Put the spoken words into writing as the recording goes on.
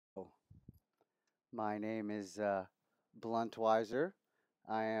My name is Bluntweiser.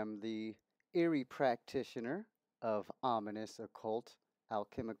 I am the eerie practitioner of ominous occult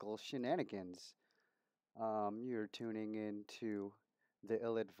alchemical shenanigans. You're tuning into the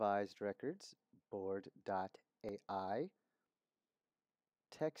ill-advised records, Bored.Ai,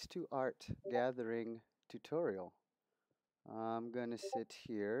 Text2Art gathering tutorial. I'm going to sit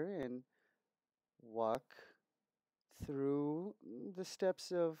here and walk through the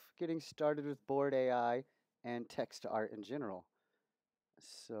steps of getting started with Bored.Ai and text-to-art in general.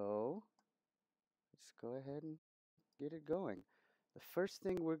 So let's go ahead and get it going. The first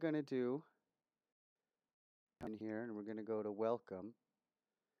thing we're going to do in here, and we're going to go to welcome.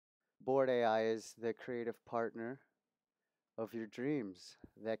 Bored.Ai is the creative partner of your dreams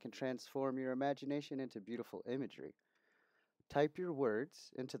that can transform your imagination into beautiful imagery. Type your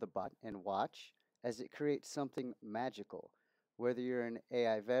words into the bot and watch as it creates something magical. Whether you're an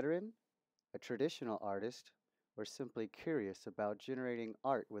AI veteran, a traditional artist, or simply curious about generating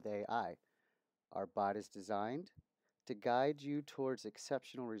art with AI, our bot is designed to guide you towards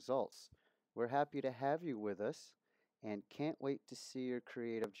exceptional results. We're happy to have you with us and can't wait to see your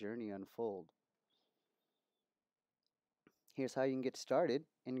creative journey unfold. Here's how you can get started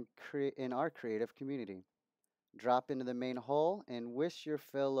in our creative community. Drop into the main hall and wish your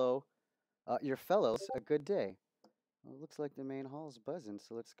fellows a good day. Well, it looks like the main hall is buzzing,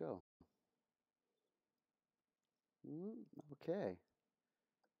 so let's go. Okay.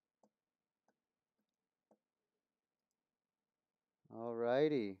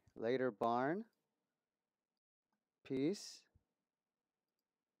 Alrighty. Later, Barn. Peace.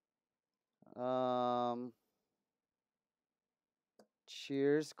 Um,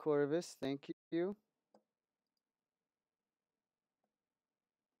 Cheers, Corvus. Thank you.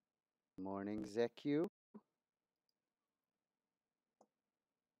 Morning, Zeku.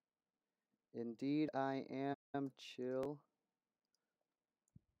 Indeed, I am chill.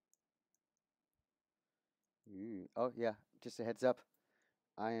 Oh, yeah, just a heads up.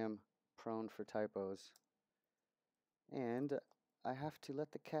 I am prone for typos. And I have to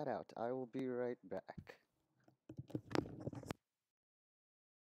let the cat out. I will be right back.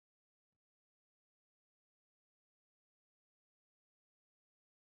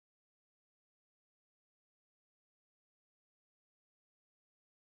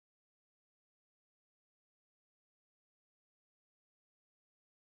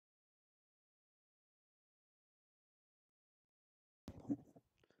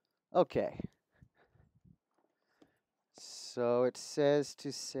 Okay. So it says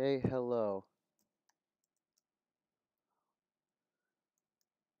to say hello.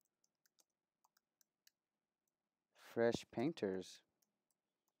 Fresh painters,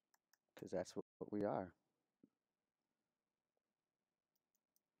 because that's what we are.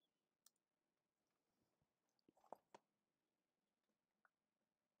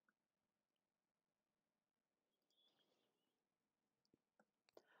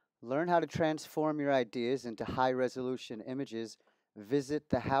 Learn how to transform your ideas into high resolution images. Visit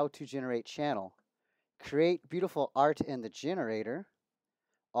the How to Generate channel. Create beautiful art in the generator.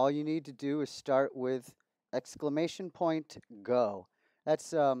 All you need to do is start with exclamation point go.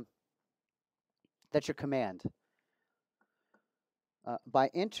 That's your command.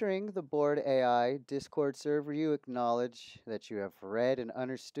 By entering the Bored.Ai Discord server, you acknowledge that you have read and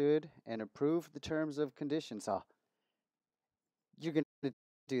understood and approved the terms of conditions. You're going to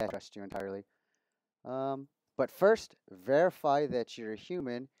do that. I trust you entirely. But first, verify that you're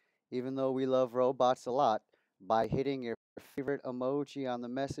human, even though we love robots a lot, by hitting your favorite emoji on the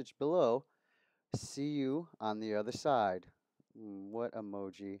message below. See you on the other side. What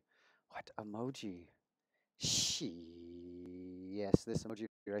emoji? What emoji? Yes, this emoji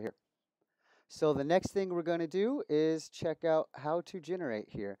right here. So the next thing we're going to do is check out how to generate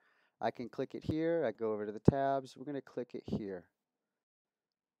here. I can click it here. I go over to the tabs. We're going to click it here.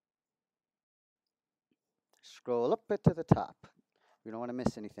 Scroll up it to the top. We don't want to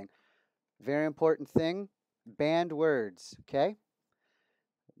miss anything. Very important thing, banned words, okay?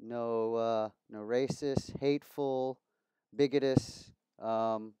 No racist, hateful, bigotous,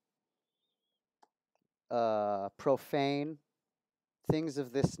 profane, things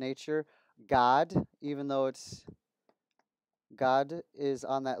of this nature. God, even though it's God is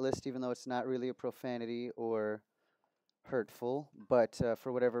on that list, even though it's not really a profanity or hurtful, but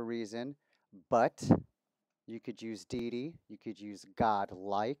for whatever reason. But you could use deity, you could use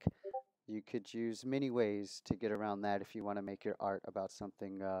God-like, you could use many ways to get around that if you want to make your art about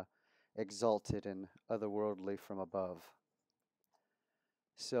something exalted and otherworldly from above.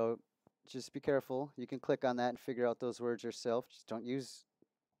 So just be careful. You can click on that and figure out those words yourself. Just don't use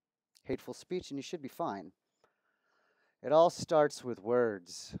hateful speech, and you should be fine. It all starts with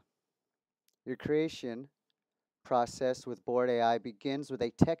words. Your creation process with Bored.Ai begins with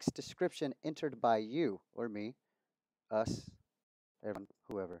a text description entered by you or me, us, everyone,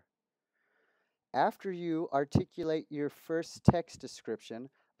 whoever. After you articulate your first text description,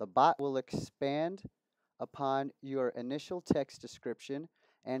 the bot will expand upon your initial text description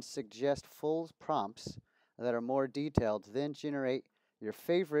and suggest full prompts that are more detailed, then generate your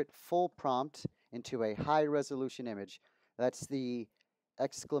favorite full prompt into a high resolution image. That's the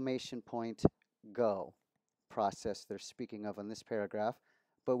exclamation point go process they're speaking of in this paragraph.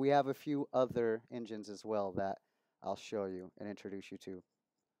 But we have a few other engines as well that I'll show you and introduce you to.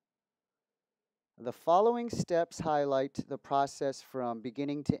 The following steps highlight the process from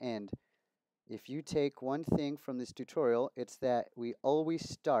beginning to end. If you take one thing from this tutorial, it's that we always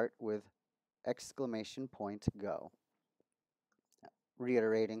start with exclamation point go.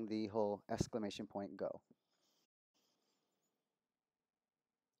 Reiterating the whole exclamation point go.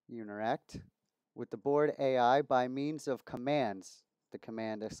 You interact with the Bored.Ai by means of commands, the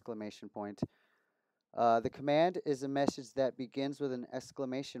command exclamation point. The command is a message that begins with an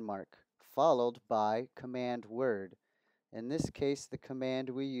exclamation mark, followed by command word. In this case, the command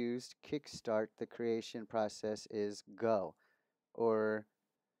we used, kickstart the creation process, is go, or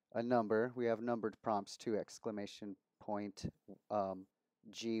a number. We have numbered prompts too, exclamation point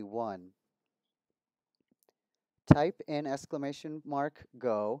G1. Type in exclamation mark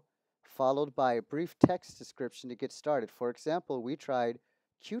go, followed by a brief text description to get started. For example, we tried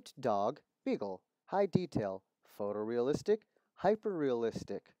cute dog, beagle, high detail, photorealistic,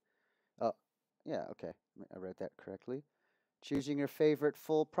 hyper-realistic. Oh, yeah, okay, I read that correctly. Choosing your favorite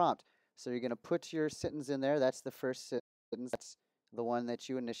full prompt. So you're going to put your sentence in there. That's the first sentence. That's the one that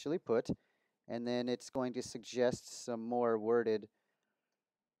you initially put. And then it's going to suggest some more wording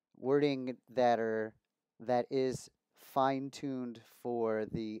that is fine-tuned for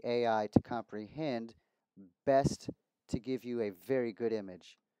the AI to comprehend, best to give you a very good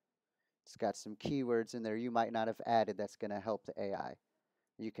image. It's got some keywords in there you might not have added that's going to help the AI.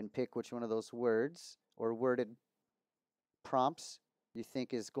 You can pick which one of those words or worded prompts you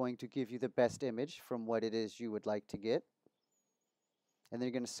think is going to give you the best image from what it is you would like to get. And then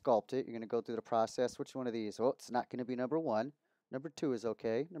you're going to sculpt it. You're going to go through the process. Which one of these? Well, it's not going to be number 1. Number 2 is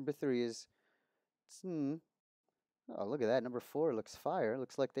okay. Number 3 is, oh, look at that. Number 4 looks fire.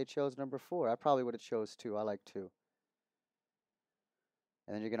 Looks like they chose number 4. I probably would have chose 2. I like 2.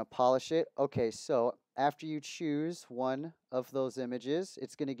 And then you're going to polish it. Okay, so after you choose one of those images,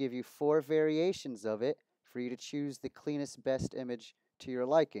 it's going to give you 4 variations of it for you to choose the cleanest, best image to your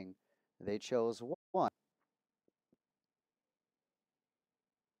liking. They chose 1.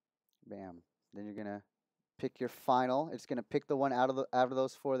 Bam. Then you're going to pick your final. It's going to pick the one out of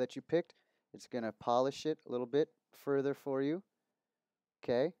those 4 that you picked. It's going to polish it a little bit further for you.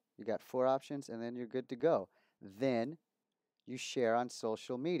 Okay, you got 4 options, and then you're good to go. Then you share on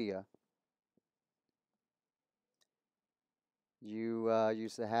social media. You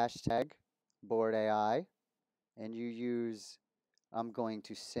use the hashtag Bored.Ai, and you use, I'm going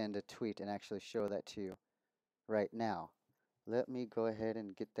to send a tweet and actually show that to you right now. Let me go ahead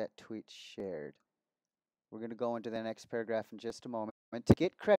and get that tweet shared. We're going to go into the next paragraph in just a moment. To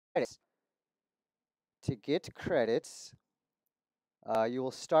get credits, you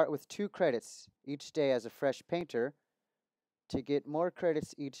will start with 2 credits each day as a fresh painter. To get more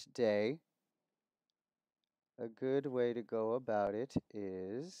credits each day, a good way to go about it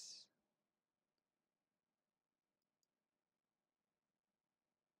is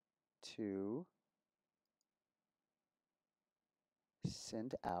to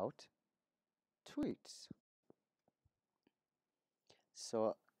send out tweets.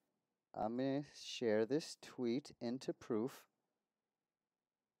 So I'm going to share this tweet into proof.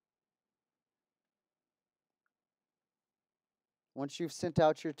 Once you've sent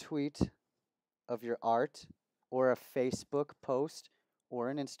out your tweet of your art or a Facebook post or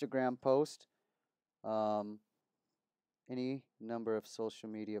an Instagram post, any number of social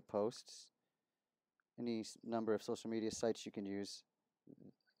media posts, any number of social media sites you can use.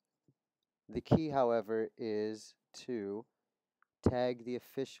 The key, however, is to tag the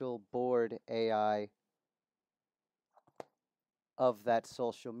official Bored.Ai of that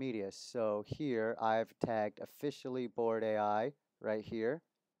social media. So here I've tagged officially Bored.Ai right here.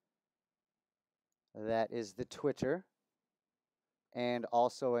 That is the Twitter. And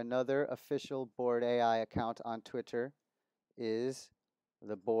also another official Bored.Ai account on Twitter is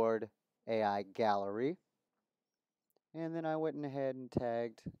the Bored.Ai Gallery. And then I went ahead and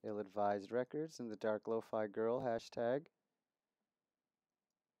tagged Ill-Advised Records and the Dark Lo-Fi Girl hashtag.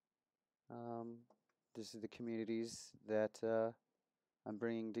 Um, this is the communities that I'm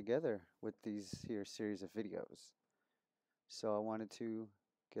bringing together with these here series of videos. So I wanted to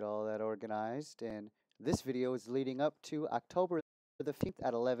get all that organized, and this video is leading up to October the 15th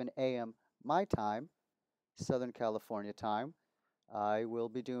at 11 a.m. my time, Southern California time. I will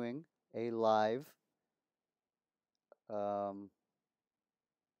be doing a live um,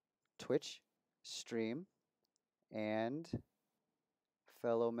 Twitch stream, and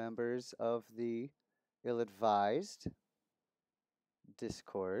fellow members of the ill-advised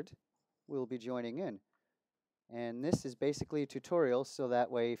Discord will be joining in. And this is basically a tutorial, so that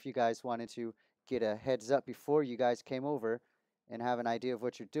way if you guys wanted to get a heads up before you guys came over and have an idea of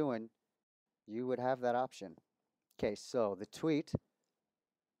what you're doing, you would have that option. Okay, so the tweet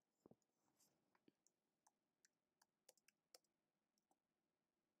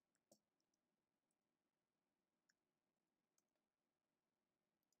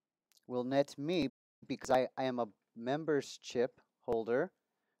will net me because I am a membership holder.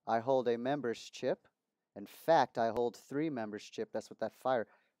 I hold a membership. In fact, I hold 3 membership. That's what that fire.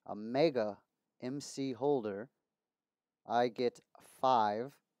 A mega MC holder. I get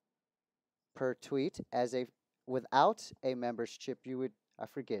 5 per tweet. As a without a membership, you would, I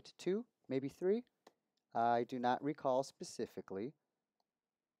forget, 2, maybe 3. I do not recall specifically.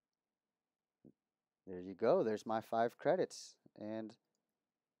 There you go. There's my 5 credits. And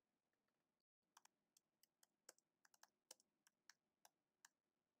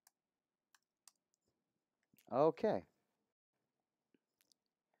okay.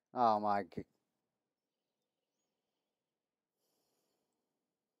 Oh my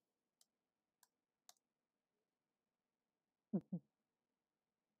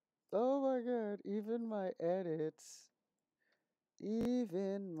Oh my god, even my edits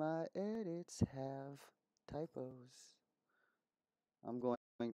have typos. I'm going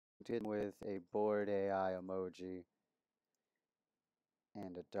to hit with a Bored.Ai emoji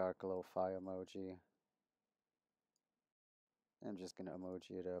and a dark lo-fi emoji. I'm just gonna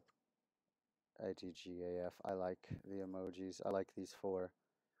emoji it up. ITGAF. I like the emojis. I like these 4.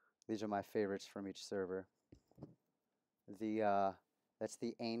 These are my favorites from each server. The that's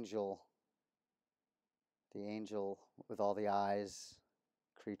the angel with all the eyes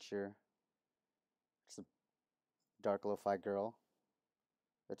creature. It's a dark lo-fi girl.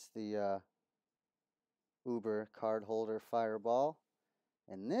 That's the Uber card holder fireball.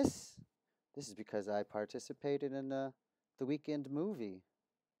 And this is because I participated in the weekend movie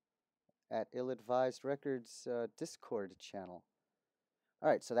at Ill Advised Records Discord channel. All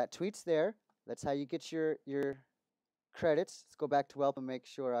right, so that tweet's there. That's how you get your credits. Let's go back to welcome, make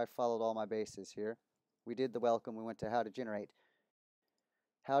sure I followed all my bases here. We did the welcome. We went to how to generate.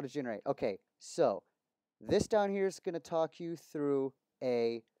 How to generate. Okay, so this down here is going to talk you through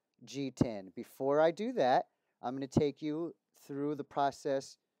a G10. Before I do that, I'm going to take you through the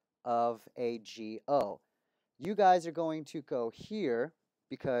process of a GO. You guys are going to go here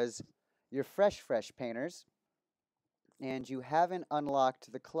because you're fresh painters and you haven't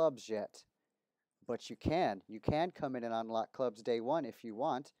unlocked the clubs yet. But you can. You can come in and unlock clubs day 1 if you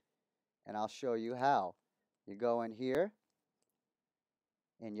want, and I'll show you how. You go in here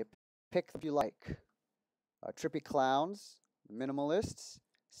and you pick if you like. Trippy Clowns, Minimalists,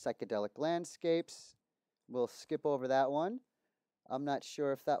 Psychedelic Landscapes. We'll skip over that one. I'm not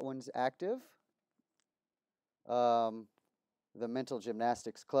sure if that one's active. The Mental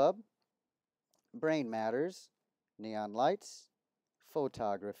Gymnastics Club, Brain Matters, Neon Lights,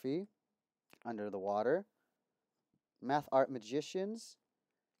 Photography, Under the Water, Math Art Magicians,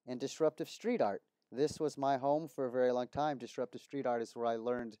 and Disruptive Street Art. This was my home for a very long time. Disruptive Street Art is where I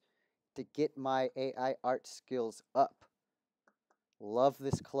learned to get my AI art skills up. Love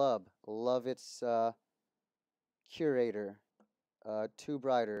this club. Love its curator, Two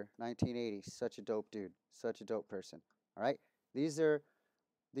Brighter, 1980. Such a dope dude. Such a dope person. All right. These are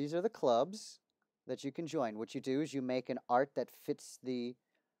the clubs that you can join. What you do is you make an art that fits the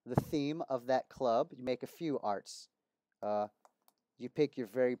theme of that club. You make a few arts. You pick your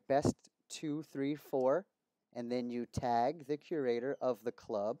very best 2, 3, 4, and then you tag the curator of the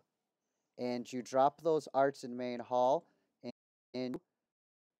club, and you drop those arts in main hall, and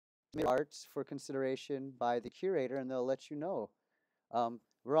arts for consideration by the curator, and they'll let you know.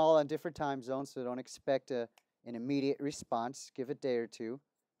 We're all on different time zones, so don't expect an immediate response. Give a day or 2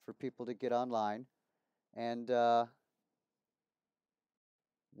 for people to get online, and then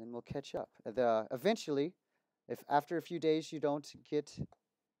we'll catch up. Eventually, if after a few days you don't get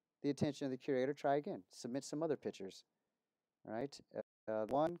the attention of the curator, try again. Submit some other pictures. All right.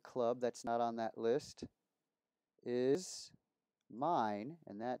 One club that's not on that list is mine,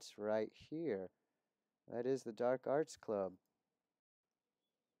 and that's right here. That is the Dark Arts Club.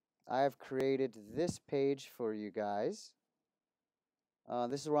 I have created this page for you guys.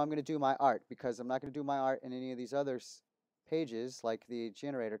 This is where I'm going to do my art because I'm not going to do my art in any of these other pages like the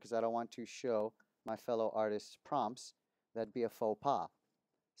generator because I don't want to show my fellow artists prompts. That'd be a faux pas.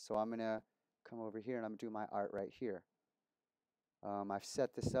 So I'm going to come over here and I'm going to do my art right here. I've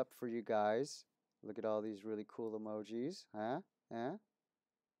set this up for you guys. Look at all these really cool emojis. Huh? Huh?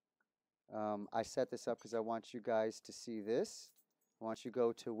 I set this up because I want you guys to see this. I want you to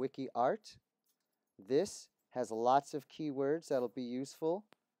go to Wiki Art. This has lots of keywords that'll be useful.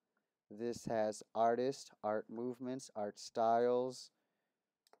 This has artist, art movements, art styles,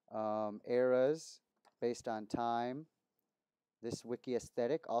 eras based on time. This wiki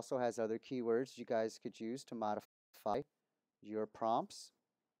aesthetic also has other keywords you guys could use to modify your prompts.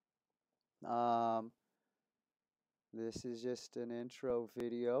 This is just an intro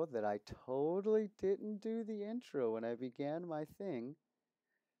video that I totally didn't do the intro when I began my thing.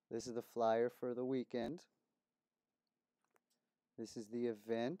 This is the flyer for the weekend. This is the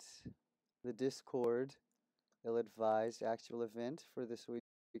event, the Discord ill-advised actual event for this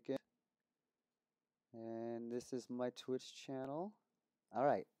weekend. And this is my Twitch channel. All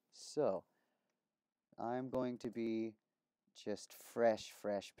right, so I'm going to be just fresh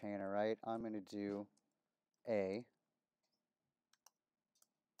painter, right? I'm going to do a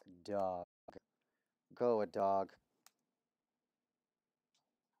dog. Go a dog.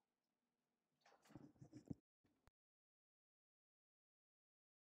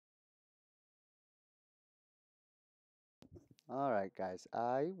 All right, guys,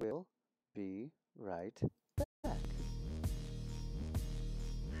 I will be right back.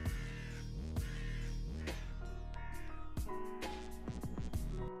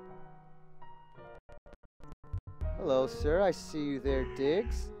 Hello, sir. I see you there,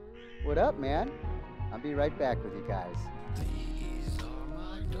 Diggs. What up, man? I'll be right back with you guys. These are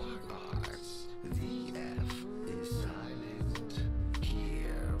my dark arts. The F is silent.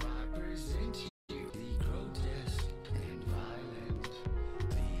 Here I present you the grotesque and violent.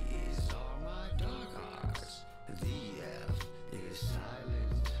 These are my dark arts. The F is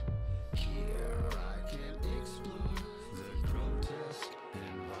silent. Here I can explore the grotesque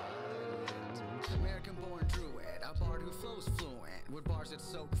and violent. American born druid, a bard who flows fluent. With bars that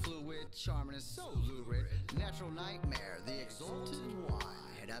soak fluid, charming and so lurid. Natural nightmare, the exalted one.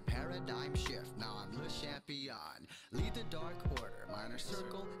 A paradigm shift, now I'm Le Champion. Lead the dark order, my inner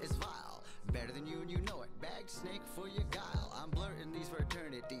circle is vile. Better than you and you know it, bag snake for your guile. I'm blurting these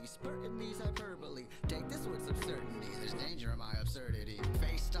fraternities, spurting these hyperbole. Take this with some certainty, there's danger in my absurdity.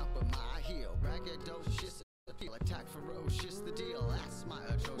 Face stump of my heel, braggadocious appeal. Attack ferocious, the deal, that's my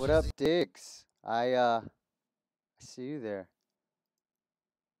atrocious. What up, Diggs? I see you there.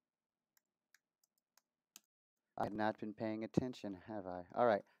 I have not been paying attention, have I? All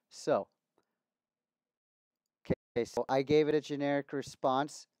right, so. Okay, so I gave it a generic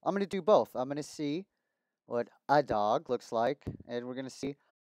response. I'm going to do both. I'm going to see what a dog looks like, and we're going to see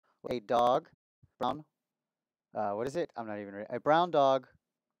a dog, brown, what is it? I'm not even ready. A brown dog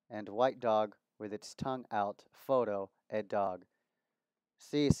and white dog with its tongue out, photo, a dog.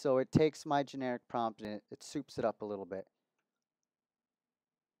 See, so it takes my generic prompt and it soups it up a little bit.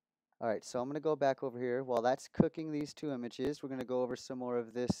 All right, so I'm going to go back over here. While that's cooking these two images, we're going to go over some more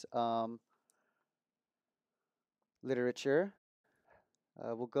of this literature.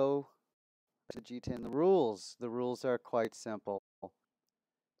 We'll go to G10. The rules. The rules are quite simple.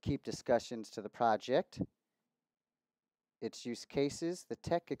 Keep discussions to the project, its use cases, the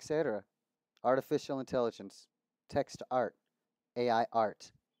tech, etc. Artificial intelligence, text-to-art, AI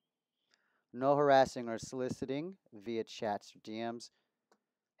art. No harassing or soliciting via chats or DMs.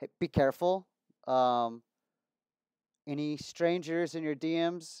 Hey, be careful. Any strangers in your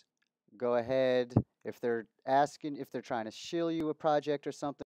DMs, go ahead. If they're asking, if they're trying to shill you a project or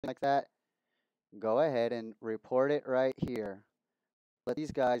something like that, go ahead and report it right here. Let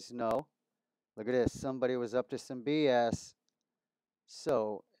these guys know. Look at this. Somebody was up to some BS.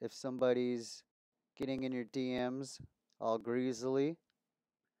 So if somebody's getting in your DMs all greasily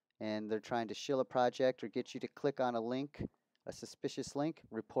and they're trying to shill a project or get you to click on a link, a suspicious link,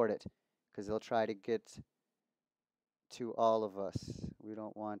 report it because they'll try to get to all of us. We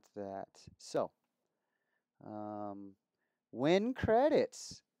don't want that. So, win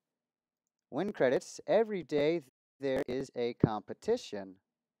credits. Win credits. Every day there is a competition,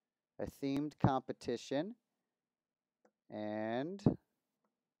 a themed competition, and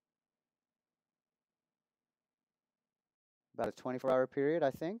about a 24-hour period,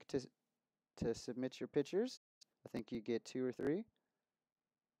 I think, to submit your pictures. A think you get 2 or 3.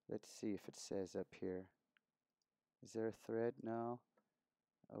 Let's see if it says up here. Is there a thread? No.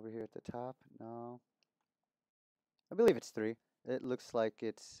 Over here at the top? No. I believe it's 3. It looks like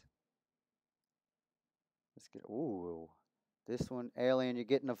it's. Let's get. Ooh. This one, Alien, you're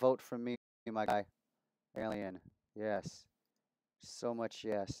getting a vote from me, my guy. Alien. Yes. So much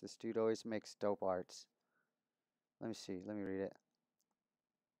yes. This dude always makes dope arts. Let me see. Let me read it.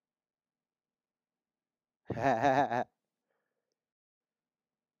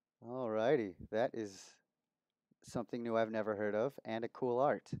 Alrighty. That is something new I've never heard of and a cool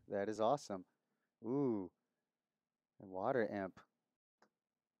art. That is awesome. Ooh. A water imp.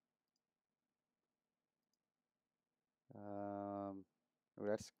 Oh,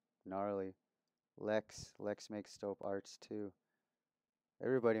 that's gnarly. Lex makes dope arts too.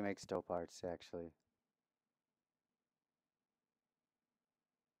 Everybody makes dope arts actually.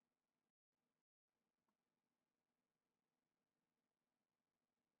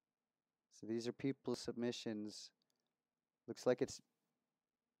 So these are people's submissions. Looks like it's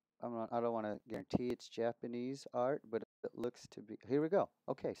I don't want to guarantee it's Japanese art, but it looks to be. Here we go.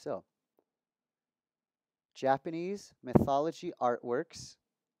 Okay, so Japanese mythology artworks.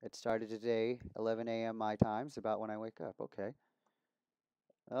 It started today, 11 a.m. my time. It's about when I wake up. Okay.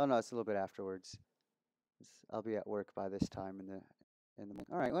 Oh no, it's a little bit afterwards. I'll be at work by this time in the morning.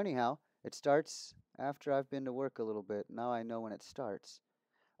 All right. Well, anyhow, it starts after I've been to work a little bit. Now I know when it starts.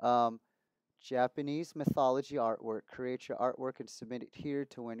 Um, Japanese mythology artwork. Create your artwork and submit it here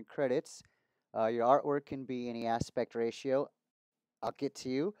to win credits. Your artwork can be any aspect ratio. I'll get to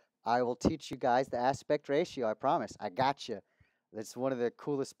you. I will teach you guys the aspect ratio. I promise. I got you. That's one of the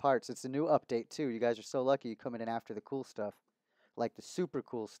coolest parts. It's a new update too. You guys are so lucky you coming in after the cool stuff, like the super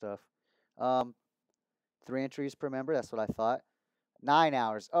cool stuff. Um, 3 entries per member. That's what I thought. 9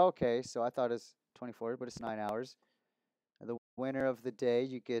 hours. Okay, so I thought it was 24, but it's 9 hours. The winner of the day,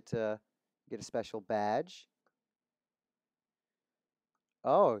 you get a special badge.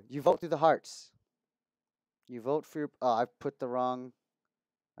 Oh, you vote through the hearts. You vote for your. Oh, I put the wrong.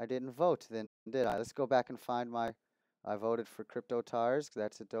 I didn't vote then, did I? Let's go back and find my. I voted for Crypto Tars because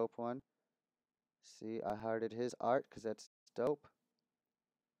that's a dope one. See, I hearted his art because that's dope.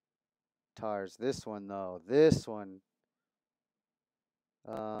 Tars. This one though. This one.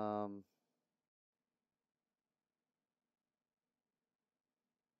 Um.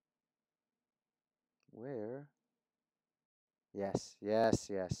 Where? Yes. Yes.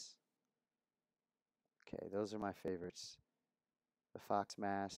 Yes. Okay, those are my favorites. The fox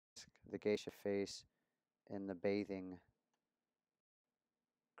mask, the geisha face, and the bathing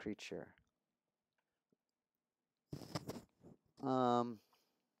creature. Um.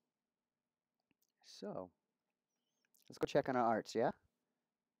 So let's go check on our arts. Yeah.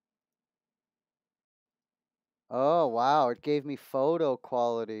 Oh wow! It gave me photo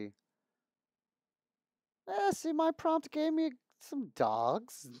quality. See, my prompt gave me some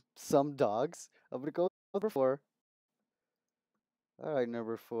dogs. Some dogs. I'm gonna go with number 4. All right,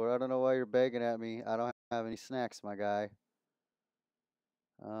 number 4. I don't know why you're begging at me. I don't have any snacks, my guy.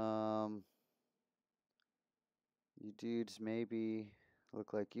 Um, you dudes maybe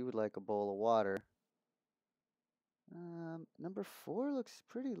look like you would like a bowl of water. Number 4 looks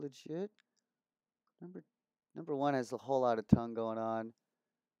pretty legit. Number number 1 has a whole lot of tongue going on.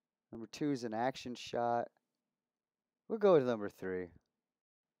 Number 2 is an action shot. We'll go with number 3.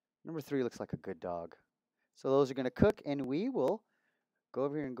 Number 3 looks like a good dog. So those are gonna cook, and we will go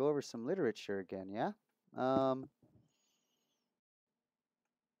over here and go over some literature again, yeah? Um,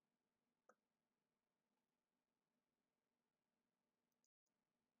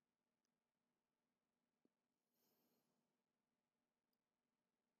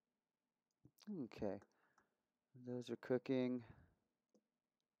 okay. Those are cooking.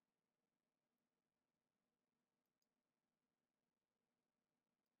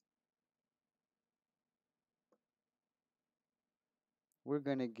 We're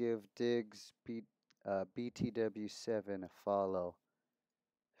going to give BTW7 a follow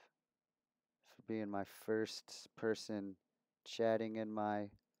for being my first person chatting in my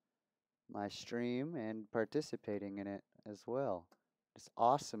stream and participating in it as well. It's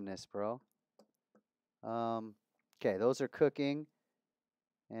awesomeness, bro. Okay, those are cooking,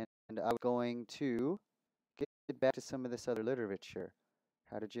 and I'm going to get back to some of this other literature.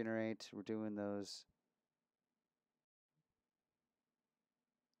 How to generate, we're doing those.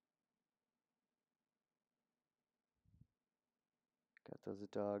 Got those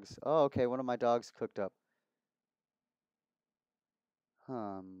dogs. Oh, okay, one of my dogs cooked up.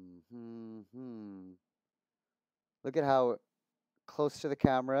 Hmm. Look at how close to the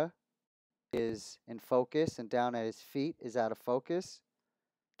camera. is in focus and down at his feet is out of focus.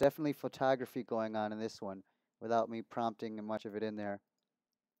 Definitely photography going on in this one without me prompting much of it in there.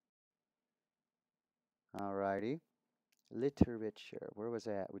 Alrighty. Literature. Where was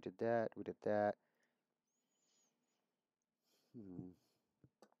that? We did that. We did that. Hmm.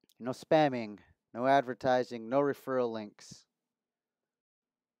 No spamming. No advertising. No referral links.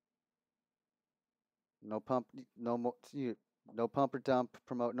 No pump. No mo- you- No pump or dump.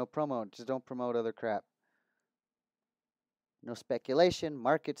 Promote. No promo. Just don't promote other crap. No speculation.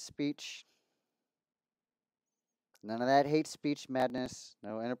 Market speech. None of that hate speech madness.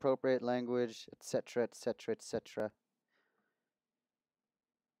 No inappropriate language, etc., etc., etc.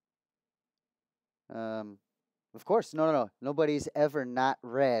 Of course, no. Nobody's ever not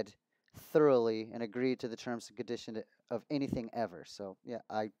read thoroughly and agreed to the terms and conditions of anything ever. So yeah,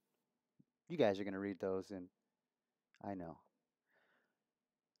 you guys are gonna read those, and I know.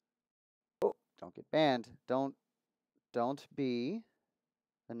 Oh, don't get banned. Don't be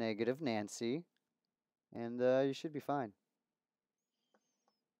a negative Nancy, and you should be fine.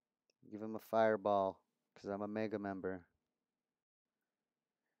 Give him a fireball, cause I'm a mega member.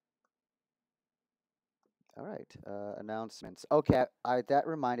 All right, announcements. Okay, that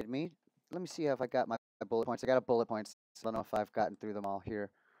reminded me. Let me see if I got my bullet points. I got a bullet points. I don't know if I've gotten through them all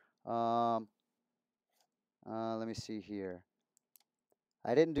here. Um, let me see here.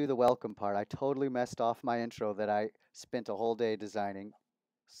 I didn't do the welcome part. I totally messed off my intro that I spent a whole day designing.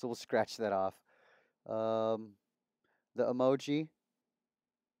 So we'll scratch that off. Um, the emoji,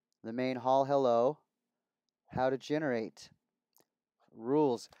 the main hall hello, how to generate,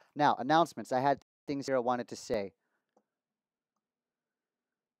 rules. Now, announcements. I had things here I wanted to say.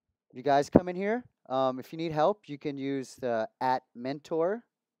 You guys come in here. If you need help, you can use the @mentor,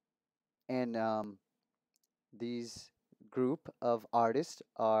 and these group of artists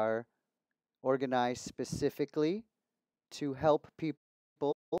are organized specifically to help people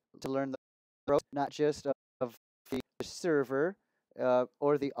to learn the ropes, not just of the server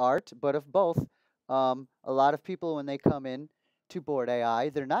or the art, but of both. A lot of people, when they come in to Bored.Ai,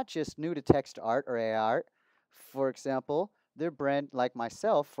 they're not just new to text art or AI art. For example, they're brand like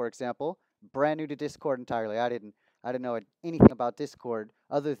myself, for example, brand new to Discord entirely. I didn't know anything about Discord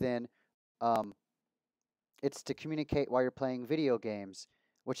other than um, it's to communicate while you're playing video games,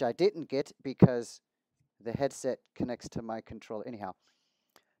 which I didn't get because the headset connects to my controller. Anyhow,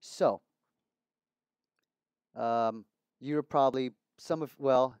 so you're probably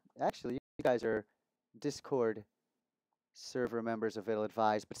well, actually, you guys are Discord server members of It'll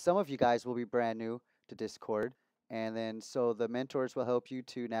Advise, but some of you guys will be brand new to Discord. And then, so the mentors will help you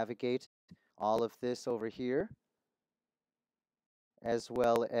to navigate all of this over here, as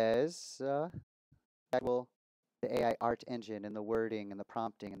well as the AI art engine and the wording and the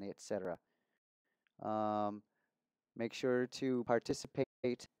prompting and the etc. Um, make sure to participate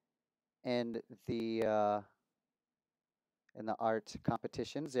in the uh, in the art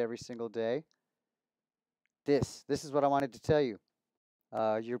competitions every single day. This is what I wanted to tell you.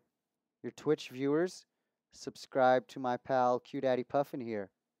 Your Twitch viewers, subscribe to my pal Q Daddy Puffin here.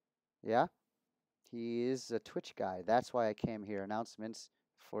 Yeah, he is a Twitch guy. That's why I came here. Announcements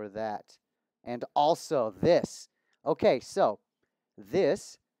for that, and also this. Okay, so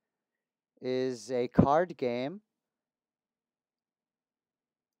this is a card game.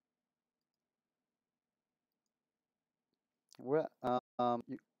 Where I'm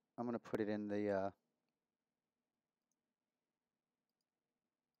gonna put it in the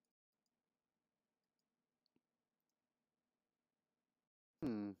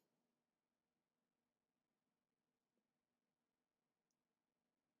hmm.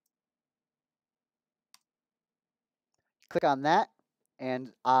 Click on that,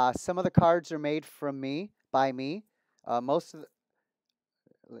 and some of the cards are made from me by me. Most of the,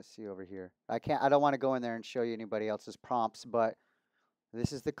 let's see over here. I don't want to go in there and show you anybody else's prompts, but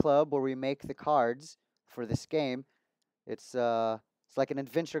this is the club where we make the cards for this game. It's like an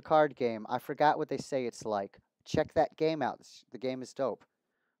adventure card game. I forgot what they say it's like. Check that game out. The game is dope.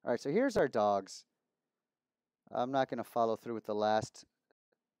 All right, so here's our dogs. I'm not gonna follow through with the last.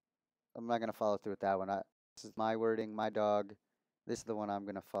 I'm not gonna follow through with that one. This is my wording, my dog. This is the one I'm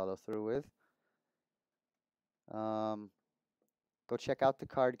gonna follow through with. Um, Go check out the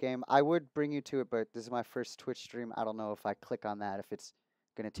card game. I would bring you to it, but this is my first Twitch stream. I don't know if I click on that, if it's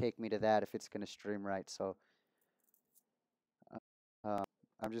going to take me to that, if it's going to stream right. So uh,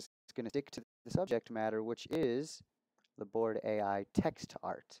 I'm just going to stick to the subject matter, which is the Bored.Ai text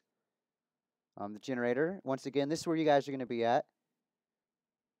art. The generator, once again, this is where you guys are going to be at.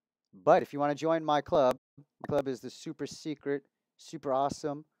 But if you want to join my club is the super secret, super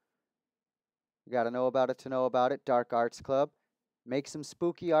awesome You got to know about it to know about it. Dark Arts Club. Make some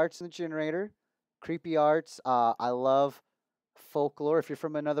spooky arts in the generator. Creepy arts. I love folklore. If you're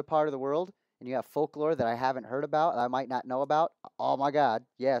from another part of the world and you have folklore that I haven't heard about, I might not know about, oh my God,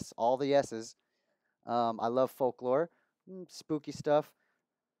 yes, all the yeses. I love folklore, spooky stuff.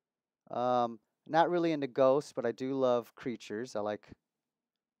 Not really into ghosts, but I do love creatures. I like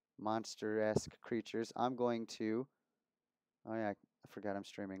monster-esque creatures. I'm going to. Oh yeah, I forgot I'm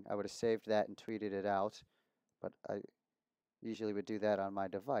streaming. I would have saved that and tweeted it out, but I usually would do that on my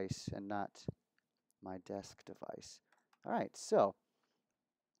device and not my desk device. All right, so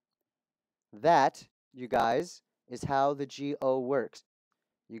that, you guys, is how the GO works.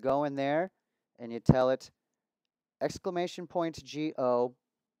 You go in there and you tell it exclamation point GO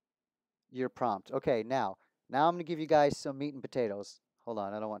your prompt. Okay, now I'm going to give you guys some meat and potatoes. Hold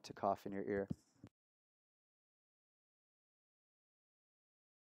on, I don't want to cough in your ear.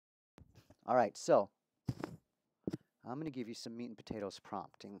 All right, so I'm going to give you some meat and potatoes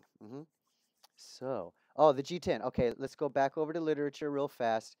prompting. So, oh, the G10. Okay, let's go back over to literature real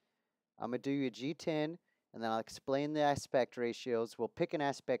fast. I'm going to do you a G10, and then I'll explain the aspect ratios. We'll pick an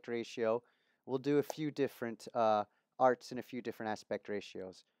aspect ratio. We'll do a few different arts and a few different aspect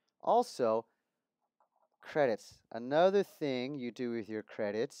ratios. Also, credits. Another thing you do with your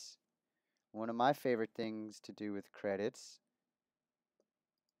credits, one of my favorite things to do with credits,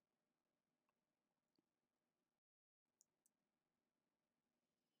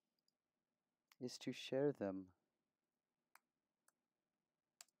 is to share them.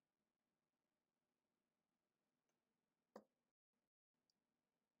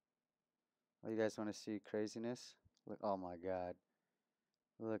 Oh, you guys want to see craziness? Look, oh my God.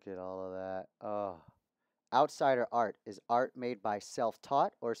 Look at all of that. Oh. Outsider art is art made by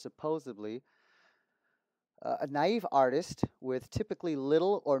self-taught or supposedly a naive artist with typically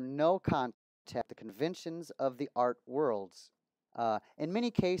little or no contact with the conventions of the art worlds. In many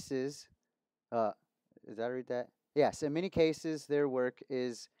cases, uh, did I read that? Yes, in many cases, their work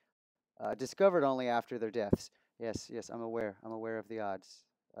is discovered only after their deaths. Yes, yes, I'm aware. I'm aware of the odds.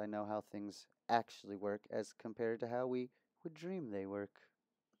 I know how things actually work as compared to how we would dream they work.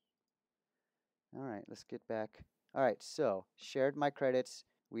 All right, let's get back. All right, so shared my credits.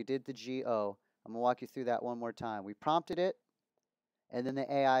 We did the GO. I'm gonna walk you through that one more time. We prompted it, and then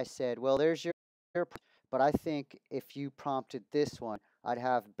the AI said, well, there's your but I think if you prompted this one, I'd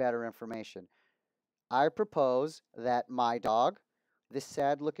have better information. I propose that my dog, this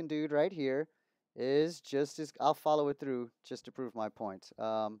sad looking dude right here, is just as, I'll follow it through just to prove my point.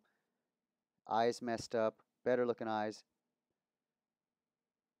 Eyes messed up, better looking eyes.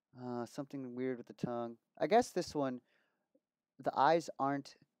 Something weird with the tongue. I guess this one, the eyes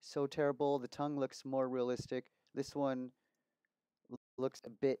aren't so terrible. The tongue looks more realistic. This one looks a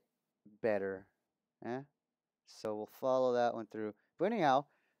bit better. Eh? So we'll follow that one through. But anyhow,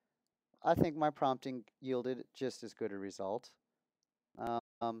 I think my prompting yielded just as good a result.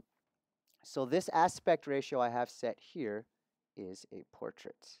 Um, so this aspect ratio I have set here is a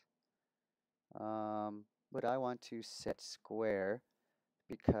portrait. But I want to set square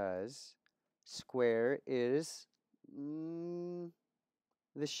because square is the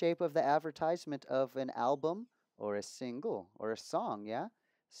shape of the advertisement of an album or a single or a song, yeah?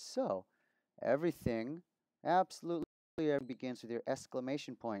 So everything absolutely begins with your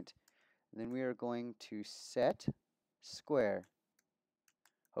exclamation point. And then we are going to set square.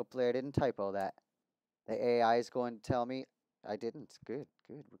 Hopefully I didn't typo that. The AI is going to tell me I didn't. Good,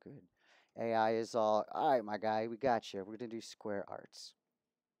 good, we're good. AI is all right, my guy, we got you. We're going to do square arts.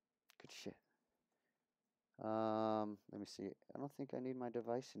 Good shit. Let me see. I don't think I need my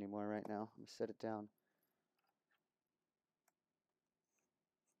device anymore right now. I'm going to set it down.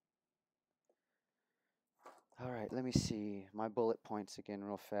 All right, let me see my bullet points again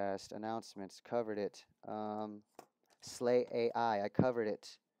real fast. Announcements, covered it. Slay AI, I covered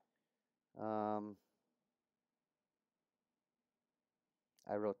it.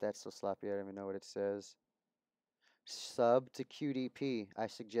 I wrote that so sloppy I don't even know what it says. Sub to QDP, I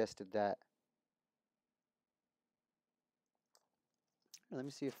suggested that. Let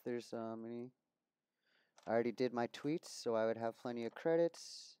me see if there's any. I already did my tweets, so I would have plenty of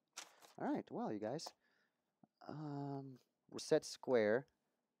credits. All right, well, you guys. Set square.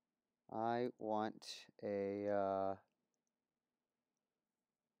 I want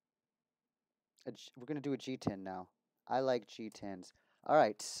we're going to do a G10 now. I like G10s. All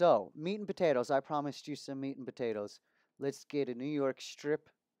right, so meat and potatoes. I promised you some meat and potatoes. Let's get a New York strip.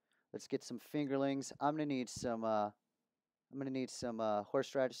 Let's get some fingerlings. I'm gonna need some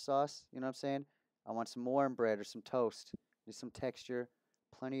horseradish sauce. You know what I'm saying? I want some warm bread or some toast. Need some texture.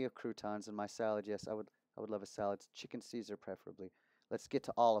 Plenty of croutons in my salad. Yes, I would love a salad. Chicken Caesar preferably. Let's get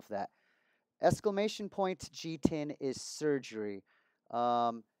to all of that. Exclamation point G10 is surgery.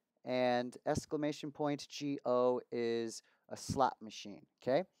 Um, and exclamation point GO is a slot machine.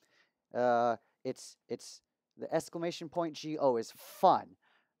 Okay. Uh, it's the exclamation point GO is fun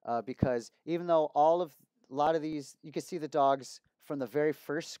because even though a lot of these you can see the dogs from the very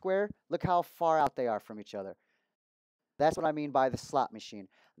first square, look how far out they are from each other. That's what I mean by the slot machine.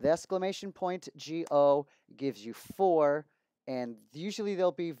 The exclamation point GO gives you four, and usually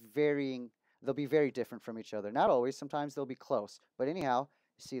they'll be varying. They'll be very different from each other. Not always. Sometimes they'll be close. But anyhow,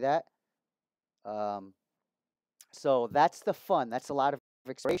 see that? Um, so that's the fun. That's a lot of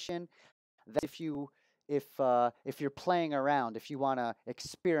exploration. That's if you're playing around, if you want to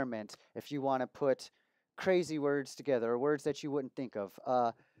experiment, if you want to put crazy words together or words that you wouldn't think of.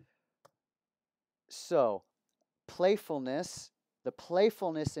 So playfulness, the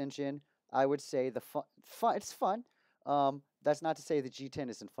playfulness engine, I would say fun it's fun. That's not to say the G10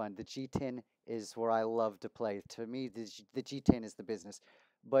 isn't fun. The G10 is where I love to play. To me, the G10 is the business,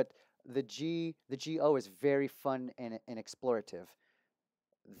 but the GO is very fun and explorative.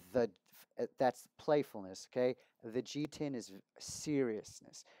 That's playfulness. Okay, the G10 is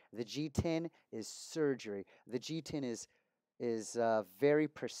seriousness. The G10 is surgery. The G10 is very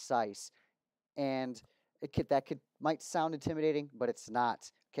precise, and that could might sound intimidating, but it's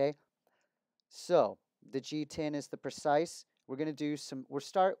not. Okay, so the G10 is the precise. We're gonna do some. Let's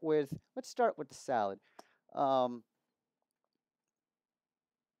start with the salad. Um,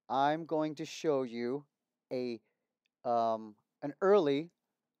 I'm going to show you a um, an early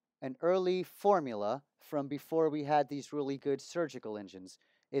an early formula from before we had these really good surgical engines.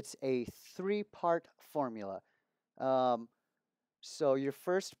 It's a three-part formula. Um, So your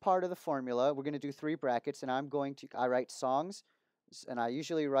first part of the formula, we're going to do three brackets, and I write songs, and I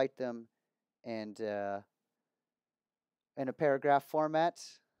usually write them and in a paragraph format.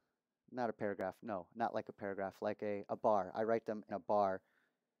 Not a paragraph, no, not like a paragraph, like a bar. I write them in a bar.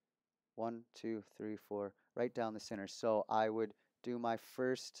 One, two, three, four, right down the center. So I would do my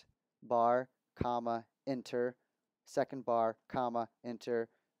first bar, comma, enter, second bar, comma, enter,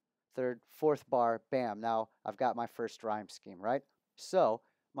 fourth bar, bam. Now I've got my first rhyme scheme, right? So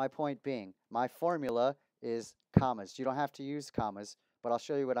my point being, my formula is commas. You don't have to use commas, but I'll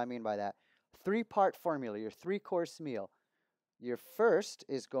show you what I mean by that. Three-part formula, your three-course meal. The first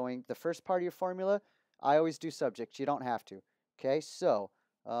part of your formula, I always do subject. You don't have to. Okay, so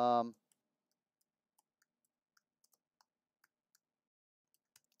um,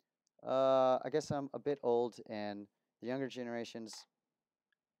 I guess I'm a bit old, and the younger generations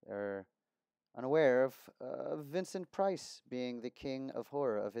are unaware of Vincent Price being the king of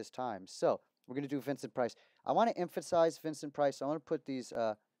horror of his time. So we're going to do Vincent Price. I want to emphasize Vincent Price. I want to put these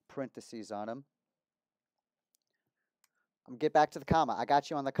parentheses on him. I'm get back to the comma. I got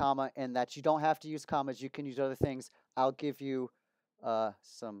you on the comma, and that you don't have to use commas. You can use other things. I'll give you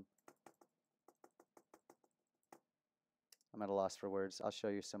some. I'm at a loss for words. I'll show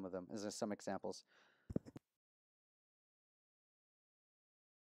you some of them. These are some examples.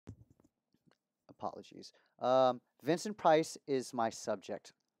 Apologies. Vincent Price is my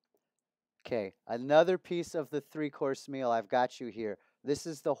subject. Okay, another piece of the three-course meal I've got you here. This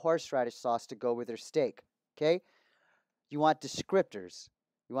is the horseradish sauce to go with your steak. Okay, you want descriptors.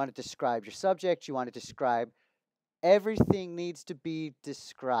 You want to describe your subject. You want to describe everything needs to be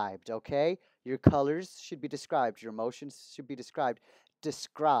described. Okay, your colors should be described. Your emotions should be described.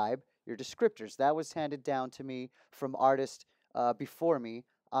 Describe your descriptors. That was handed down to me from artists before me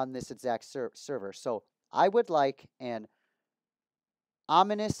on this exact server. So I would like an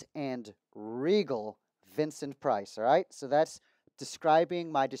ominous and regal Vincent Price. All right, so that's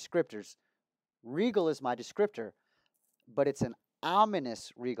describing my descriptors. Regal is my descriptor, but it's an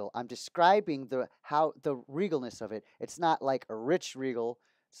ominous regal. I'm describing the regalness of it. It's not like a rich regal.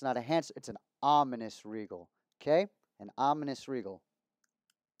 It's not a handsome. It's an ominous regal. Okay, an ominous regal.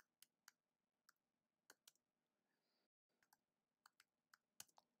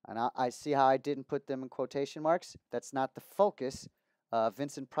 And I see how I didn't put them in quotation marks. That's not the focus.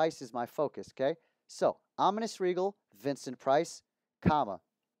 Vincent Price is my focus. Okay, so ominous regal, Vincent Price, comma.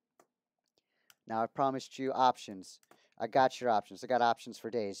 Now I promised you options. I got your options. I got options for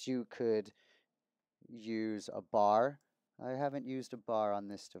days. You could use a bar. I haven't used a bar on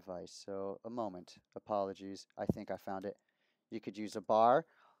this device, so a moment. Apologies. I think I found it. You could use a bar.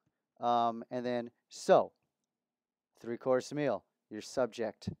 And then, so, three-course meal, your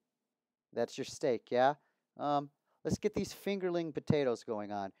subject. That's your steak, yeah? Um, let's get these fingerling potatoes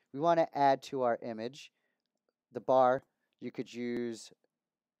going on. We want to add to our image. The bar, you could use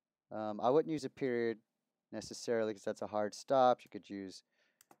I wouldn't use a period necessarily because that's a hard stop. You could use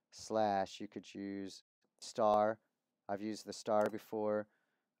slash. You could use star. I've used the star before.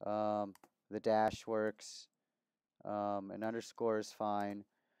 Um, the dash works. An underscore is fine.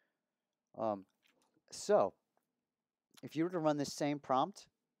 Um, so, if you were to run this same prompt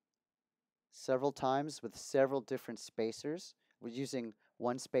several times with several different spacers, we're using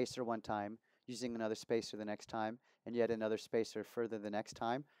one spacer one time, using another spacer the next time, and yet another spacer further the next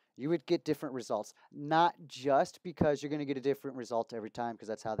time, you would get different results. Not just because you're going to get a different result every time, because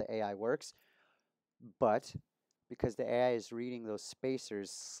that's how the AI works, but because the AI is reading those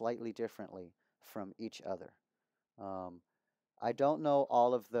spacers slightly differently from each other. Um, I don't know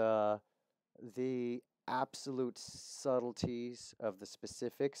all of the absolute subtleties of the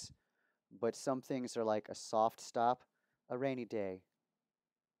specifics, but some things are like a soft stop, a rainy day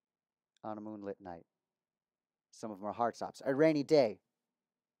on a moonlit night. Some of them are hard stops, a rainy day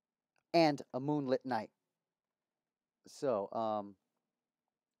and a moonlit night. So,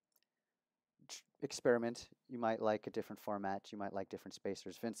 experiment. You might like a different format. You might like different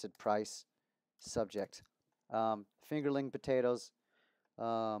spacers. Vincent Price, subject. Fingerling potatoes.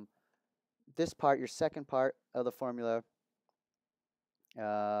 Um, this part, your second part of the formula,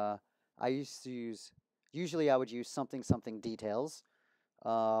 I used to use, usually I would use something something details.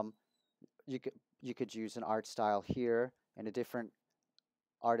 Um, you could you could use an art style here and a different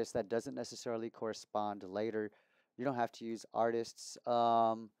artist that doesn't necessarily correspond later. You don't have to use artists.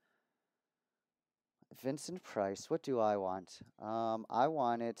 Vincent Price, what do I want? I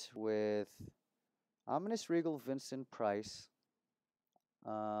want it with ominous regal Vincent Price.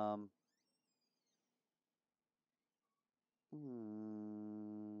 Um,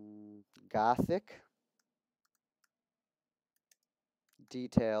 Gothic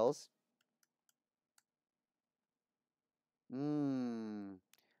details.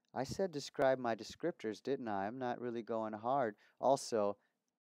 I said describe my descriptors, didn't I? I'm not really going hard. Also,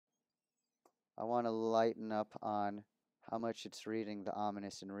 I want to lighten up on how much it's reading the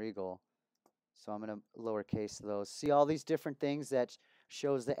ominous and regal. So I'm going to lowercase those. See all these different things that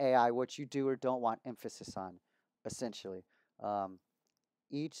shows the AI what you do or don't want emphasis on, essentially. Um,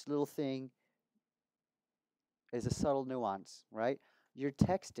 each little thing is a subtle nuance, right? Your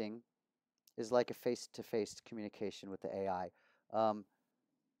texting is like a face-to-face communication with the AI.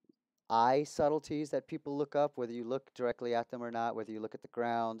 Eye subtleties that people look up, whether you look directly at them or not, whether you look at the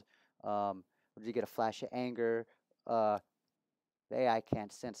ground, whether you get a flash of anger, the AI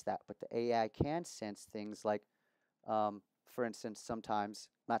can't sense that, but the AI can sense things like, for instance, sometimes,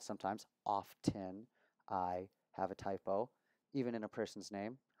 not sometimes, often I have a typo, even in a person's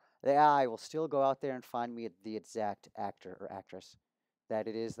name. The AI will still go out there and find me the exact actor or actress that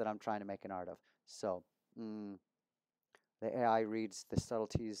it is that I'm trying to make an art of. So, the AI reads the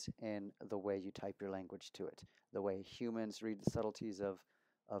subtleties in the way you type your language to it, the way humans read the subtleties of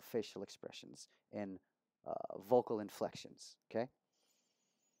facial expressions and vocal inflections. Okay.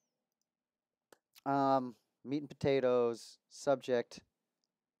 Meat and potatoes, subject,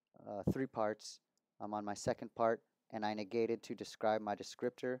 three parts. I'm on my second part, and I negated to describe my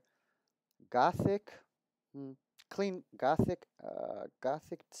descriptor. Gothic, clean Gothic,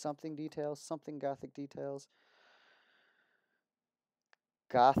 Gothic something Gothic details.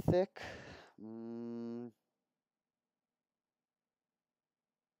 Gothic,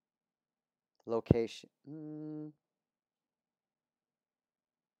 location,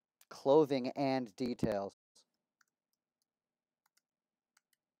 clothing and details.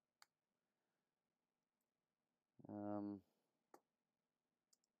 Um,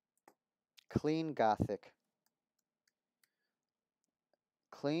 clean Gothic.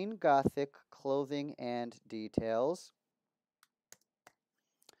 Clean Gothic clothing and details.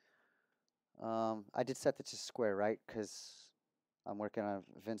 I did set that to square, right? Because I'm working on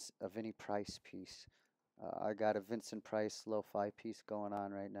a Vinnie Price piece. I got a Vincent Price lo-fi piece going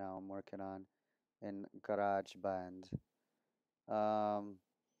on right now. I'm working on in GarageBand. Um,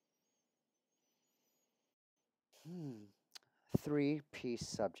 hmm, three-piece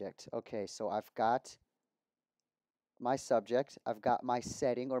subject. Okay, so I've got my subject. I've got my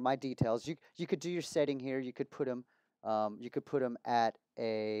setting or my details. You could do your setting here. You could put them. You could put them at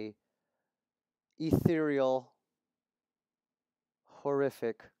a ethereal,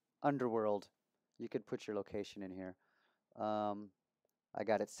 horrific underworld. You could put your location in here. Um, I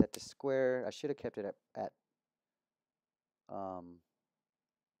got it set to square. I should have kept it at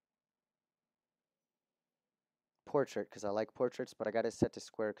portrait because I like portraits, but I got it set to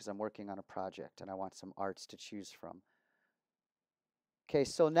square because I'm working on a project and I want some arts to choose from. Okay,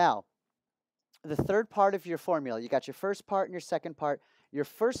 so now the third part of your formula, you got your first part and your second part. Your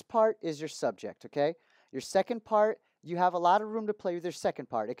first part is your subject, okay? Your second part, you have a lot of room to play with your second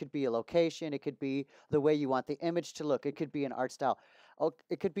part. It could be a location, it could be the way you want the image to look, it could be an art style. Oh,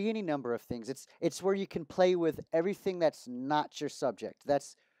 it could be any number of things. It's where you can play with everything that's not your subject.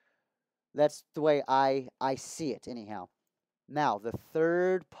 That's the way I see it anyhow. Now, the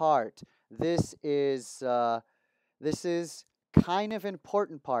third part. This is this is kind of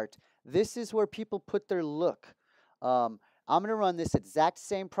important part. This is where people put their look. Um, I'm going to run this exact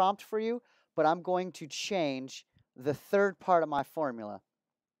same prompt for you, but I'm going to change the third part of my formula.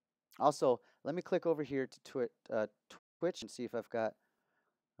 Also, let me click over here to Twitch and see if I've got.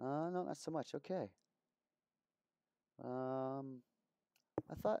 No, not so much. Okay. I'm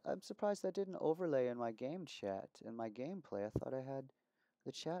surprised that didn't overlay in my game chat, in my gameplay. I thought I had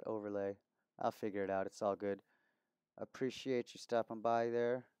the chat overlay. I'll figure it out. It's all good. Appreciate you stopping by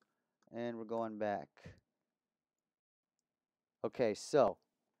there. And we're going back. Okay, so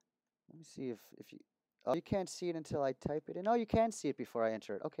let me see if you. Oh, you can't see it until I type it in. Oh, you can see it before I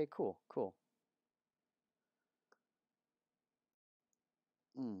enter it. Okay, cool, cool.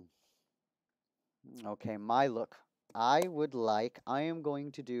 Mm. Okay, my look. I am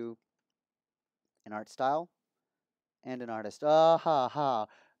going to do an art style and an artist. Ah ha ha.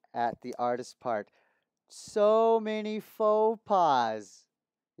 At the artist part. So many faux pas.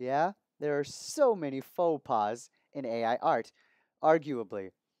 Yeah, there are so many faux pas in AI art.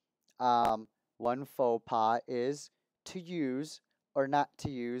 Arguably, one faux pas is to use or not to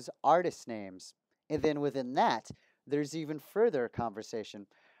use artist names. And then within that, there's even further conversation.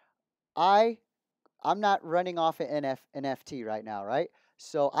 I I'm not running off an NFT right now, right?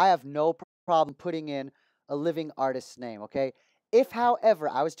 So I have no problem putting in a living artist's name, okay? If, however,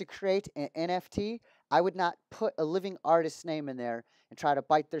 I was to create an NFT, I would not put a living artist's name in there and try to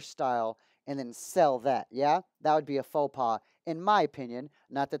bite their style and then sell that, yeah? That would be a faux pas, in my opinion.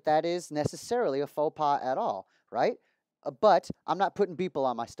 Not that that is necessarily a faux pas at all, right? But I'm not putting people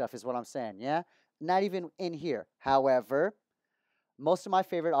on my stuff, is what I'm saying, yeah? Not even in here. However, most of my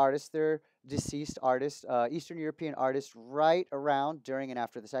favorite artists, they're deceased artists, Eastern European artists, right around during and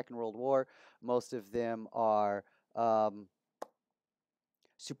after the Second World War. Most of them are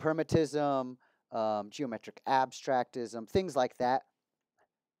suprematism, geometric abstractism, things like that.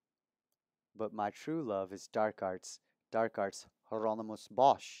 But my true love is dark arts. Dark arts, Hieronymus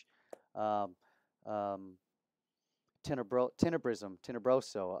Bosch, um, um, Tenebroso,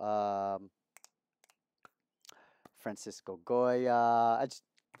 Francisco Goya,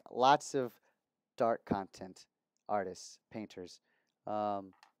 lots of dark content artists, painters.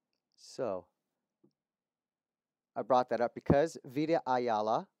 Um, so I brought that up because Vida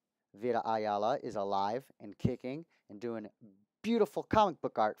Ayala is alive and kicking and doing beautiful comic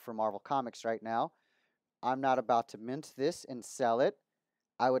book art for Marvel Comics right now. I'm not about to mint this and sell it.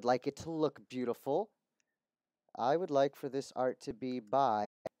 I would like it to look beautiful. I would like for this art to be by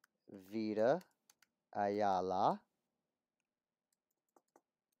Vida Ayala.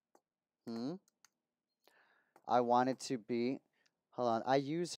 I want it to be. Hold on. I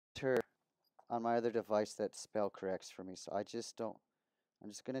used her on my other device that spell corrects for me, so I just don't. I'm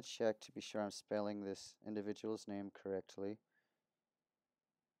just going to check to be sure I'm spelling this individual's name correctly.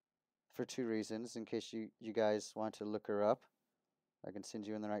 For two reasons, in case you guys want to look her up. I can send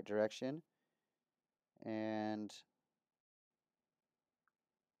you in the right direction. And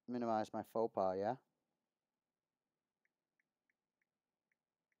minimize my faux pas, yeah?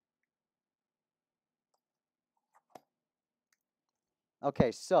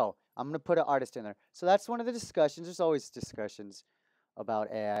 Okay, so I'm going to put an artist in there. So that's one of the discussions. There's always discussions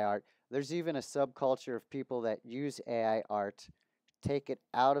about AI art. There's even a subculture of people that use AI art, take it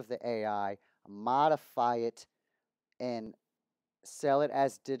out of the AI, modify it, and sell it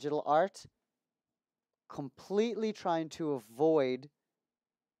as digital art, completely trying to avoid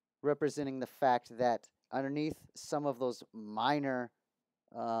representing the fact that underneath some of those minor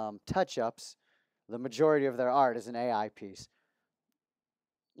touch-ups, the majority of their art is an AI piece.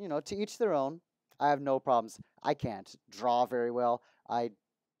 You know, to each their own. I have no problems. I can't draw very well. I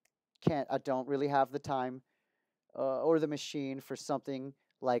don't really have the time or the machine for something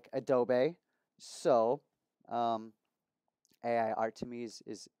like Adobe. So, AI art to me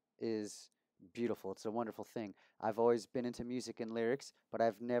is beautiful. It's a wonderful thing. I've always been into music and lyrics, but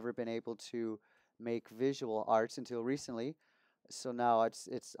I've never been able to make visual arts until recently. So now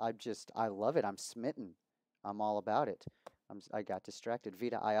I love it. I'm smitten. I'm all about it. I got distracted.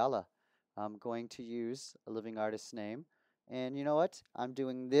 Vida Ayala. I'm going to use a living artist's name. And you know what? I'm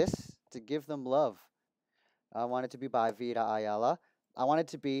doing this to give them love. I want it to be by Vida Ayala. I want it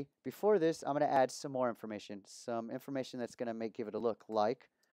to be, before this, I'm going to add some information that's going to give it a look like.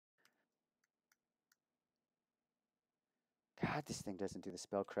 God, this thing doesn't do the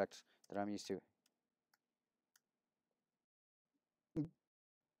spell correct that I'm used to.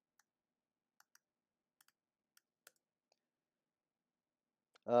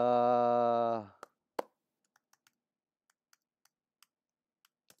 Uh,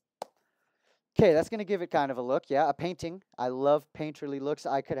 okay, that's going to give it kind of a look. Yeah, a painting. I love painterly looks.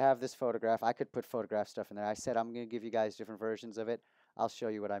 I could have this photograph. I could put photograph stuff in there. I said I'm going to give you guys different versions of it. I'll show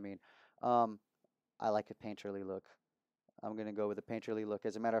you what I mean. Um, I like a painterly look. I'm going to go with a painterly look.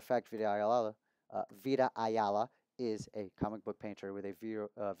 As a matter of fact, Vida Ayala is a comic book painter with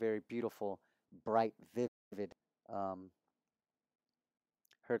a very beautiful, bright, vivid. Um,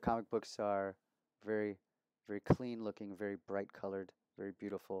 her comic books are very, very clean looking, very bright colored, very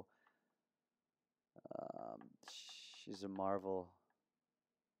beautiful. Um, she's a Marvel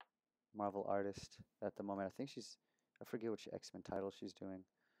artist at the moment. I think I forget which X-Men title she's doing.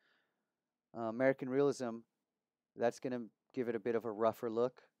 American Realism, that's going to give it a bit of a rougher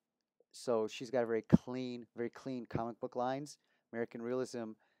look. So she's got very clean comic book lines. American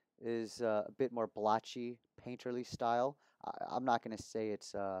Realism is a bit more blotchy, painterly style. I'm not going to say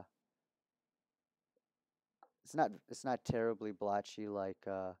it's not terribly blotchy like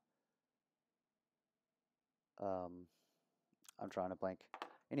um, I'm drawing a blank.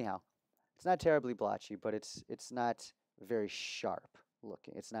 Anyhow, it's not terribly blotchy, but it's not very sharp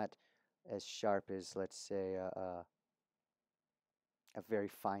looking. It's not as sharp as, let's say, a very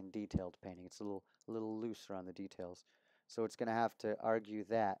fine detailed painting. It's a little looser on the details. So it's going to have to argue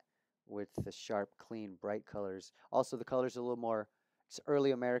that with the sharp, clean, bright colors. Also, the colors are a little more. It's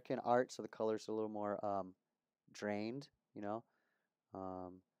early American art, so the colors are a little more drained. You know,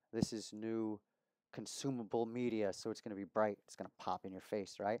 um, this is new consumable media, so it's going to be bright. It's going to pop in your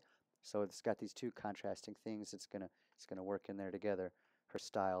face, right? So it's got these two contrasting things. It's gonna work in there together. Her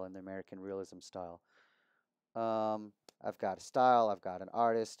style and the American realism style. Um, I've got a style. I've got an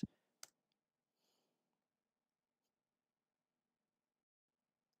artist.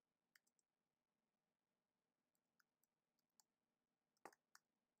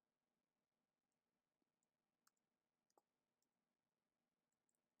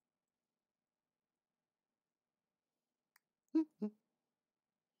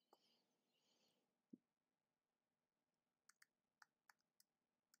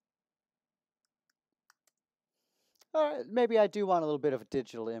 All right, maybe I do want a little bit of a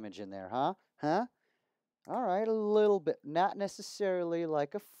digital image in there, huh? Huh? All right, a little bit. Not necessarily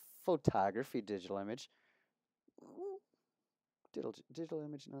like a photography digital image. Mm, digital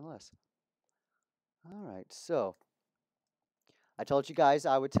image nonetheless. All right, so I told you guys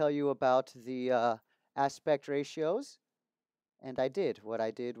I would tell you about the aspect ratios, and I did. What I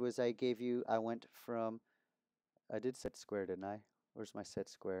did was I went from, I did set square, didn't I? Where's my set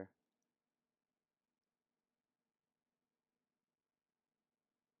square?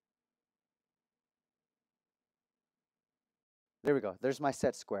 There we go. There's my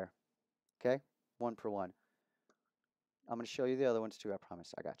set square. Okay, 1 per 1. I'm going to show you the other ones too, I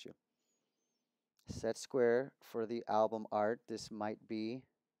promise. I got you. Set square for the album art. This might be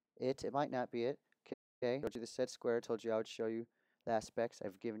it. It might not be it. Okay, told you the set square. Told you I would show you the aspects.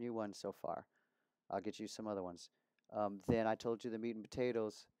 I've given you one so far. I'll get you some other ones. Then I told you the meat and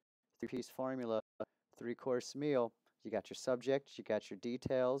potatoes, 3-piece formula, 3-course meal. You got your subject, you got your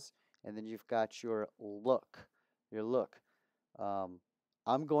details, and then you've got your look. Your look. Um,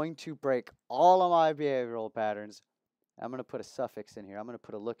 I'm going to break all of my behavioral patterns. I'm going to put a suffix in here. I'm going to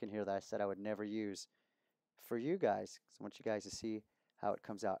put a look in here that I said I would never use for you guys. 'Cause I want you guys to see how it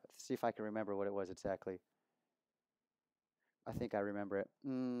comes out. See if I can remember what it was exactly. I think I remember it.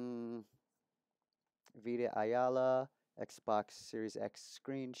 Vida Ayala, Xbox Series X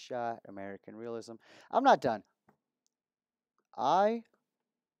screenshot, American Realism. I'm not done. I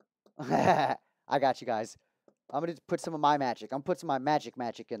I got you guys. I'm gonna put some of my magic. I'm gonna put some of my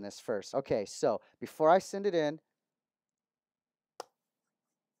magic in this first. Okay, so before I send it in,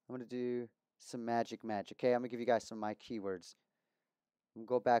 I'm gonna do some magic. Okay, I'm gonna give you guys some of my keywords. I'm gonna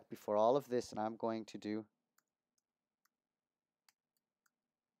go back before all of this, and I'm going to do.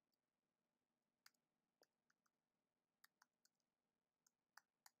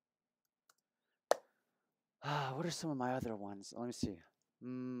 What are some of my other ones? Let me see.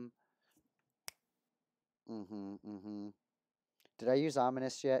 Mm, mm-hmm. Did I use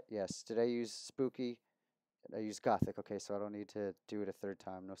ominous yet? Yes. Did I use spooky? I use gothic. Okay, so I don't need to do it a third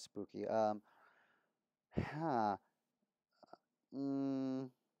time. No spooky. Huh. Mm,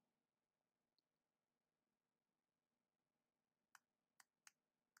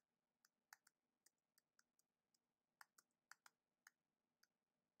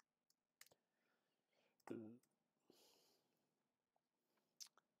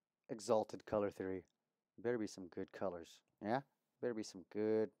 exalted color theory. Better be some good colors. Yeah? Better be some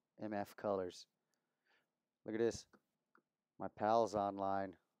good MF colors. Look at this. My pal's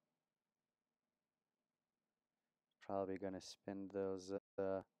online. Probably gonna spend those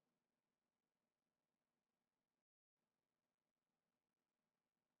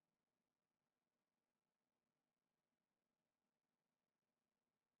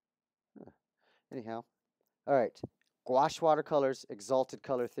anyhow. All right. Gouache watercolors, exalted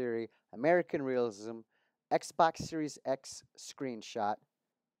color theory, American realism, Xbox Series X screenshot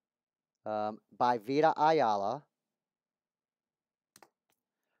by Vida Ayala.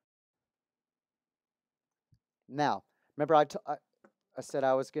 Now, remember I said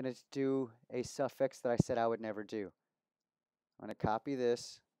I was going to do a suffix that I said I would never do. I'm going to copy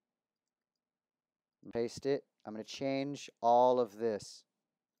this, paste it. I'm going to change all of this.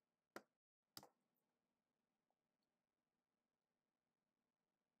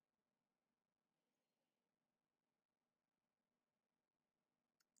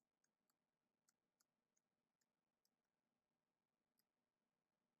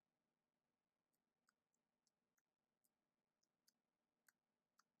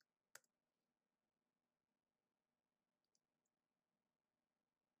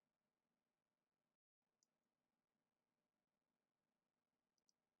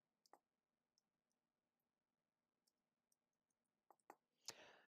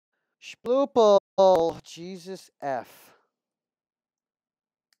 Sploople, Jesus F.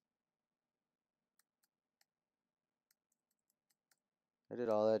 I did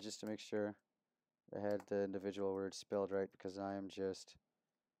all that just to make sure I had the individual words spelled right because I am just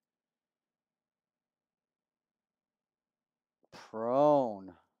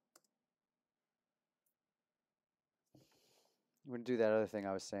prone. I'm going to do that other thing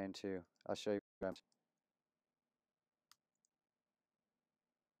I was saying too. I'll show you.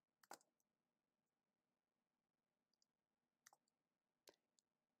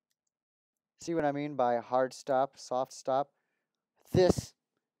 See what I mean by hard stop, soft stop? This,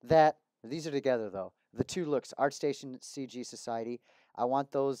 that, these are together though. The two looks, ArtStation, CG Society. I don't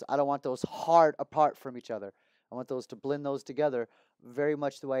want those hard apart from each other. I want those to blend those together very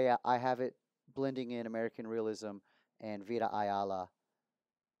much the way I have it blending in American Realism and Vida Ayala.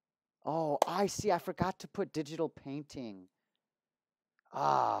 Oh, I see. I forgot to put digital painting.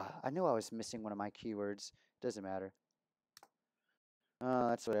 Ah, I knew I was missing one of my keywords. Doesn't matter. Oh,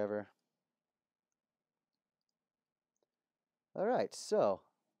 that's whatever. All right, so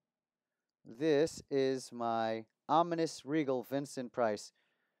this is my ominous regal Vincent Price.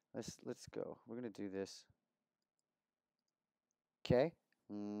 Let's go. We're gonna do this. Okay.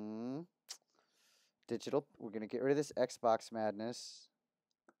 Digital. We're gonna get rid of this Xbox madness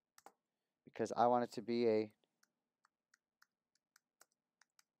because I want it to be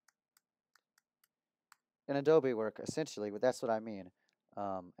an Adobe work essentially. But that's what I mean.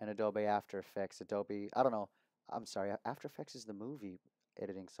 An Adobe After Effects. Adobe. I don't know. I'm sorry. After Effects is the movie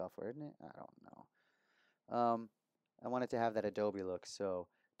editing software, isn't it? I don't know. I want it to have that Adobe look. So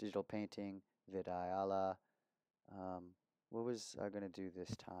digital painting, Vidayala. What was I gonna do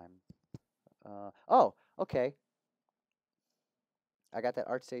this time? Oh, okay. I got that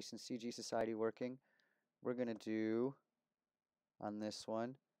ArtStation CG Society working. We're gonna do on this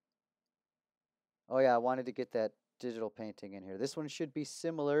one. Oh yeah, I wanted to get that digital painting in here. This one should be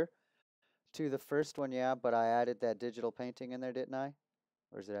similar to the first one, yeah, but I added that digital painting in there, didn't I?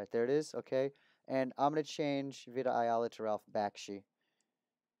 Where's it at? There it is. Okay. And I'm gonna change Vida Ayala to Ralph Bakshi.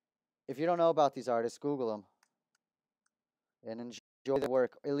 If you don't know about these artists, Google them and enjoy the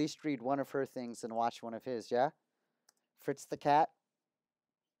work. At least read one of her things and watch one of his, yeah? Fritz the Cat.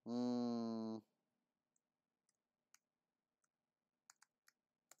 Hmm.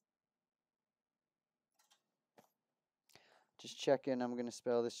 Just checking. I'm gonna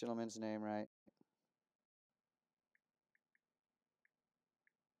spell this gentleman's name right.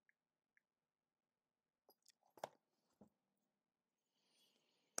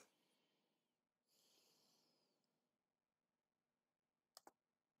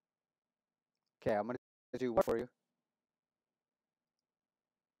 Okay, I'm gonna do one for you.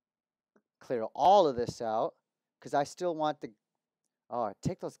 Clear all of this out because I still want the. Oh,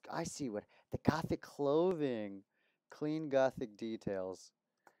 take those. I see what the gothic clothing, clean gothic details.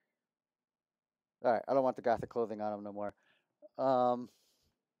 All right, I don't want the gothic clothing on them no more. Um,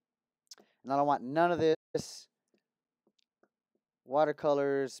 and I don't want none of this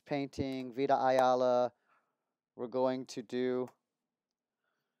watercolors, painting, Vida Ayala. We're going to do.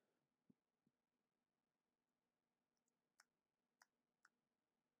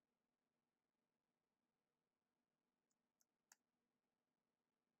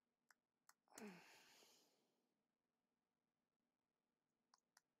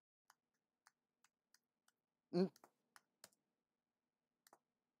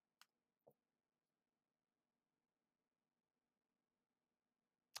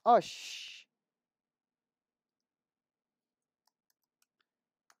 Oh, shh.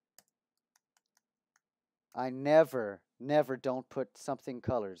 I never don't put something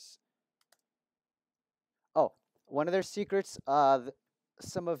colors. Oh, one of their secrets,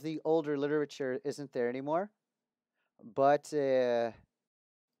 some of the older literature isn't there anymore, but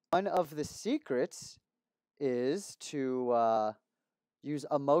one of the secrets is to use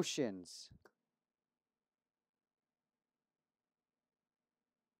emotions.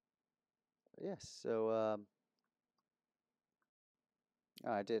 Yes, so oh,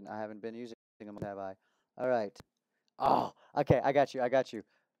 I didn't. I haven't been using them, have I? All right. Oh, okay. I got you. I got you.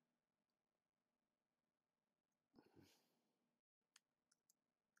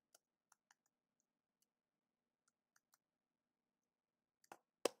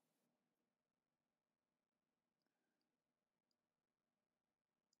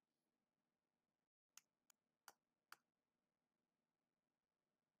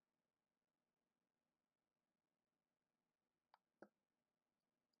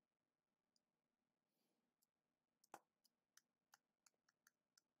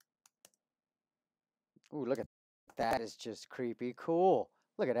 Ooh, look at that. Is just creepy cool.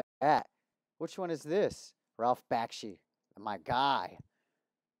 Look at that. Which one is this? Ralph Bakshi, my guy.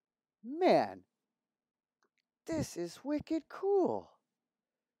 Man, this is wicked cool.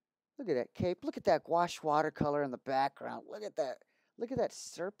 Look at that cape. Look at that gouache watercolor in the background. Look at that. Look at that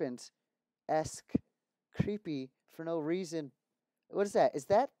serpent-esque, creepy for no reason. What is that? Is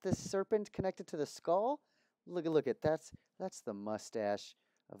that the serpent connected to the skull? Look at that's the mustache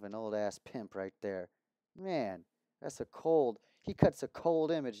of an old ass pimp right there. Man, that's a cold. He cuts a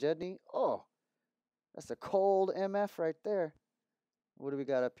cold image, doesn't he? Oh, that's a cold MF right there. What do we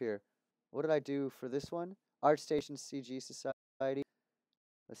got up here? What did I do for this one? ArtStation CG Society.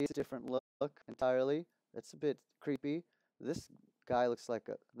 Let's see, it's a different look entirely. That's a bit creepy. This guy looks like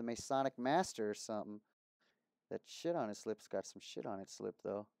the Masonic Master or something. That shit on his lips got some shit on its lip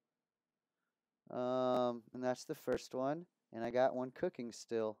though. And that's the first one. And I got one cooking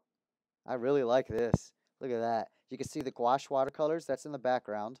still. I really like this. Look at that. You can see the gouache watercolors. That's in the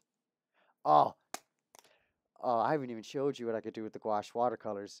background. Oh, oh, I haven't even showed you what I could do with the gouache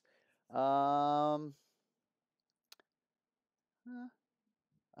watercolors. Um,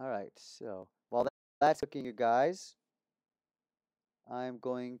 all right. So while that's cooking, you guys, I'm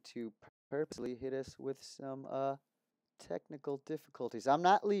going to purposely hit us with some technical difficulties. I'm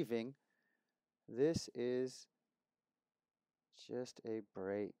not leaving. This is just a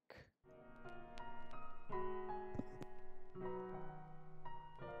break.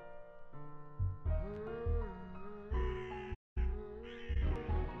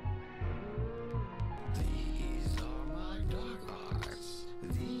 These are my dark arts.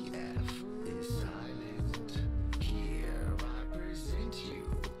 The F is silent. Here I present you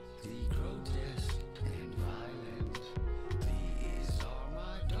the grotesque and violent. These are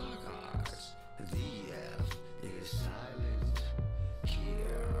my dark arts. The F is silent.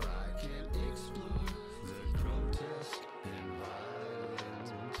 Here I can explore the grotesque and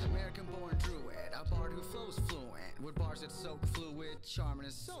violent. American born druid, a bard who flows fluent. With bars that soak fluid, charming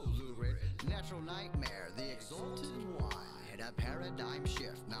and so lurid. Natural nightmare, the exalted one. A paradigm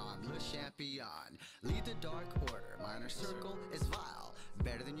shift, now I'm Le Champion. Lead the dark order, my inner circle is vile.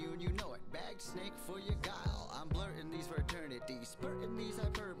 Better than you and you know it, bagged snake for your guile. I'm blurting these fraternities, spurting these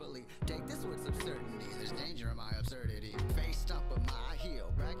hyperbole. Take this with some certainty, there's danger in my absurdity. Face stump of my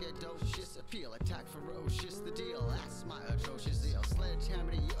heel, braggadocious appeal. Attack ferocious, the deal, that's my atrocious zeal.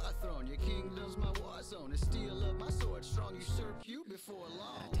 Sledgehammer to your throne, your kingdom's my war zone. The steel of my sword, strong usurp you before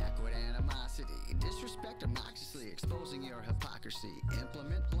long. Attack with animosity, disrespect obnoxiously, exposing your hypocrisy.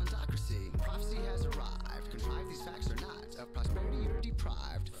 Implement blundocracy. Prophecy has arrived, contrive these facts or not. Of prosperity you're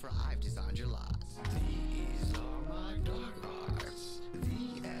deprived, for I've designed your lives. These are my dark arts.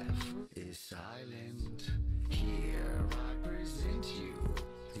 The F is silent. Here I present you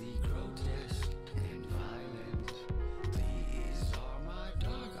the grotesque and violent. These are my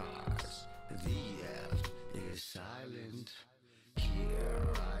dark arts. The F is silent.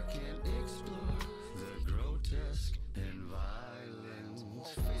 Here I can explore the grotesque and violent.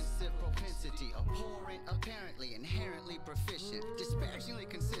 Offensive propensity, abhorrent, apparently inherently proficient, disparagingly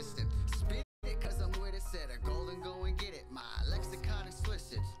consistent. Spit it cause I'm with it, set a goal and go and get it. My lexicon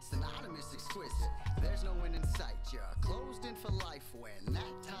explicit, synonymous exquisite. There's no end in sight, you're closed in for life. When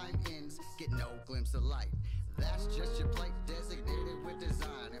that time ends, get no glimpse of light. That's just your plate designated with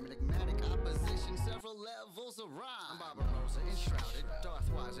design. Enigmatic opposition, several levels of rhyme. I'm Barbarossa enshrouded, Darth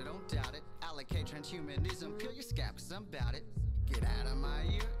Weiser, don't doubt it. Allocate transhumanism, peel your scab cause I'm bout it. Get out of my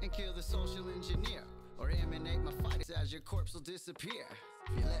ear and kill the social engineer. or emanate my fight as your corpse will disappear.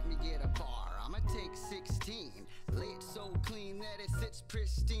 If you let me get a bar, I'ma take 16. Lay it so clean that it sits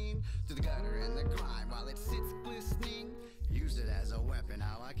pristine. Through the gutter and the grime while it sits glistening. Use it as a weapon,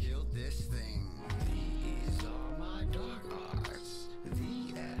 how I killed this thing. These are my dark arts.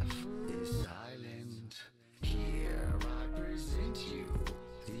 The F is silent. Here I present you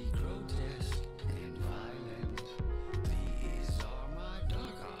the grotesque and violent. These are my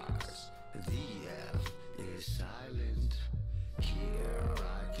dark arts. The F is silent. Here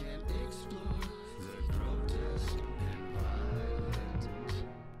I can explore the grotesque and violent.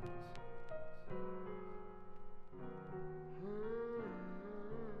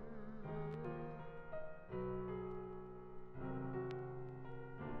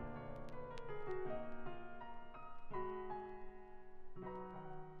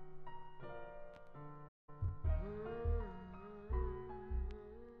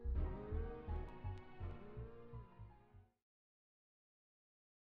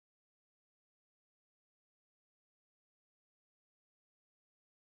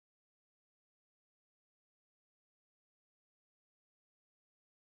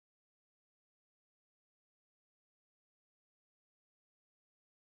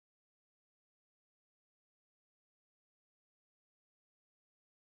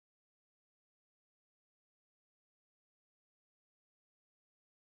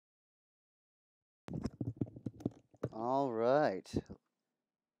 All right.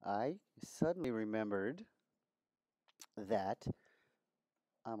 I suddenly remembered that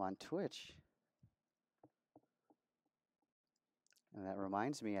I'm on Twitch. And that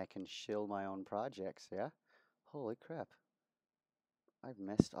reminds me I can shill my own projects, yeah? Holy crap. I've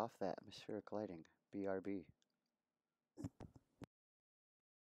messed off that atmospheric lighting. BRB.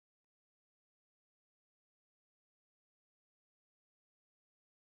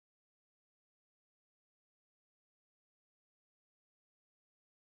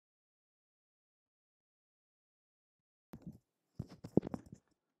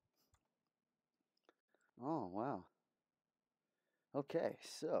 Oh, wow. Okay,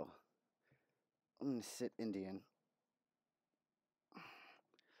 so I'm going to sit Indian.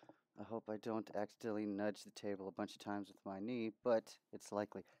 I hope I don't accidentally nudge the table a bunch of times with my knee, but it's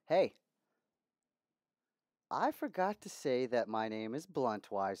likely. Hey, I forgot to say that my name is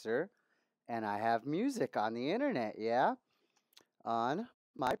Bluntweiser, and I have music on the internet, yeah? On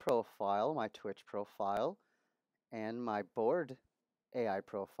my profile, my Twitch profile, and my Bored.AI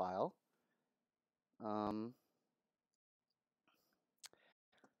profile. Um,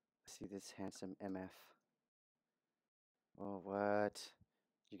 see this handsome MF. Oh, what?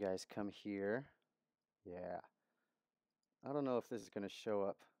 You guys come here? Yeah. I don't know if this is going to show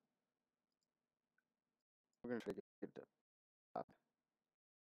up. We're going to try to get it up.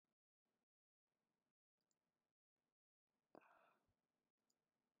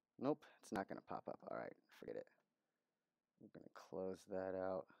 Nope, it's not going to pop up. All right, forget it. I'm going to close that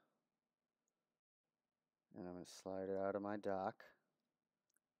out. And I'm going to slide it out of my dock.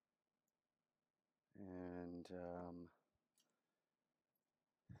 And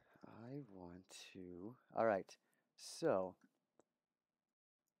I want to. All right, so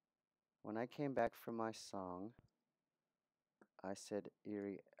when I came back from my song, I said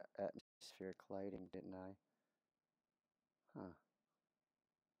eerie atmospheric lighting, didn't I? Huh.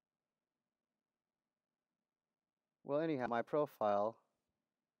 Well, anyhow, my profile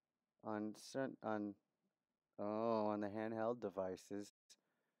on on the handheld devices,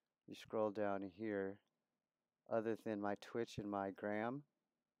 you scroll down here. Other than my Twitch and my Gram,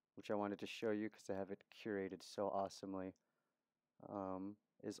 which I wanted to show you because I have it curated so awesomely,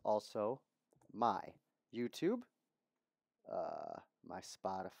 is also my YouTube, my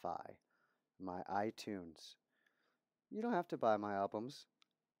Spotify, my iTunes. You don't have to buy my albums,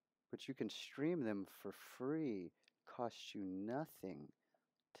 but you can stream them for free. Costs you nothing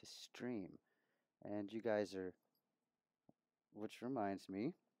to stream. And you guys are, which reminds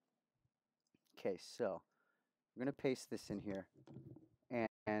me. Okay, so I'm going to paste this in here.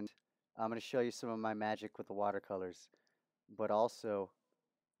 And I'm going to show you some of my magic with the watercolors. But also,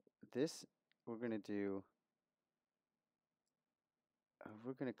 this, we're going to do,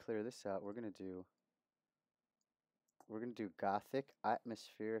 we're going to clear this out. We're going to do gothic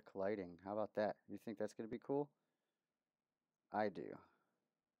atmospheric lighting. How about that? You think that's going to be cool? I do.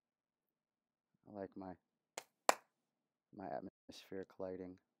 I like my atmospheric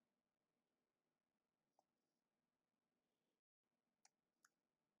lighting.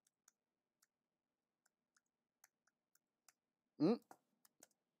 Mm.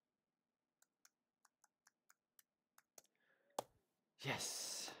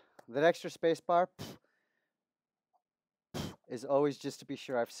 Yes. That extra space bar, is always just to be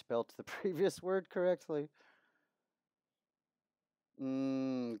sure I've spelt the previous word correctly.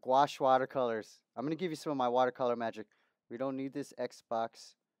 Gouache watercolors. I'm gonna give you some of my watercolor magic. We don't need this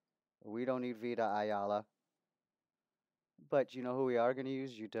Xbox. We don't need Vita Ayala. But you know who we are gonna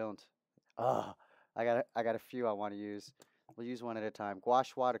use? You don't. Ah, I got a few I want to use. We'll use one at a time.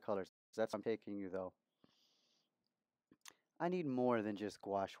 Gouache watercolors. That's where I'm taking you though. I need more than just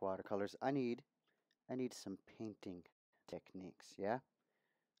gouache watercolors. I need some painting techniques, yeah?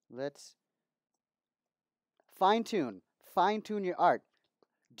 Let's fine tune. Fine tune your art.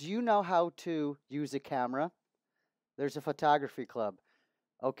 Do you know how to use a camera? There's a photography club.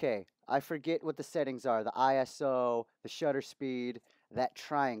 Okay, I forget what the settings are. The ISO, the shutter speed, that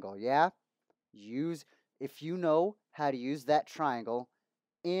triangle, yeah? Use if you know how to use that triangle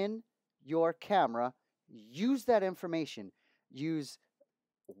in your camera, use that information. Use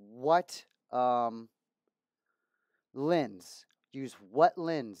what lens. Use what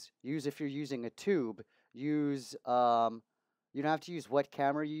lens. Use if you're using a tube. Use you don't have to use what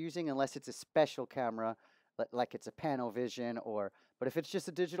camera you're using unless it's a special camera, like it's a Panovision or. But if it's just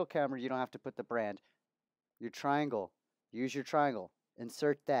a digital camera, you don't have to put the brand. Your triangle. Use your triangle.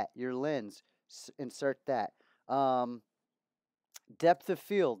 Insert that. Your lens. Insert that. Um, Depth of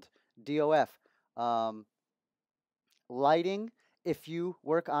field. DOF. Um, Lighting. If you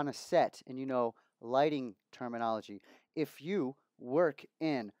work on a set and you know lighting terminology, if you work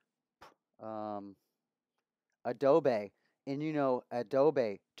in um, Adobe and you know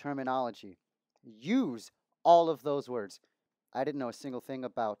Adobe terminology, use all of those words. I didn't know a single thing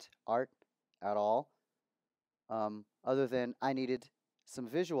about art at all, other than I needed some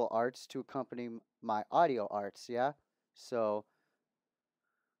visual arts to accompany my audio arts. Yeah, so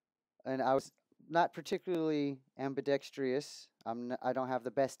and I was not particularly ambidextrous. I don't have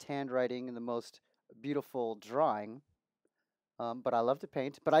the best handwriting and the most beautiful drawing, but I love to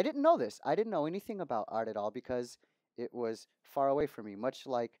paint. But I didn't know this. I didn't know anything about art at all because it was far away from me, much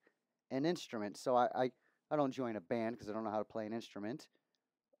like an instrument. So I don't join a band because I don't know how to play an instrument,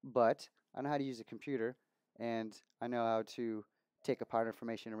 but I know how to use a computer and I know how to take apart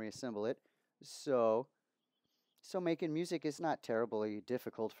information and reassemble it. So so making music is not terribly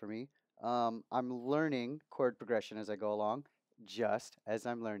difficult for me. I'm learning chord progression as I go along, just as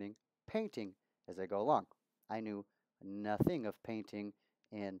I'm learning painting as I go along. I knew nothing of painting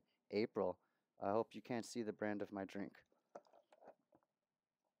in April. I hope you can't see the brand of my drink.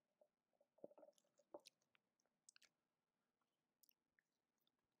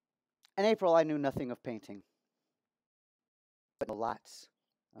 In April, I knew nothing of painting, but lots.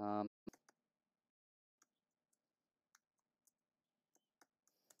 Um,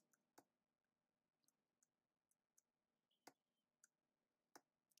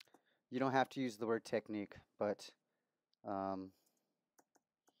 you don't have to use the word technique, but um,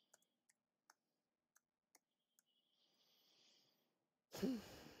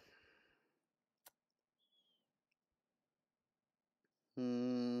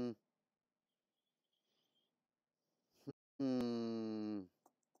 hmm, hmm.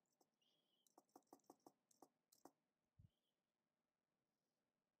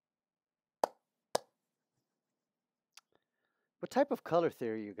 What type of color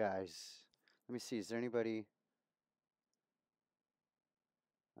theory, you guys? Let me see. Is there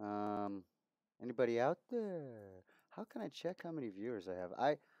um, anybody out there? How can I check how many viewers I have?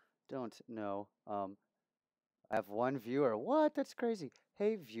 I don't know. I have one viewer. What? That's crazy.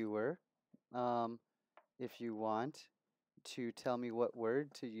 Hey, viewer. Um, if you want to tell me what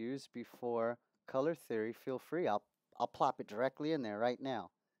word to use before color theory, feel free. I'll plop it directly in there right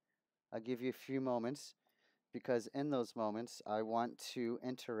now. I'll give you a few moments because in those moments I want to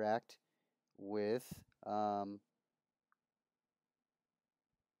interact with um,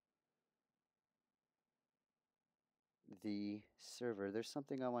 the server. There's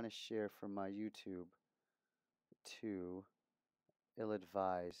something I want to share from my YouTube to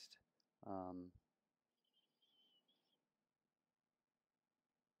ill-advised. Um,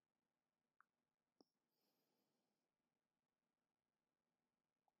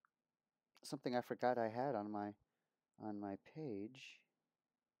 Something I forgot I had on my page.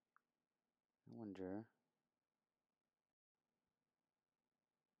 I wonder.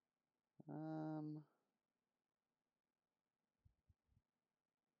 Um,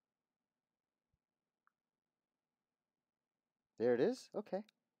 there it is. Okay.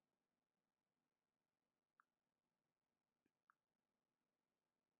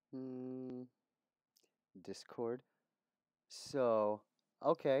 Hmm, Discord. So,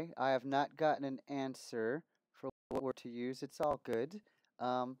 okay, I have not gotten an answer for what word to use. It's all good.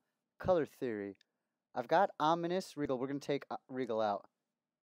 Um, Color theory. I've got ominous Regal. We're gonna take Regal out.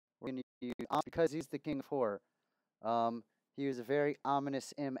 We're gonna use because he's the king of horror. Um, he was a very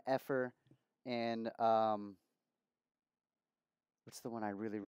ominous MFer, and what's the one I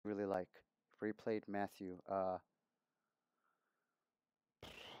really like? Replayed Matthew. We're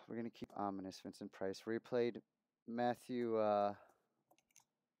gonna keep ominous Vincent Price. Replayed Matthew.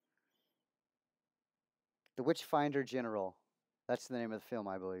 The Witchfinder General. That's the name of the film,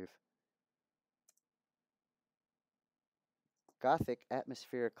 I believe. Gothic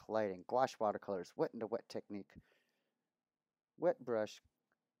atmospheric lighting, gouache watercolors, wet into wet technique, wet brush,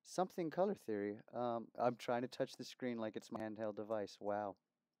 something color theory. I'm trying to touch the screen like it's my handheld device. Wow.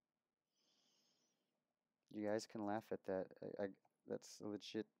 You guys can laugh at that. That's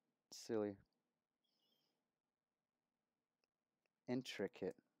legit silly.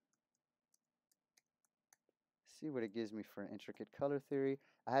 Intricate. See what it gives me for an intricate color theory.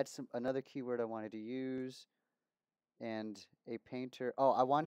 I had another keyword I wanted to use, and a painter. Oh, I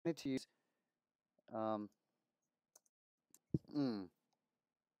wanted to use um. Mm,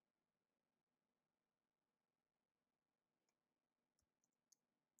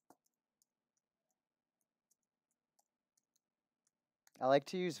 I like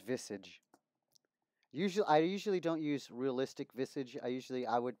to use visage. I usually don't use realistic visage.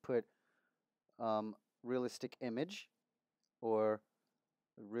 I would put um, realistic image or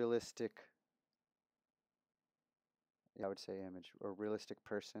realistic. Yeah, I would say image or realistic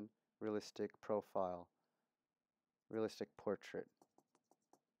person, realistic profile, realistic portrait.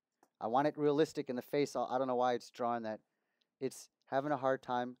 I want it realistic in the face. I don't know why it's drawing that. It's having a hard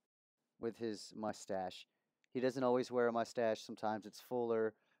time with his mustache. He doesn't always wear a mustache. Sometimes it's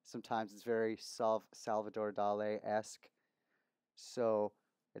fuller. Sometimes it's very Salvador Dali-esque. So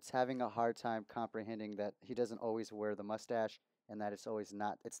it's having a hard time comprehending that he doesn't always wear the mustache and that it's always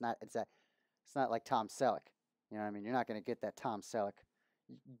not. It's not like Tom Selleck. You know what I mean? You're not going to get that Tom Selleck.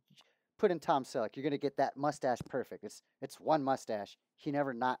 Put in Tom Selleck, you're going to get that mustache perfect. It's one mustache. He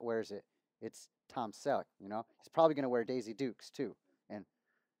never not wears it. It's Tom Selleck. You know, he's probably going to wear Daisy Dukes too, and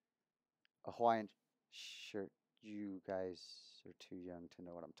a Hawaiian shirt. You guys are too young to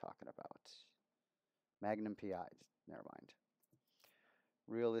know what I'm talking about. Magnum PI. Never mind.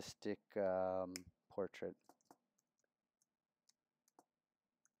 Realistic portrait.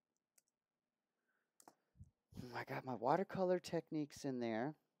 I got my watercolor techniques in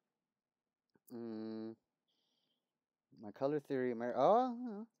there. Mm, my color theory.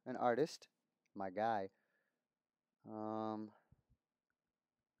 An artist. My guy. Um,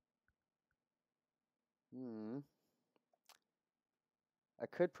 hmm. I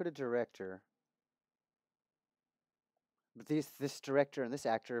could put a director, but this director and this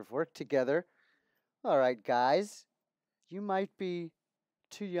actor have worked together. All right, guys, you might be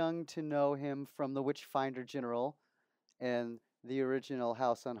too young to know him from The Witchfinder General and the original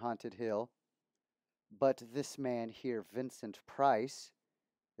House on Haunted Hill, but this man here, Vincent Price,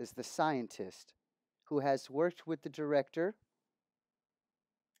 is the scientist who has worked with the director.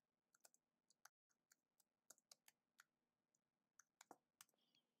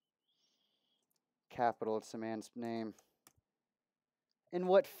 Capital, it's a man's name. In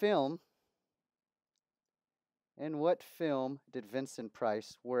what film? In what film did Vincent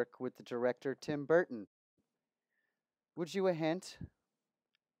Price work with the director Tim Burton? Would you a hint?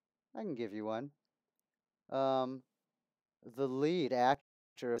 I can give you one. Um, the lead actor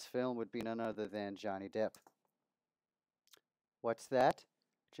of this film would be none other than Johnny Depp. What's that?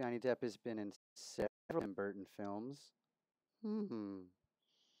 Johnny Depp has been in several Tim Burton films. Hmm.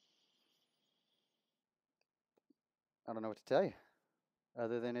 I don't know what to tell you,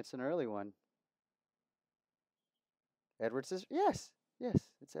 other than it's an early one. Edward Scissorhands? Yes,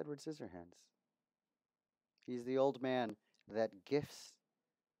 it's Edward Scissorhands. He's the old man that gifts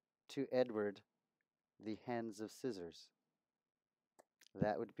to Edward the hands of scissors.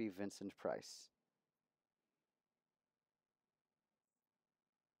 That would be Vincent Price.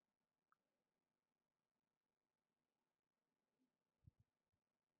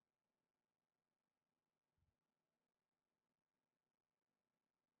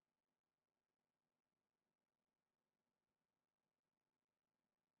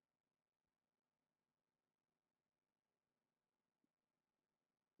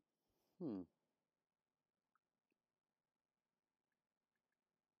 Hmm.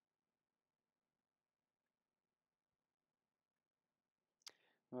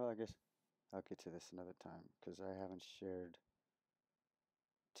 Well, I guess I'll get to this another time because I haven't shared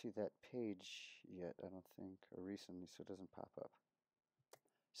to that page yet, I don't think, or recently, so it doesn't pop up.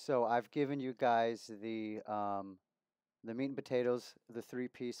 So I've given you guys the meat and potatoes, the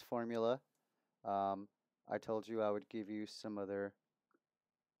three-piece formula. Um, I told you I would give you some other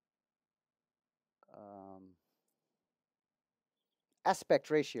um, aspect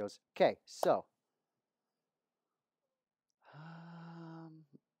ratios. Okay, so um,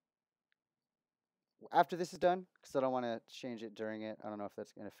 after this is done, because I don't want to change it during it. I don't know if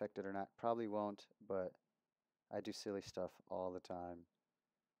that's going to affect it or not. Probably won't, but I do silly stuff all the time.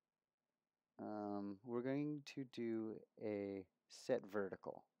 We're going to do a set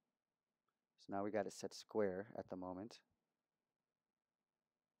vertical. So now we got it set square at the moment.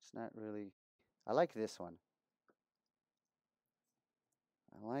 It's not really. I like this one.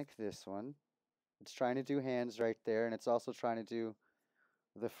 I like this one. It's trying to do hands right there, and it's also trying to do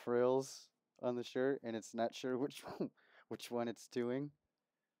the frills on the shirt, and it's not sure which which one it's doing.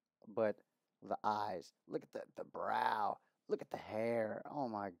 But the eyes, look at the brow, look at the hair. Oh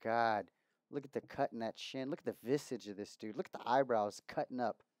my God. Look at the cut in that chin. Look at the visage of this dude. Look at the eyebrows cutting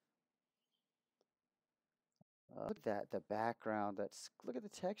up. Look at that, the background. Look at the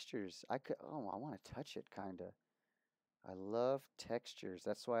textures. I want to touch it kind of. I love textures.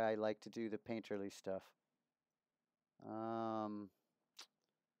 That's why I like to do the painterly stuff. Um,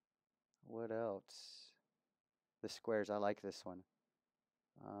 what else? The squares. I like this one.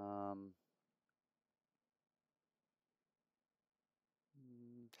 Um,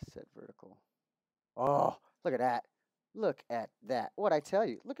 Set vertical. Oh, look at that. Look at that. What I tell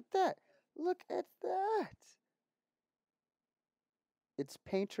you? Look at that. Look at that. It's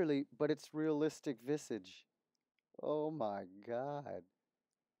painterly, but it's realistic visage. Oh my God.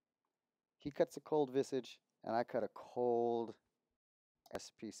 He cuts a cold visage, and I cut a cold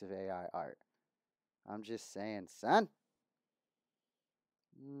S piece of AI art. I'm just saying, son.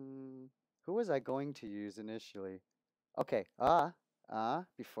 Mm, who was I going to use initially? Okay,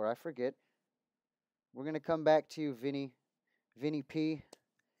 before I forget, we're gonna come back to you, Vinny P.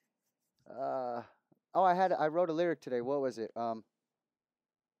 Uh, oh, I wrote a lyric today. What was it? Um,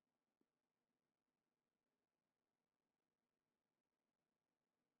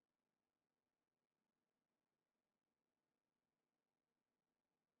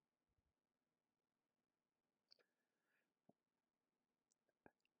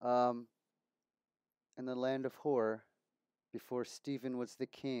 in the land of horror, before Stephen was the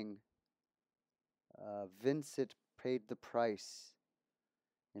king, Vincent paid the price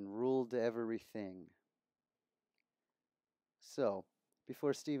and ruled everything. So,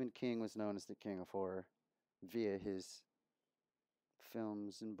 before Stephen King was known as the king of horror via his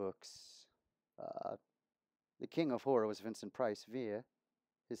films and books, uh, the king of horror was Vincent Price via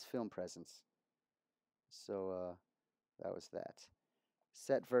his film presence. So, that was that.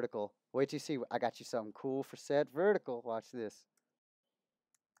 Set vertical. Wait till you see. I got you something cool for set vertical. Watch this.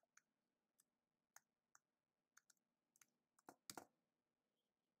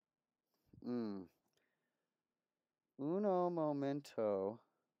 Mm. Uno momento.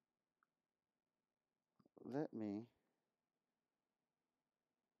 Let me.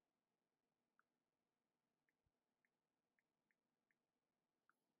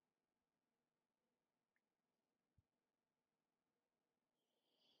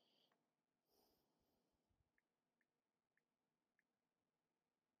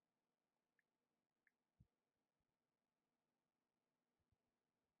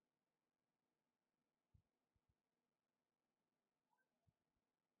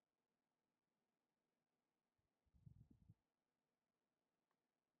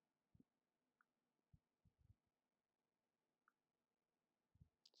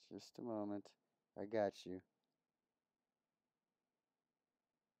 Just a moment. I got you.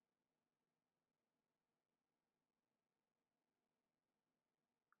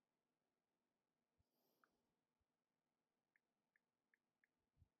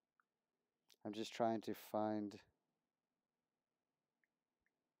 I'm just trying to find.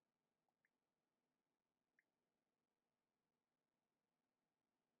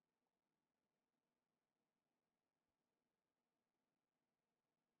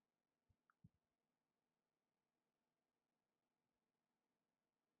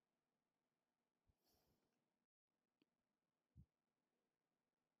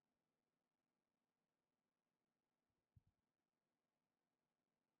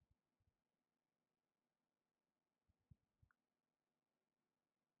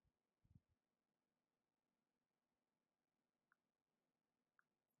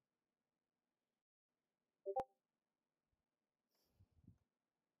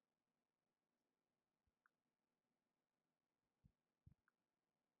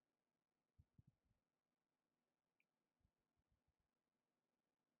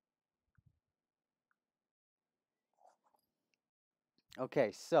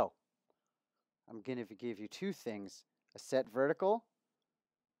 Okay, so I'm going to give you two things: a set vertical.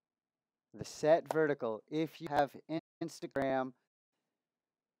 The set vertical, if you have Instagram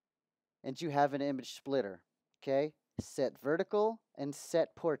and you have an image splitter, okay? Set vertical and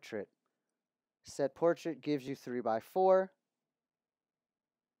set portrait. Set portrait gives you 3x4.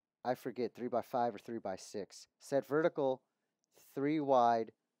 I forget, 3x5 or 3x6. Set vertical, 3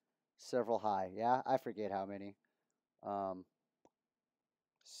 wide, several high. Yeah, I forget how many. Um,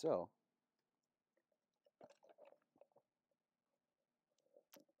 so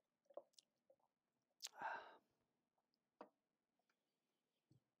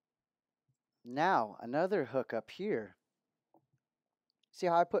now another hookup here. See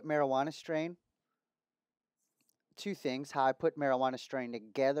how I put marijuana strain? Two things: how I put marijuana strain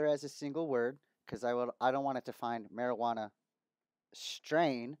together as a single word, because I don't want it to find marijuana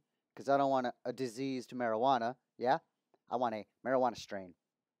strain, because I don't want a diseased marijuana. Yeah, I want a marijuana strain.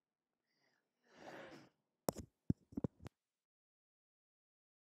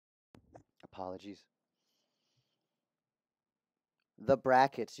 Apologies. The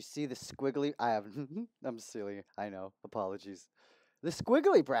brackets. You see the squiggly? I have. I'm silly. I know. Apologies. The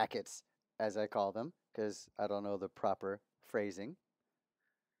squiggly brackets, as I call them, because I don't know the proper phrasing.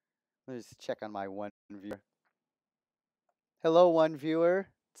 Let's check on my one viewer. Hello, one viewer.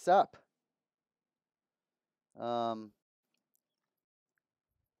 What's up? Um,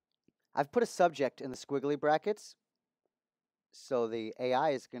 I've put a subject in the squiggly brackets, so the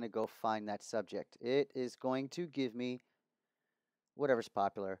AI is going to go find that subject. It is going to give me whatever's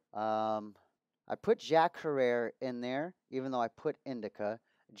popular. I put Jack Herrera in there, even though I put indica.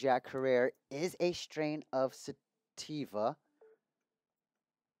 Jack Herrera is a strain of sativa.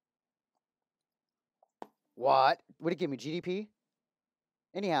 What? Would it give me GDP?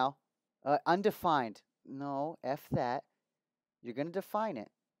 Anyhow, undefined. No, F that. You're going to define it.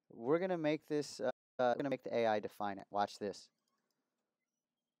 We're going to make this, we're going to make the AI define it. Watch this.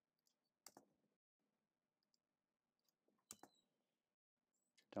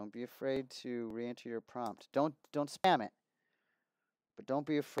 Don't be afraid to re-enter your prompt. Don't spam it, but don't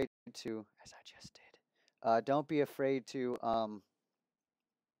be afraid to, as I just did. Don't be afraid to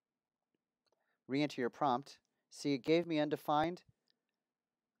re-enter your prompt. See, it gave me undefined.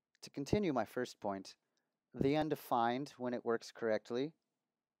 To continue my first point, the undefined, when it works correctly,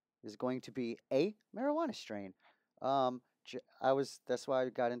 is going to be a marijuana strain. That's why I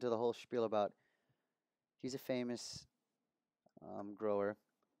got into the whole spiel about he's a famous grower.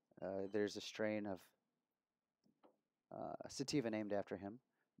 There's a strain of sativa named after him.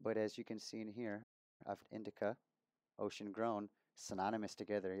 But as you can see in here, I've indica, ocean grown, synonymous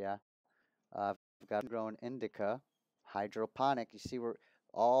together, yeah. I've got grown indica, hydroponic. You see, we're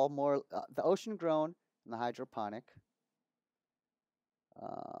all more, the ocean grown and the hydroponic.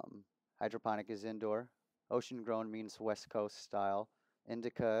 Um, Hydroponic is indoor. Ocean grown means West Coast style.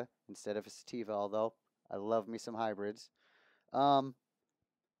 Indica instead of a sativa, although I love me some hybrids. I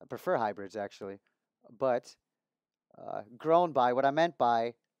prefer hybrids actually, but grown by what I meant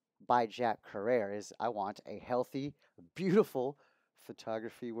by Jack Herrera is I want a healthy, beautiful,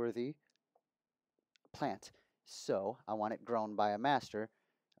 photography worthy plant. So I want it grown by a master.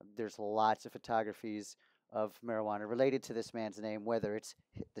 There's lots of photographies of marijuana related to this man's name, whether it's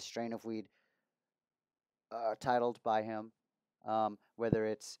the strain of weed titled by him, whether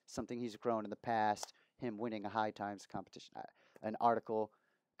it's something he's grown in the past, him winning a high times competition, an article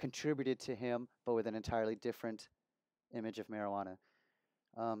contributed to him, but with an entirely different image of marijuana.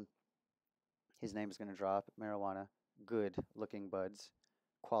 Um, his name is going to drop marijuana, good looking buds,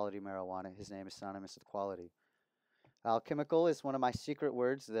 quality marijuana. His name is synonymous with quality. Alchemical is one of my secret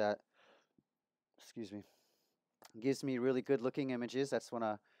words that, excuse me, gives me really good looking images. That's one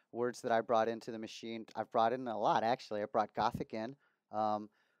of words that I brought into the machine. I've brought in a lot actually. I brought Gothic in, um,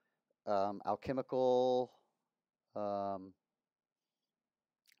 alchemical, um,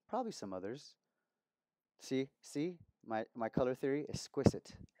 probably some others. See, my color theory,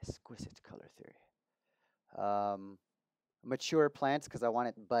 exquisite color theory. Um, Mature plants because I want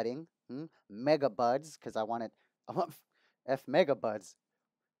it budding. Mega buds because I want it. I want f mega buds.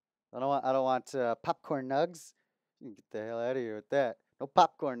 I don't want popcorn nugs. You can get the hell out of here with that. No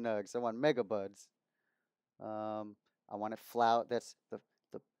popcorn nugs. I want mega buds. I want it flower. That's the.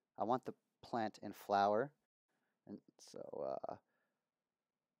 I want the plant in flower, and so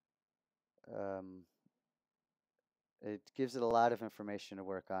um, it gives it a lot of information to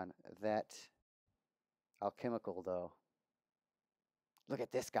work on. That alchemical though. Look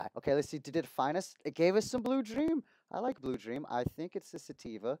at this guy. Okay, let's see. Did it find us? It gave us some Blue Dream. I like Blue Dream. I think it's the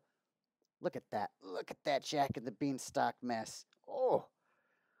sativa. Look at that. Look at that Jack and the Beanstalk mess. Oh,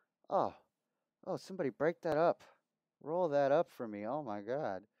 oh. Oh, somebody break that up. Roll that up for me. Oh my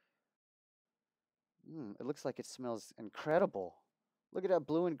God. It looks like it smells incredible. Look at that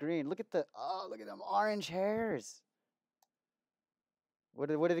blue and green. Look at them orange hairs. What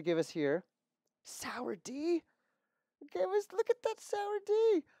did it give us here? Sour D? Look at that sour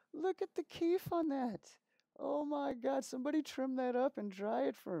D. Look at the keef on that. Oh my God. Somebody trim that up and dry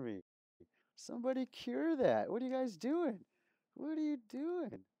it for me. Somebody cure that. What are you guys doing? What are you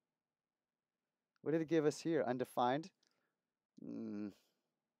doing? What did it give us here? Undefined? Mm.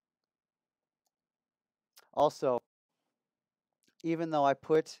 Also, even though I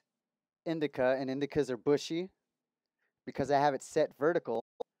put indica and indicas are bushy because I have it set vertical,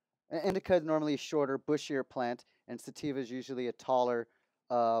 indica is normally a shorter, bushier plant, and sativa is usually a taller,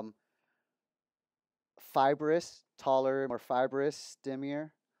 um, more fibrous, stemmier.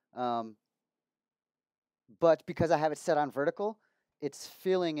 Um, but because I have it set on vertical, it's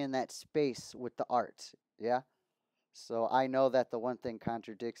filling in that space with the art. Yeah. So I know that the one thing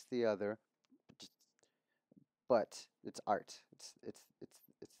contradicts the other, but it's art. It's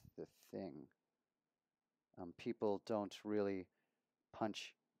the thing. People don't really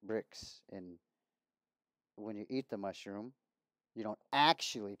punch bricks in when you eat the mushroom. You don't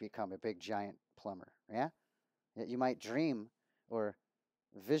actually become a big giant plumber. Yeah. You might dream or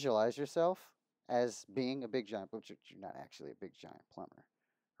visualize yourself as being a big giant, but you're not actually a big giant plumber,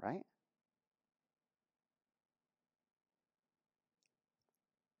 right?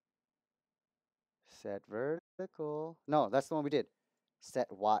 Set vertical. No, that's the one we did. Set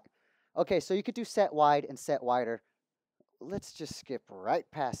wide. Okay, so you could do set wide and set wider. Let's just skip right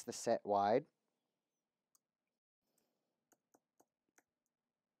past the set wide.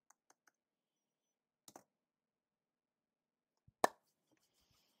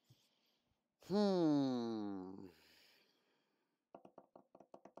 Hmm.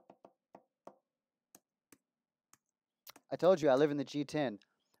 I told you I live in the G10.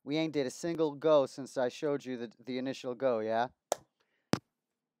 We ain't did a single go since I showed you the initial go, yeah?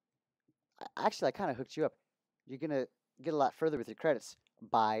 Actually, I kind of hooked you up. You're going to get a lot further with your credits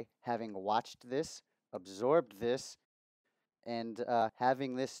by having watched this, absorbed this, and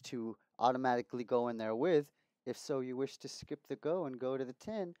having this to automatically go in there with. If so, you wish to skip the go and go to the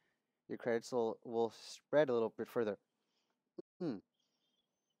 10, your credits will spread a little bit further. Hmm.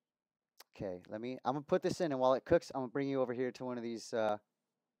 Okay, I'm gonna put this in, and while it cooks, I'm gonna bring you over here to one of these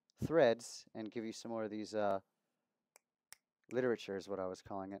threads and give you some more of these literature is what I was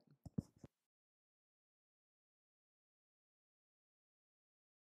calling it.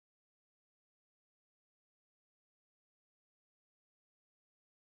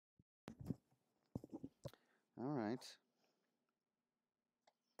 All right.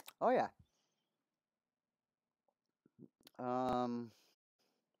 Oh yeah. Um,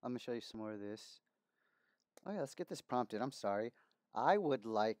 I'm gonna show you some more of this. Oh yeah, let's get this prompted. I'm sorry. I would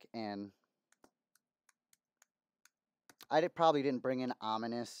like an. Probably didn't bring in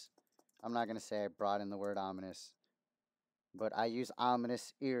ominous. I'm not gonna say I brought in the word ominous, but I use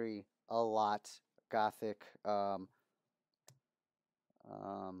ominous, eerie a lot. Gothic. Um,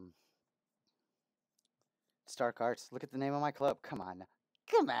 Stark Arts. Look at the name of my club. Come on,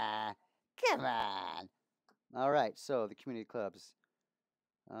 come on, come on. All right. So the community clubs.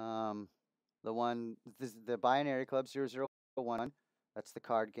 Um, the binary club 0011. That's the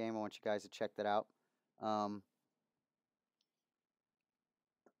card game. I want you guys to check that out. Um,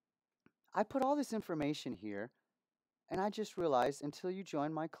 I put all this information here, and I just realized until you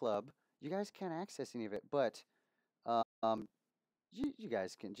join my club, you guys can't access any of it. But um, you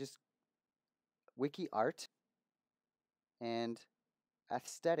guys can just wiki art and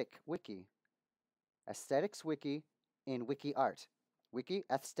aesthetic wiki, aesthetics wiki, and wiki art, wiki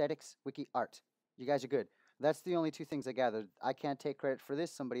aesthetics wiki art. You guys are good. That's the only two things I gathered. I can't take credit for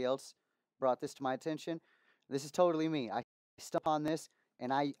this. Somebody else brought this to my attention. This is totally me. I stump on this,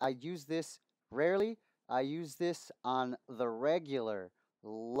 and I use this rarely. I use this on the regular.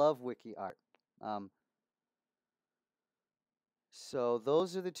 Love wiki art. Um, So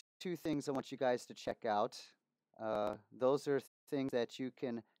those are the two things I want you guys to check out. Those are things that you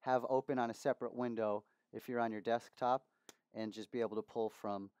can have open on a separate window if you're on your desktop and just be able to pull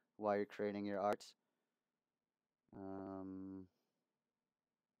from while you're creating your art. Um,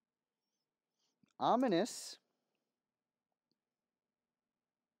 Ominous.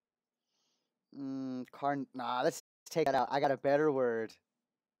 Nah, let's take that out. I got a better word.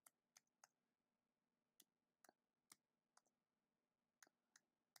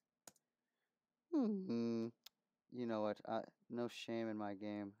 Hmm. You know what? No shame in my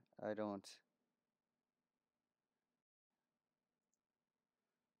game. I don't.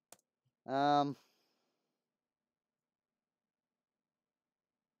 Um,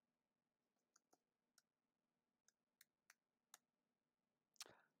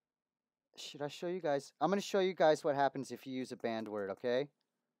 should I show you guys? I'm gonna show you guys what happens if you use a banned word. Okay.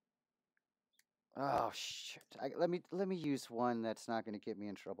 Oh shit! Let me use one that's not gonna get me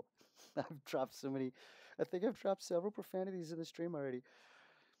in trouble. I've dropped so many. I think I've dropped several profanities in the stream already.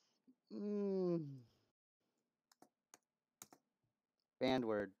 Mm, banned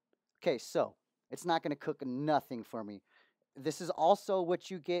word. Okay, so it's not gonna cook nothing for me. This is also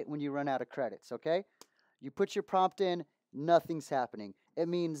what you get when you run out of credits. Okay. You put your prompt in, nothing's happening. It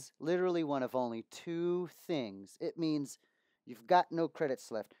means literally one of only two things. It means you've got no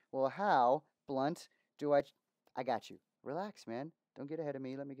credits left. Well, how, Blunt, do I? I got you. Relax, man. Don't get ahead of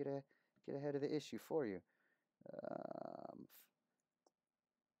me. Let me get ahead of the issue for you. Um,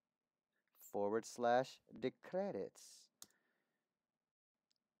 / the credits.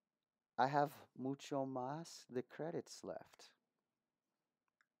 I have mucho más the credits left.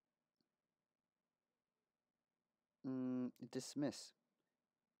 Dismiss.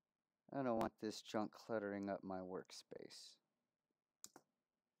 I don't want this junk cluttering up my workspace.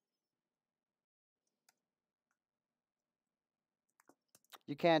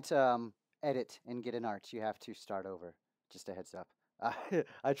 You can't edit and get an art. You have to start over. Just a heads up.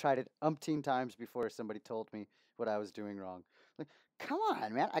 I tried it umpteen times before somebody told me what I was doing wrong. Like, come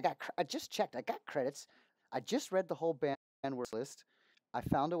on, man! I just checked. I got credits. I just read the whole band words list. I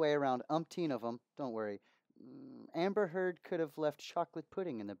found a way around umpteen of them. Don't worry. Amber Heard could have left chocolate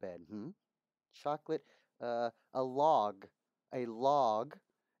pudding in the bed. Chocolate. A log. A log.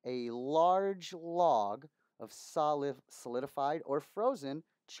 A large log of solidified or frozen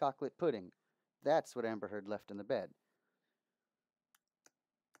chocolate pudding. That's what Amber Heard left in the bed.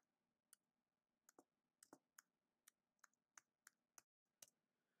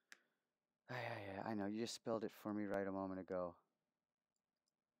 Yeah, I know. You just spelled it for me right a moment ago.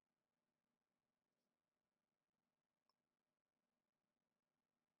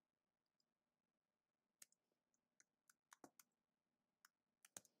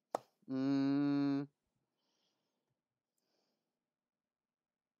 Mm,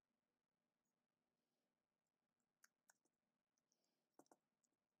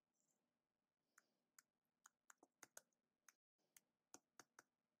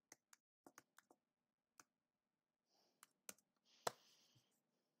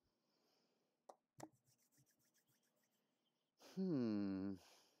 hmm.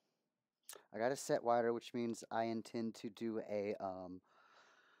 I got a set wider, which means I intend to do a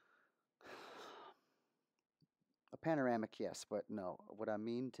panoramic, yes, but no. What I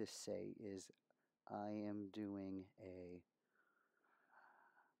mean to say is I am doing a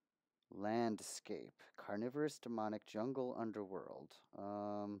landscape, carnivorous, demonic, jungle, underworld.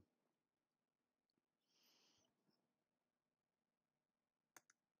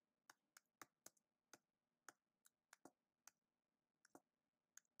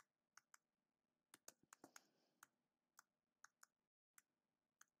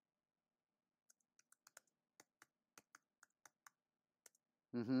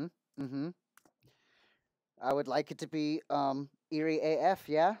 Mm-hmm. Mm-hmm. I would like it to be eerie AF,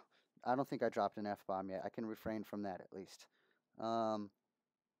 yeah? I don't think I dropped an F bomb yet. I can refrain from that at least. Um,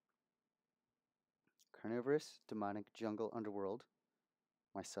 carnivorous, demonic, jungle, underworld.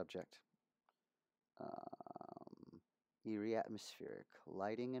 My subject. Um, eerie atmospheric,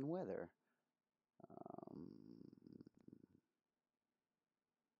 lighting and weather. Um,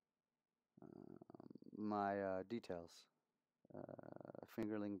 my details.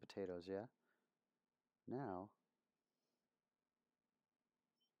 Fingerling potatoes, yeah? Now,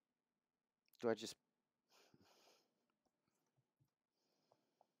 do I just.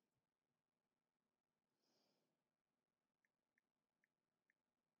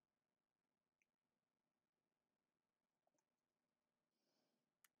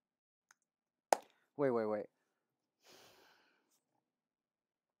 Wait.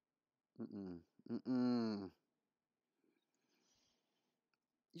 Mm-mm. Mm-mm.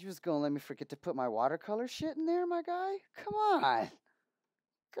 You just gonna let me forget to put my watercolor shit in there, my guy? Come on.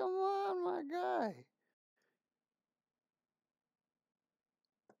 Come on, my guy.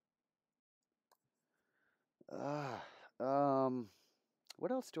 Um,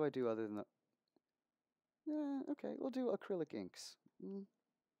 what else do I do other than the? Okay, we'll do acrylic inks.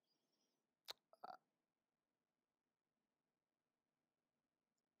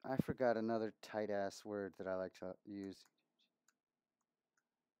 I forgot another tight ass word that I like to use.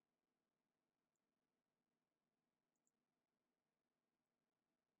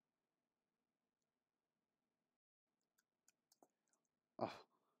 Oh,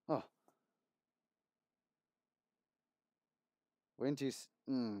 oh.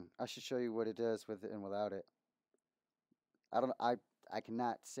 I should show you what it does with it and without it. I don't. I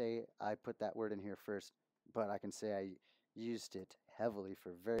cannot say I put that word in here first, but I can say I used it heavily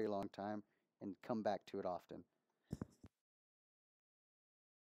for a very long time and come back to it often.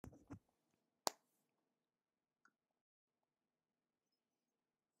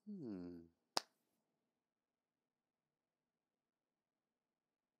 Hmm.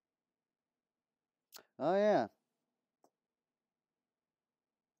 Oh yeah.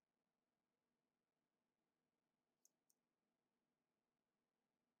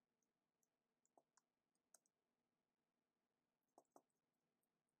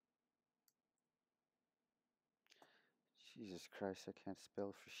 Jesus Christ, I can't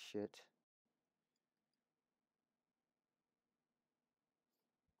spell for shit.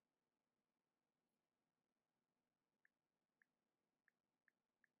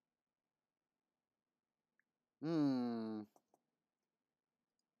 Hmm.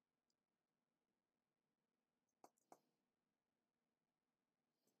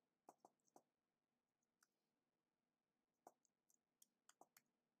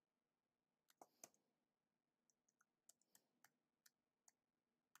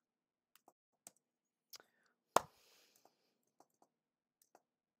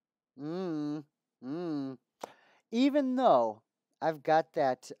 Hmm. Hmm. Even though I've got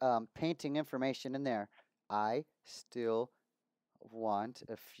that painting information in there, I still want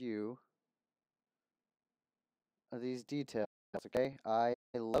a few of these details. Okay, I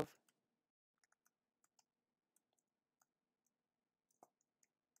love.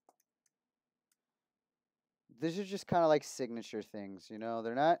 These are just kind of like signature things, you know.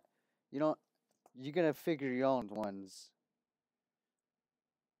 They're not. You don't. You're gonna figure your own ones.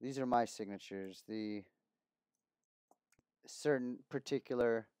 These are my signatures. The certain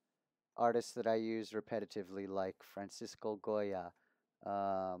particular artists that I use repetitively, like Francisco Goya.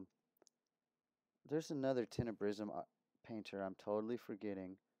 Um, there's another Tenebrism painter I'm totally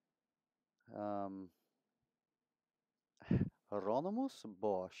forgetting. Um, Hieronymus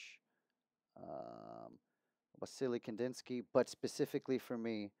Bosch, um, Vasily Kandinsky, but specifically for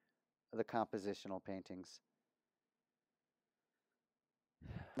me, the compositional paintings.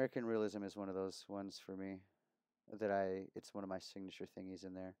 American Realism is one of those ones for me it's one of my signature thingies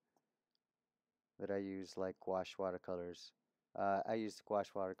in there that I use like gouache watercolors. I use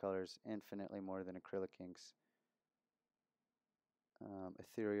gouache watercolors infinitely more than acrylic inks.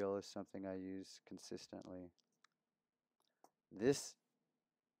 Ethereal is something I use consistently. This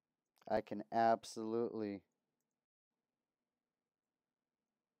I can absolutely,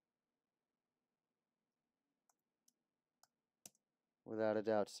 without a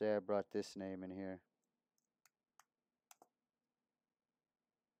doubt, say I brought this name in here.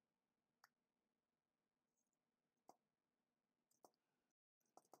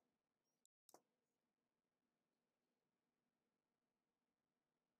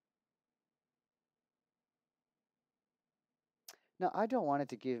 Now, I don't want it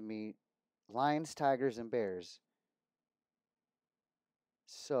to give me lions, tigers, and bears.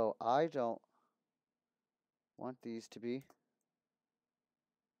 So I don't want these to be.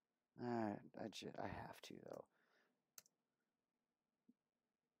 I have to, though.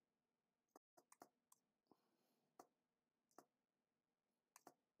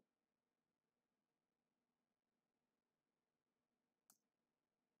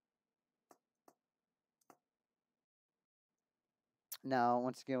 Now,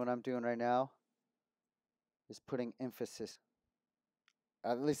 once again, what I'm doing right now is putting emphasis.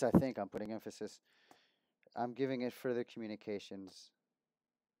 At least I think I'm putting emphasis. I'm giving it further communications.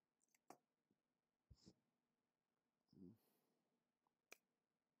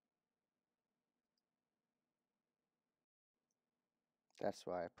 That's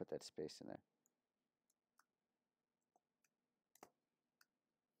why I put that space in there.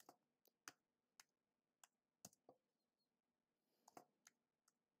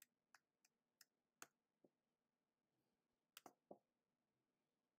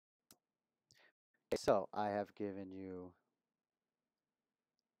 So I have given you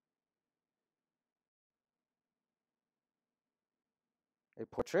a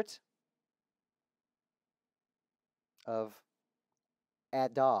portrait of a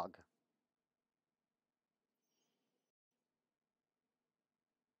dog.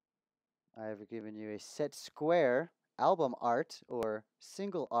 I have given you a set square album art or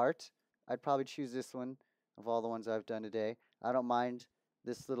single art. I'd probably choose this one of all the ones I've done today. I don't mind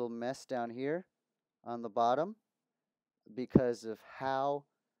this little mess down here on the bottom because of how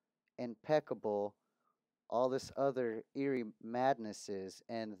impeccable all this other eerie madness is,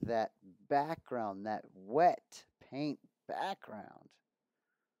 and that background, that wet paint background.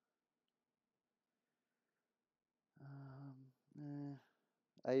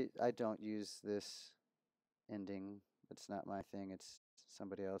 I don't use this ending. It's not my thing. It's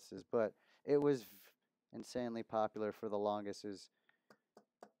somebody else's. But it was insanely popular for the longest.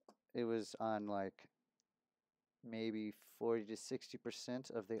 It was on like maybe 40 to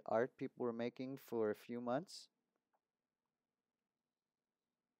 60% of the art people were making for a few months.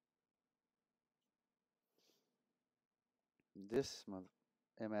 This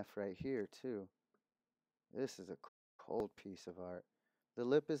MF right here too. This is a cold piece of art. The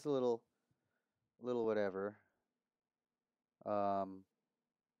lip is a little whatever. Um,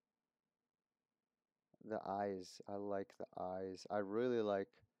 the eyes, I like the eyes. I really like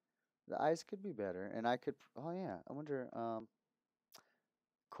the eyes could be better, and I could. Oh yeah, I wonder.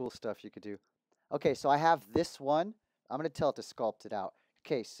 Cool stuff you could do. Okay, so I have this one. I'm gonna tell it to sculpt it out.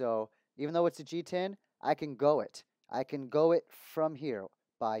 Okay, so even though it's a G10, I can go it. I can go it from here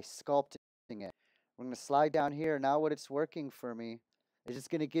by sculpting it. I'm gonna slide down here. Now what it's working for me is it's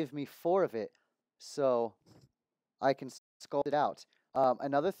gonna give me four of it, so I can sculpt it out.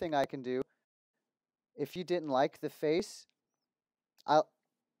 Another thing I can do, if you didn't like the face, I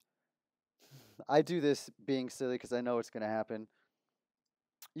I do this being silly because I know it's gonna happen.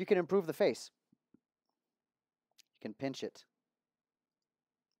 You can improve the face. You can pinch it,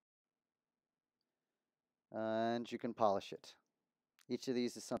 and you can polish it. Each of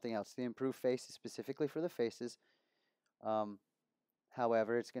these is something else. The improved face is specifically for the faces. Um,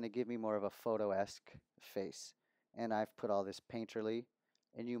 However, it's going to give me more of a photo-esque face. And I've put all this painterly,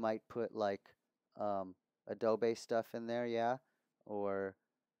 and you might put like um, Adobe stuff in there, yeah, or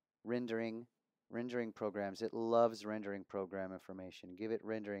rendering programs. It loves rendering program information. Give it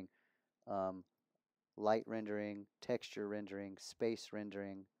rendering, um, light rendering, texture rendering, space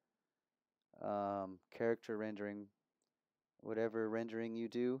rendering, character rendering, whatever rendering you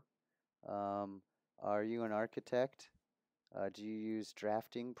do. Um, are you an architect? Do you use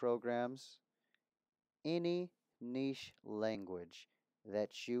drafting programs? Any niche language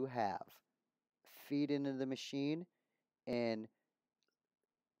that you have, feed into the machine and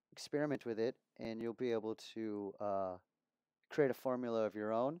experiment with it, and you'll be able to create a formula of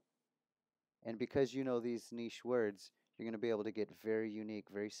your own. And because you know these niche words, you're going to be able to get very unique,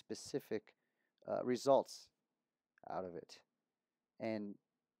 very specific results out of it. And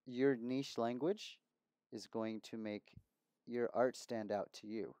your niche language is going to make your art stand out to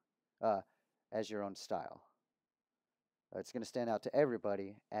you uh, as your own style. It's going to stand out to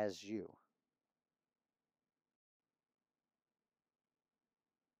everybody as you.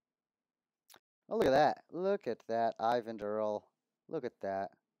 Oh, look at that. Look at that. Ivan Earl. Look at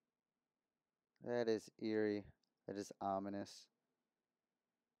that. That is eerie. That is ominous.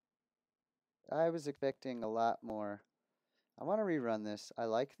 I was expecting a lot more. I want to rerun this. I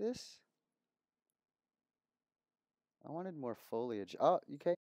like this. I wanted more foliage. Oh,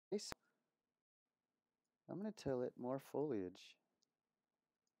 okay. So I'm going to tell it more foliage.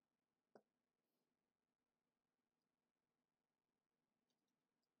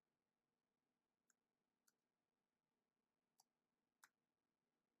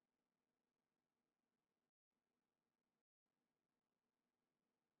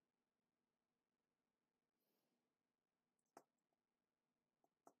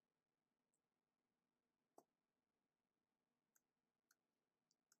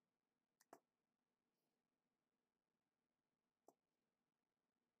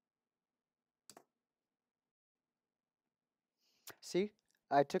 See,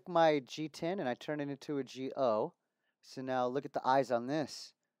 I took my G10 and I turned it into a GO. So now look at the eyes on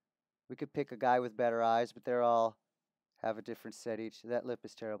this. We could pick a guy with better eyes, but they're all have a different set each. That lip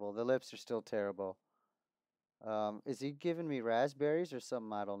is terrible. The lips are still terrible. Is he giving me raspberries or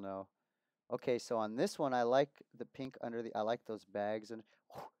something? I don't know. Okay, so on this one, I like the pink under the. I like those bags and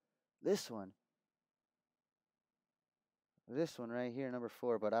this one, this one right here, number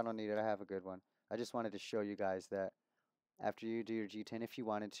 4. But I don't need it. I have a good one. I just wanted to show you guys that after you do your G10, if you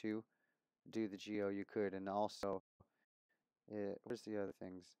wanted to do the GO, you could. And also, where's the other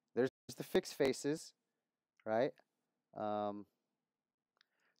things? There's the fixed faces, right? Um,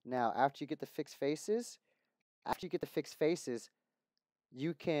 Now, after you get the fixed faces,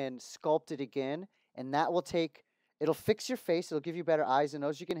 you can sculpt it again, and that will take. It'll fix your face. It'll give you better eyes and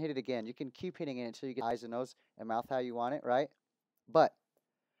nose. You can hit it again. You can keep hitting it until you get eyes and nose and mouth how you want it, right? But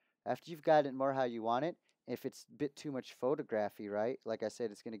after you've got it more how you want it, if it's a bit too much photography, right? Like I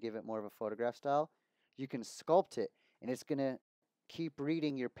said, it's going to give it more of a photograph style. You can sculpt it, and it's going to keep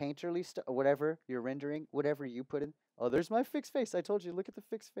reading your painterly stuff, whatever you're rendering, whatever you put in. Oh, there's my fixed face. I told you, look at the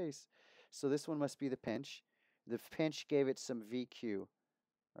fixed face. So this one must be the pinch. The pinch gave it some VQ,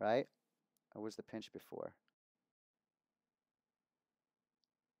 right? Or was the pinch before?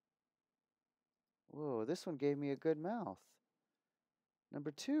 Whoa, this one gave me a good mouth.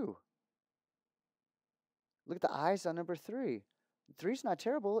 Number 2. Look at the eyes on number 3. Three's not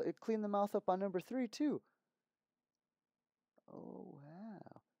terrible. It cleaned the mouth up on number 3 too. Oh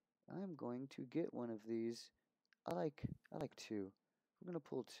wow. I'm going to get one of these. I like 2. I'm gonna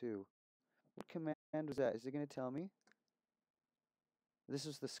pull 2. What command was that? Is it gonna tell me? This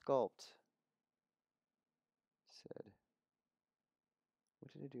is the sculpt. Said.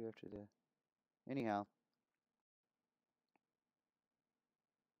 What did I do after that? Anyhow,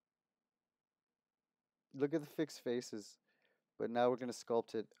 look at the fixed faces. But now we're gonna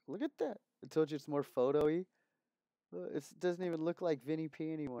sculpt it. Look at that. I told you it's more photo-y. It doesn't even look like Vinny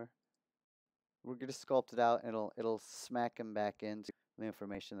P anymore. We're gonna sculpt it out, and it'll smack him back into the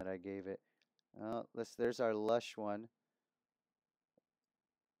information that I gave it. There's our lush one.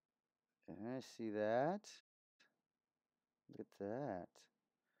 I see that. Look at that.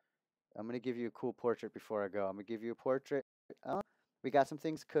 I'm gonna give you a cool portrait before I go. I'm gonna give you a portrait. We got some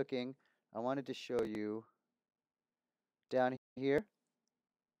things cooking. I wanted to show you down here.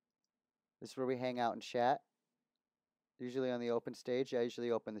 This is where we hang out and chat. Usually on the open stage. I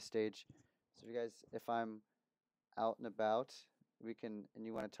usually open the stage. So if I'm out and about, and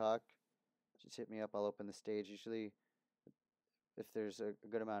you want to talk, just hit me up. I'll open the stage. Usually, if there's a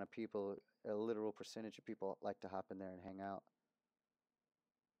good amount of people, a literal percentage of people like to hop in there and hang out.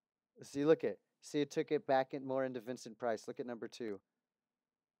 See, it took it back more into Vincent Price. Look at number 2.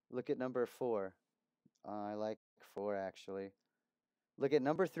 Look at number 4. I like 4 actually. Look at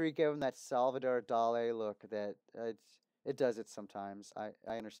number 3. Gave him that Salvador Dali look. It does it sometimes. I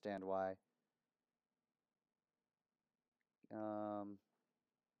understand why.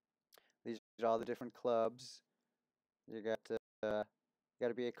 These are all the different clubs. You got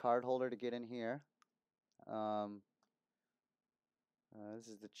to be a card holder to get in here. This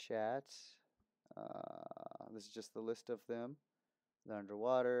is the chat. This is just the list of them. The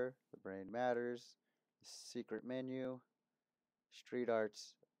underwater, the brain matters, the secret menu, street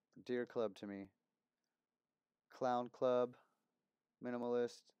arts, deer club to me, clown club,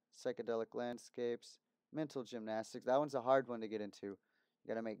 minimalist, psychedelic landscapes, mental gymnastics. That one's a hard one to get into. You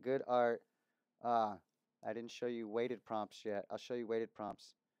got to make good art. I didn't show you weighted prompts yet. I'll show you weighted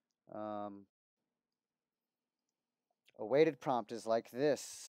prompts. A weighted prompt is like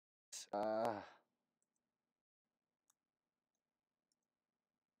this.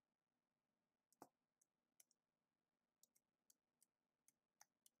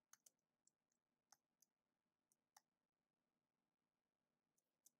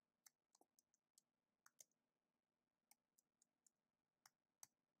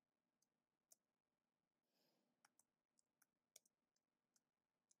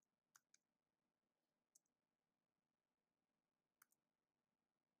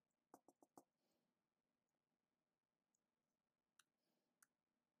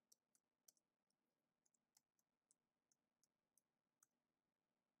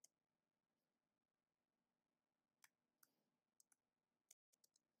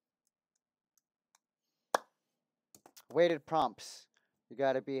 Weighted prompts. You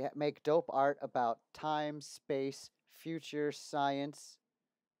got to make dope art about time, space, future, science,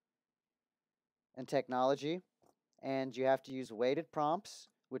 and technology. And you have to use weighted prompts,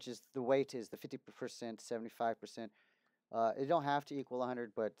 which is the weight is the 50%, 75%. It don't have to equal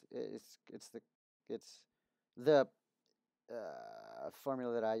 100, but it's the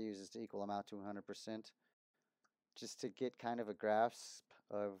formula that I use is to equal them out to 100%, just to get kind of a grasp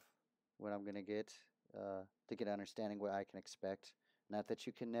of what I'm gonna get, to get an understanding what I can expect. Not that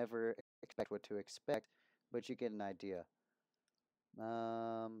you can never expect what to expect, but you get an idea.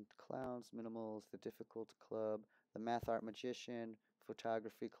 Clowns, minimals, the difficult club, the math art magician,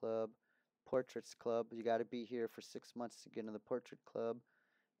 photography club, portraits club. You got to be here for 6 months to get into the portrait club.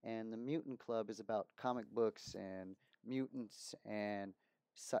 And the mutant club is about comic books and mutants and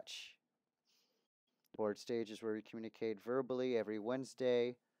such. Board stage is where we communicate verbally every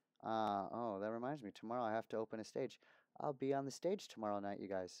Wednesday. Oh, that reminds me. Tomorrow I have to open a stage. I'll be on the stage tomorrow night, you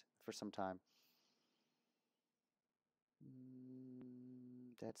guys, for some time.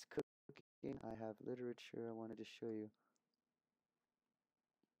 That's cooking. I have literature I wanted to show you.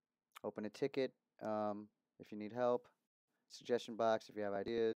 Open a ticket if you need help. Suggestion box if you have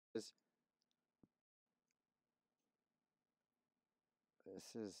ideas. This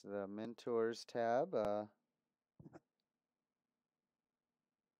is the mentors tab.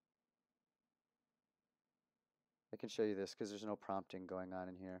 I can show you this because there's no prompting going on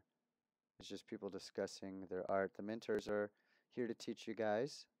in here. It's just people discussing their art. The mentors are here to teach you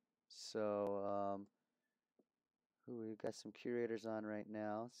guys. So, we got some curators on right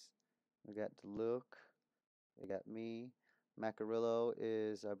now. We got Deluc, we got me. Macarillo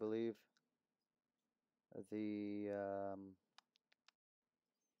is, I believe, the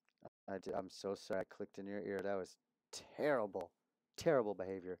I'm so sorry I clicked in your ear. That was terrible, terrible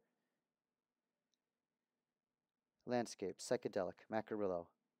behavior. Landscape, psychedelic, Macarillo,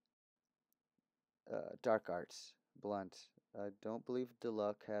 dark arts, blunt. I don't believe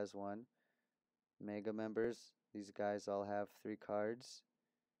Deluc has one. Mega members, these guys all have 3 cards.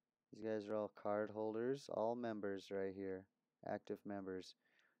 These guys are all card holders, all members right here, active members.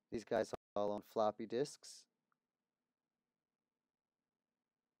 These guys all own floppy disks.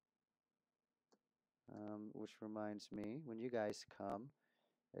 Which reminds me, when you guys come,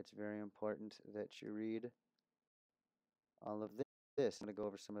 it's very important that you read all of this. I'm going to go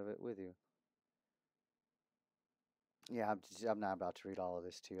over some of it with you. Yeah, I'm not about to read all of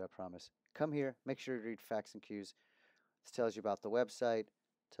this to you, I promise. Come here, make sure you read facts and cues. This tells you about the website,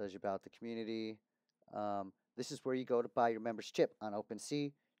 tells you about the community. This is where you go to buy your membership on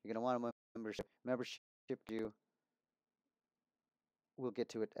OpenSea. You're going to want a membership. Membership you. We'll get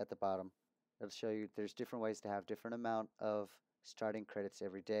to it at the bottom. It'll show you there's different ways to have different amount of starting credits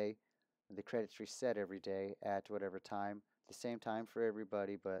every day. The credits reset every day at whatever time. The same time for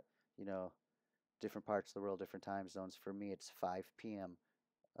everybody, but you know, different parts of the world, different time zones. For me, it's 5 p.m.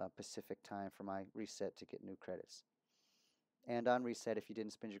 Pacific time for my reset to get new credits. And on reset, if you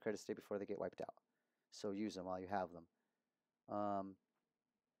didn't spend your credits the day before, they get wiped out. So use them while you have them.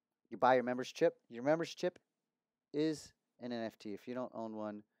 You buy your membership. Your membership is an NFT. If you don't own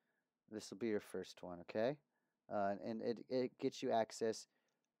one, this will be your first one, okay? And it gets you access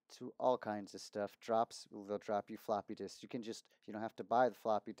to all kinds of stuff. Drops, they'll drop you floppy disks. You don't have to buy the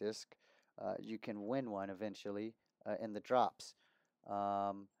floppy disk. You can win one eventually in the drops.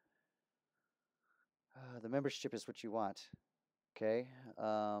 The membership is what you want, okay?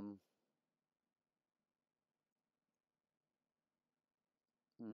 Mm,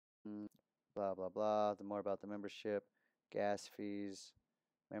 blah, blah, blah. The more about the membership, gas fees,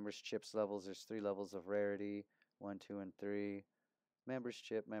 memberships levels. There's 3 levels of rarity, 1, 2, and 3.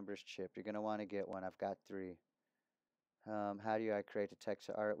 Membership. You're going to want to get one. I've got 3. How do I create a text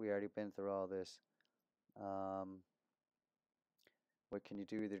to art? We already been through all this. What can you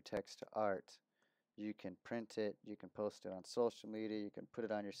do with your text to art? You can print it, you can post it on social media, you can put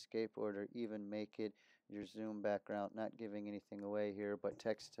it on your skateboard, or even make it your Zoom background. Not giving anything away here, but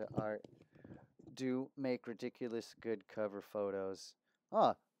text to art do make ridiculous good cover photos. Oh,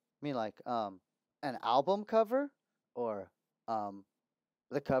 I mean like an album cover or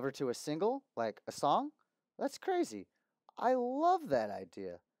the cover to a single, like a song? That's crazy. I love that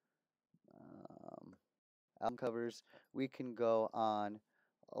idea. Um, album covers, we can go on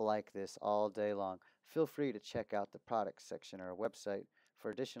like this all day long. Feel free to check out the products section or our website for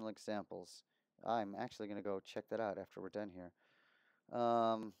additional examples. I'm actually going to go check that out after we're done here.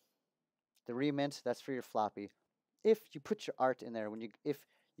 The remint, that's for your floppy. If you put your art in there, if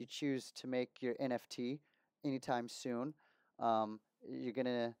you choose to make your NFT anytime soon, you're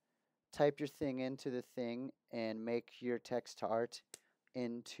gonna type your thing into the thing and make your text to art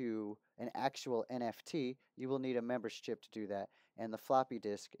into an actual NFT, you will need a membership to do that. And the floppy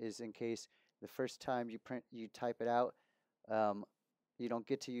disk is in case the first time you type it out, um, you don't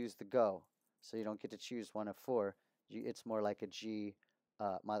get to use the Go, so you don't get to choose one of 4. It's more like a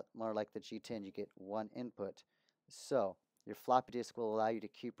more like the G10. You get one input. So your floppy disk will allow you to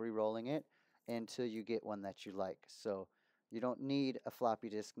keep re-rolling it until you get one that you like. So you don't need a floppy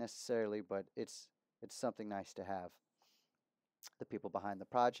disk necessarily, but it's something nice to have. The people behind the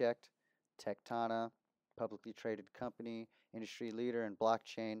project, Tectona, publicly traded company, industry leader in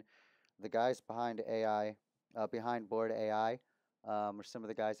blockchain. The guys behind behind Bored.Ai, are some of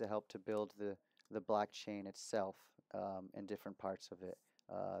the guys that helped to build the blockchain itself and different parts of it.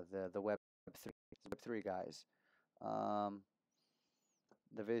 The Web3 guys. Um,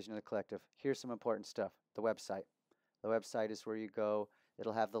 the vision of the collective. Here's some important stuff. The website. The website is where you go.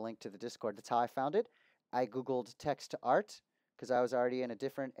 It'll have the link to the Discord. That's how I found it. I Googled text to art because I was already in a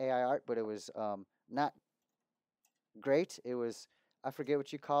different AI art, but it was not great. It was, I forget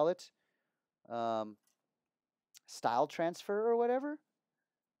what you call it, um, style transfer or whatever.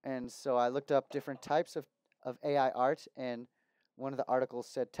 And so I looked up different types of AI art, and one of the articles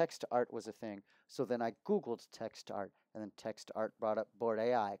said text to art was a thing. So then I Googled text to art, and then text to art brought up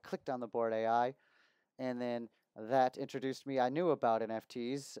Bored.Ai. I clicked on the Bored.Ai, and then that introduced me. I knew about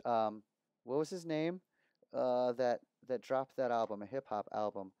NFTs. What was his name? That dropped that album, a hip hop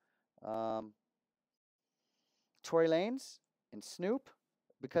album. Um, Tory Lanez and Snoop,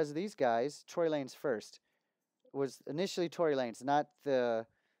 because of these guys, Tory Lanez first was initially Tory Lanez, not the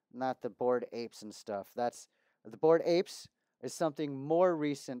Bored Apes and stuff. That's the Bored Apes is something more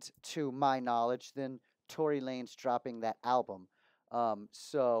recent to my knowledge than Tory Lanez dropping that album.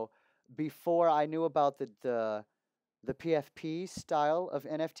 So before I knew about the PFP style of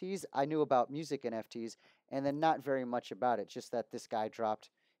NFTs, I knew about music NFTs, and then not very much about it. Just that this guy dropped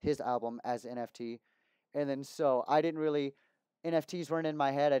his album as NFT, and then so I didn't really NFTs weren't in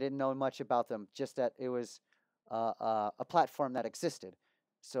my head. I didn't know much about them. Just that it was a platform that existed,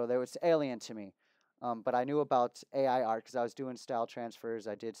 so that was alien to me. But I knew about AI art because I was doing style transfers.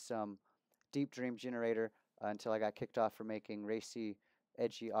 I did some Deep Dream Generator until I got kicked off for making racy,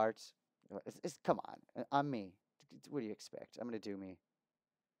 edgy arts. Come on, I'm me. What do you expect? I'm gonna do me.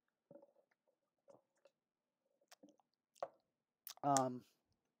 Um,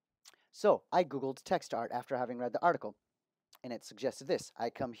 so I googled text art after having read the article, and it suggested this. I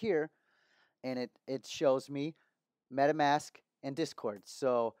come here, and it shows me MetaMask and Discord.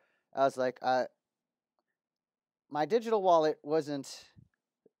 So I was like, my digital wallet wasn't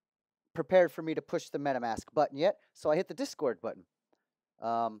prepared for me to push the MetaMask button yet, so I hit the Discord button.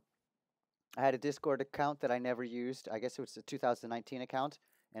 Um, I had a Discord account that I never used. I guess it was a 2019 account,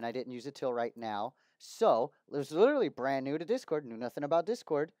 and I didn't use it till right now. So it was literally brand new to Discord. Knew nothing about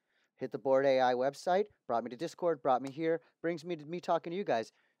Discord. Hit the Bored.Ai website, brought me to Discord, brought me here, brings me to me talking to you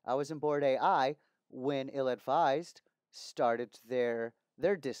guys. I was in Bored.Ai when Ill Advised started their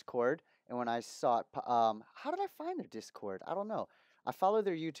Discord, and when I saw it, how did I find their Discord? I don't know. I follow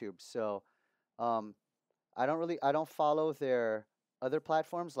their YouTube, so um, I don't follow their other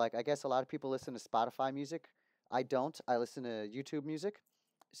platforms. Like I guess a lot of people listen to Spotify music. I don't. I listen to YouTube music.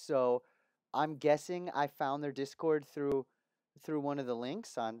 So I'm guessing I found their Discord through one of the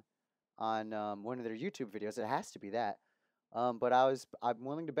links on one of their YouTube videos. It has to be that. But I'm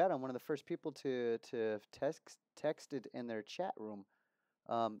willing to bet I'm one of the first people to texted in their chat room.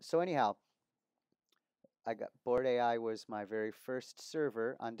 So anyhow, I got Bored AI was my very first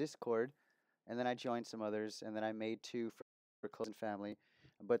server on Discord, and then I joined some others, and then I made two for close and family.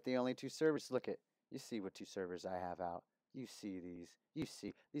 But the only two servers, look at you see what two servers I have out. You see these. You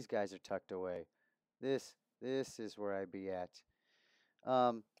see these guys are tucked away. This is where I be at.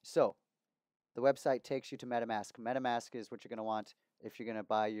 So the website takes you to MetaMask. MetaMask is what you're gonna want if you're gonna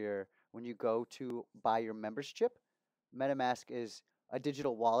buy your when you go to buy your membership. MetaMask is a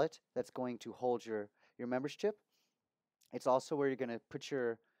digital wallet that's going to hold your membership. It's also where you're going to put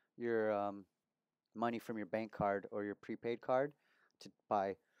your money from your bank card or your prepaid card to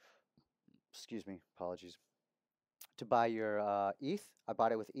buy. Excuse me, apologies. To buy your ETH. I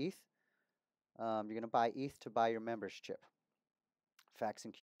bought it with ETH. You're going to buy ETH to buy your membership. Facts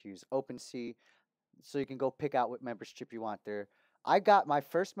and Qs. OpenSea, so you can go pick out what membership you want there. I got my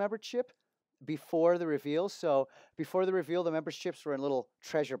first membership before the reveal. So before the reveal, the memberships were in little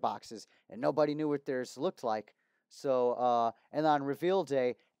treasure boxes, and nobody knew what theirs looked like. So and on reveal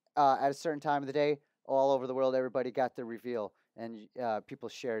day, at a certain time of the day, all over the world, everybody got the reveal, and people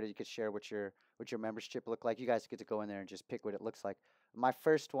shared it. You could share what your membership looked like. You guys get to go in there and just pick what it looks like. My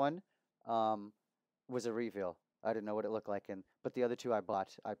first one um, was a reveal. I didn't know what it looked like, and but the other two I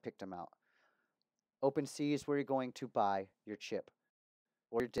bought. I picked them out. OpenSea is where you're going to buy your chip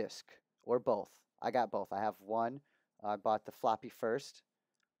or your disk or both. I got both. I have one. I bought the floppy first,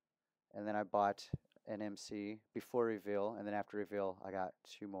 and then I bought an MC before reveal, and then after reveal, I got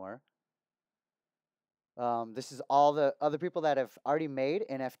two more. This is all the other people that have already made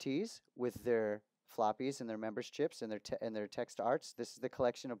NFTs with their floppies and their memberships and their text arts. This is the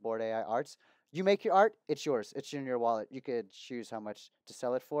collection of Bored.Ai arts. You make your art, it's yours. It's in your wallet. You could choose how much to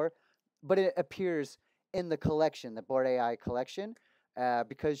sell it for, but it appears in the collection, the Bored.Ai collection,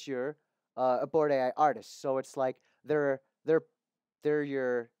 because you're a Bored.Ai artist. So it's like they're they're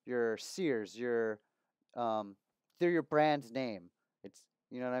your Sears, um, they're your brand name. It's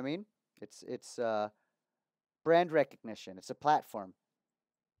you know what I mean. It's brand recognition. It's a platform.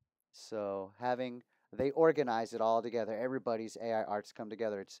 So having they organize it all together. Everybody's AI arts come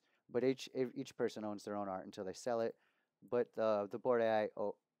together. It's but each person owns their own art until they sell it. But the Bored.Ai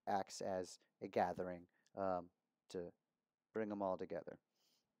acts as a gathering to bring them all together.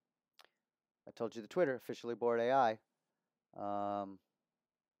 I told you the Twitter officially Bored.Ai. Um,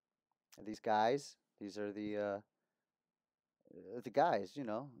 these guys, these are the guys,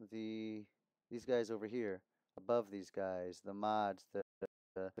 these guys over here, above these guys, the mods, the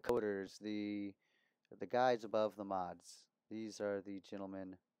coders, the guys above the mods. These are the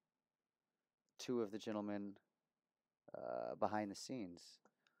gentlemen, two of the gentlemen behind the scenes.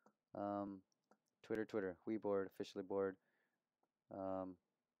 Um, Twitter, we bored, officially bored. Um,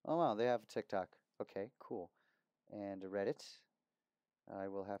 oh wow, they have TikTok. Okay, cool. And Reddit. I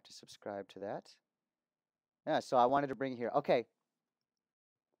will have to subscribe to that. Yeah, so I wanted to bring here. Okay,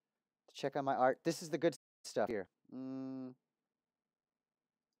 check out my art. This is the good stuff here.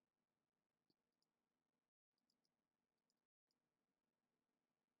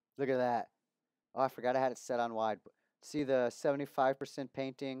 Look at that. Oh, I forgot I had it set on wide. See the 75%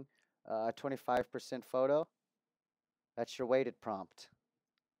 painting, 25% photo? That's your weighted prompt.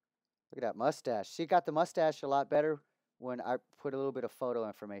 Look at that mustache. She got the mustache a lot better when I put a little bit of photo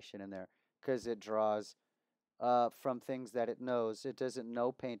information in there because it draws from things that it knows. It doesn't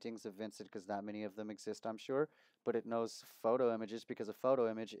know paintings of Vincent because not many of them exist, I'm sure, but it knows photo images because a photo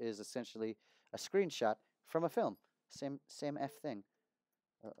image is essentially a screenshot from a film. Same F thing.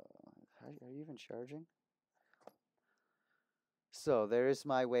 Are you even charging? So there is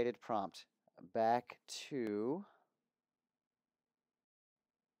my weighted prompt. Back to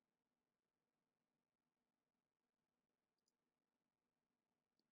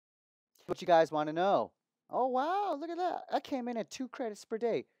what you guys want to know. Oh, wow, look at that. I came in at 2 credits per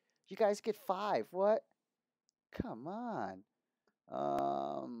day. You guys get 5. What? Come on.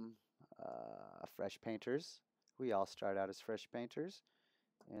 Um, fresh painters. We all start out as fresh painters.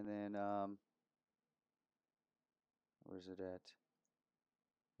 And then, where's it at?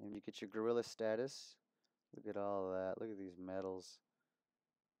 And you get your gorilla status. Look at all of that. Look at these medals.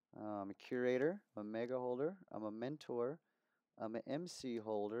 I'm a curator, I'm a mega holder, I'm a mentor, I'm an MC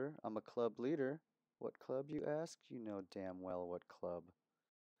holder, I'm a club leader. What club, you ask? You know damn well what club.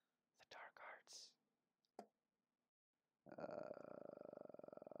 The Dark Arts.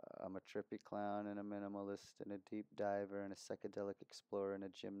 I'm a trippy clown and a minimalist and a deep diver and a psychedelic explorer and a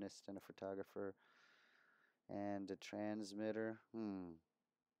gymnast and a photographer and a transmitter.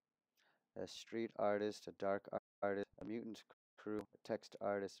 A street artist, a dark artist, a mutant crew, a text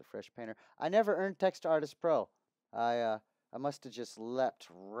artist, a fresh painter. I never earned Text Artist Pro. I must have just leapt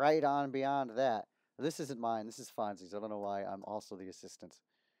right on beyond that. This isn't mine. This is Fonzie's. I don't know why I'm also the assistant.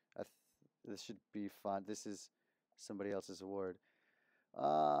 This should be fun. This is somebody else's award.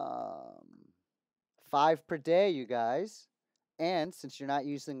 Um, 5 per day, you guys. And since you're not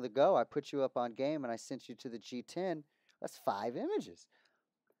using the Go, I put you up on game and I sent you to the G10. That's 5 images.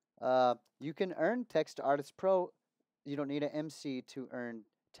 You can earn Text Artist Pro. You don't need an MC to earn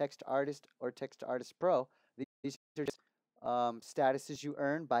Text Artist or Text Artist Pro. These are just statuses you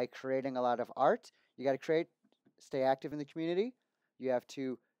earn by creating a lot of art. You got to stay active in the community. You have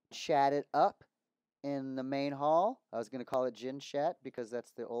to chat it up in the main hall. I was going to call it Gin Chat because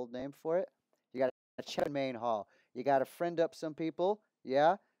that's the old name for it. You got to chat in main hall. You got to friend up some people.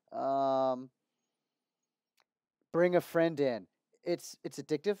 Yeah. Um, Bring a friend in. It's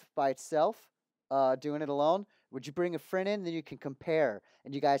addictive by itself. Doing it alone. Would you bring a friend in? Then you can compare,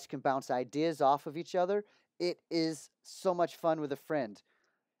 and you guys can bounce ideas off of each other. It is so much fun with a friend.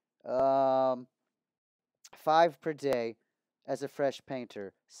 Um, 5 per day as a fresh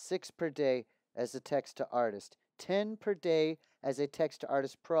painter. 6 per day as a text to artist. 10 per day as a text to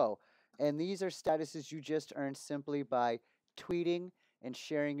artist pro. And these are statuses you just earned simply by tweeting and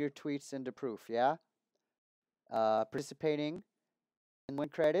sharing your tweets into proof. Yeah. Participating in win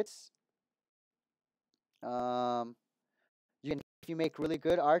credits. Um, if you make really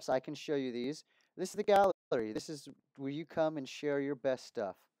good arts, I can show you these. This is the gallery. This is where you come and share your best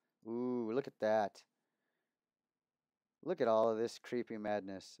stuff. Ooh, look at that. Look at all of this creepy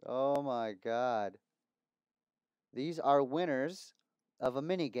madness. Oh my god. These are winners of a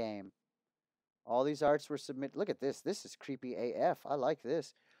mini game. All these arts were submitted. Look at this. This is creepy AF. I like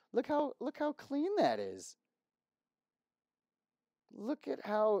this. Look how clean that is. Look at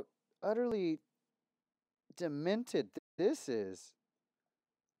how utterly demented this is.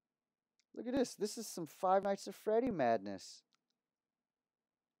 Look at this. This is some Five Nights at Freddy madness.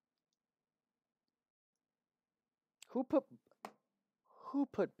 Who put who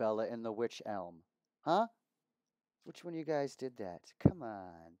put Bella in the witch elm? Huh? Which one of you guys did that? Come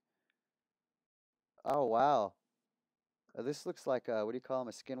on. Oh wow. This looks like what do you call him?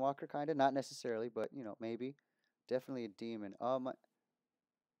 A skinwalker kind of? Not necessarily, but maybe. Definitely a demon. Oh my.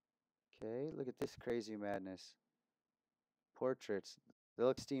 Okay, look at this crazy madness. Portraits. They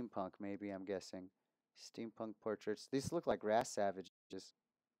look steampunk, maybe, I'm guessing. Steampunk portraits. These look like grass savages.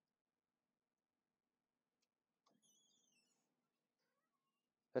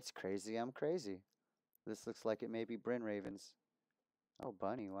 That's crazy. I'm crazy. This looks like it may be Bryn Ravens. Oh,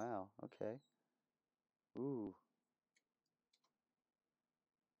 bunny. Wow. Okay. Ooh.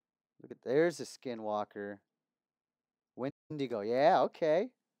 Look at there's a skinwalker. Wendigo. Yeah, okay.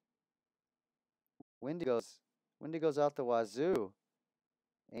 Wendigos. Wendigos out the wazoo.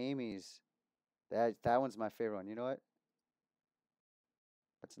 Amy's. That one's my favorite one. You know what?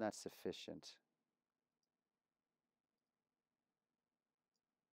 That's not sufficient.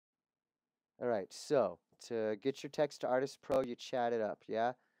 All right, so to get your Text to Artist Pro, you chat it up,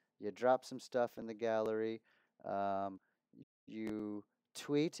 yeah? You drop some stuff in the gallery. Um, you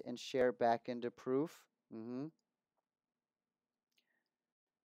tweet and share back into proof. Mm-hmm.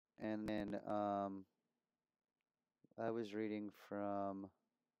 And then I was reading from.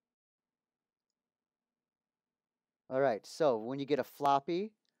 All right, so when you get a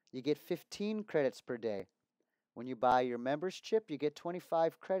floppy, you get 15 credits per day. When you buy your members chip, you get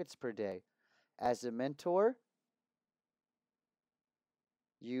 25 credits per day. As a mentor,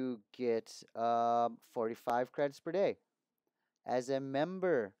 you get 45 credits per day. As a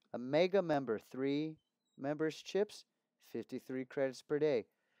member, a mega member, 3 members chips, 53 credits per day.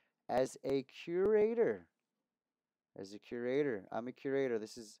 As a curator, I'm a curator.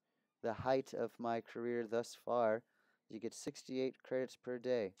 This is the height of my career thus far. You get 68 credits per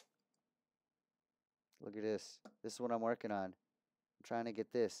day. Look at this. This is what I'm working on. I'm trying to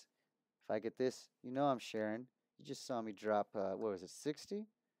get this. If I get this, you know I'm sharing. You just saw me drop, what was it, 60?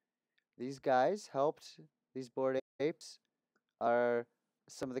 These guys helped, these Bored Apes are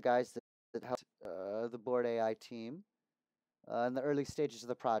some of the guys that helped the Bored.Ai team in the early stages of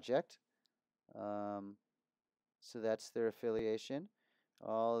the project. So that's their affiliation.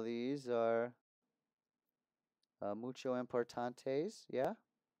 All these are mucho importantes, yeah?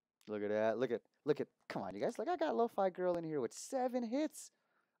 Look at that. Look at, come on, you guys. Like, I got Lo-Fi Girl in here with 7 hits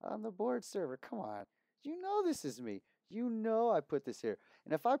on the board server. Come on. You know this is me. You know I put this here.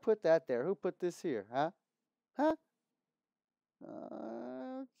 And if I put that there, who put this here, huh? Huh?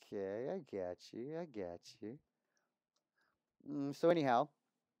 Okay, I got you. I got you. So anyhow,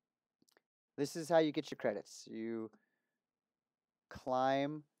 this is how you get your credits. You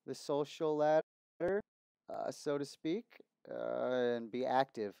climb the social ladder, so to speak, and be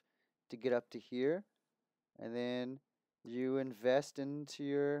active to get up to here, and then you invest into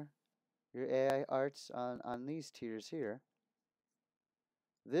your AI arts on these tiers here.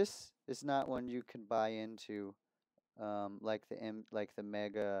 This is not one you can buy into, like the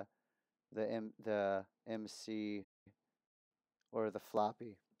mega, the MC, or the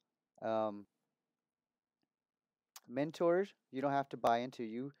floppy. Um, Mentors, you don't have to buy into.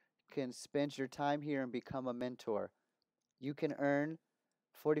 You can spend your time here and become a mentor. You can earn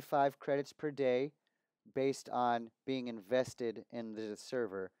 45 credits per day based on being invested in the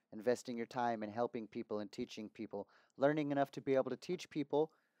server, investing your time in helping people and teaching people, learning enough to be able to teach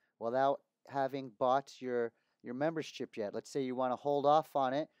people without having bought your membership yet. Let's say you want to hold off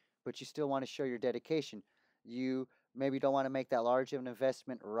on it, but you still want to show your dedication. You maybe don't want to make that large of an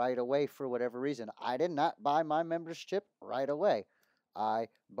investment right away for whatever reason. I did not buy my membership right away. I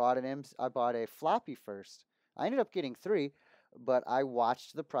bought a floppy first. I ended up getting 3, but I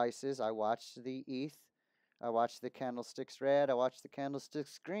watched the prices. I watched the ETH. I watched the candlesticks red. I watched the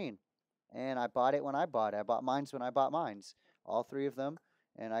candlesticks green. And I bought it when I bought it. I bought mines when I bought mines. All 3 of them.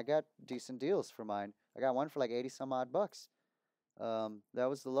 And I got decent deals for mine. I got one for like 80 some odd bucks. That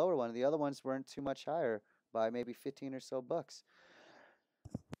was the lower one. The other ones weren't too much higher by maybe 15 or so bucks.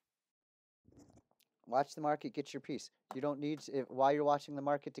 Watch the market, get your piece. You don't need, while you're watching the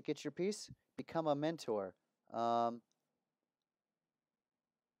market to get your piece, become a mentor. And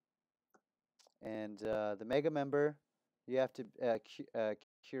the mega member, you have to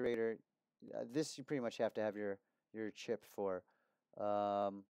curator. This you pretty much have to have your chip for.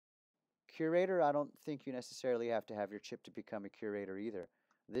 Curator, I don't think you necessarily have to have your chip to become a curator either.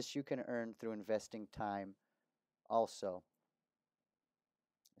 This you can earn through investing time also.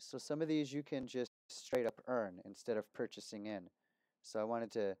 So some of these you can just straight up earn instead of purchasing in. So I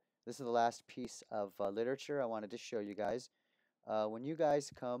wanted to, this is the last piece of literature I wanted to show you guys. When you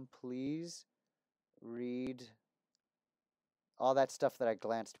guys come, please read all that stuff that I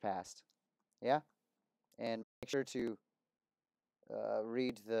glanced past. Yeah? And make sure to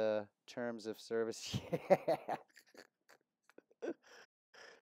read the terms of service.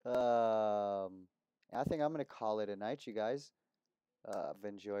 I think I'm going to call it a night, you guys. I've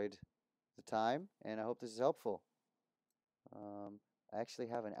enjoyed the time, and I hope this is helpful. I actually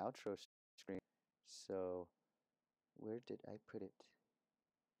have an outro screen, so where did I put it?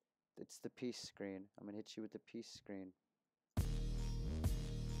 It's the peace screen. I'm going to hit you with the peace screen.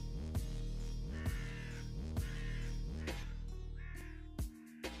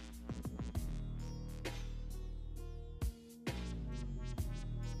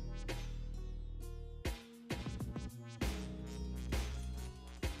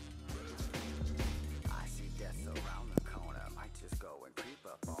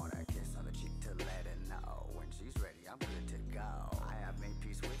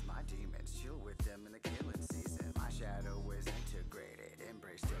 shadow is integrated,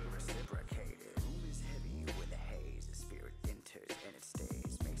 embraced and reciprocated. Room is heavy with a haze, a spirit enters and it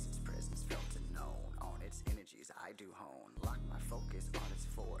stays, makes its presence felt and known. On its energies I do hone, lock my focus on its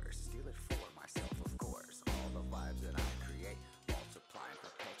force, steal it for myself of course. All the vibes that I create, multiply and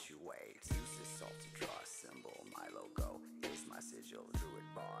perpetuate. Use this salt to draw a symbol, my logo is my sigil. Druid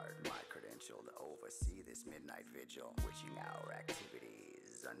bard, my credential to oversee this midnight vigil. Witching hour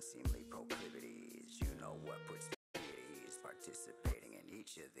activities, unseemly proclivities. You know what puts me at ease, participating in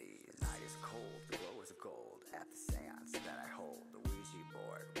each of these. The night is cold, the glow is gold at the seance that I hold. The Ouija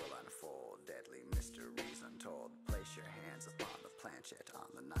board will unfold, deadly mysteries untold. Place your hands upon the planchette on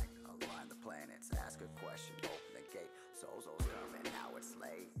the night, align the planets, ask a question, open the gate. Souls coming, now it's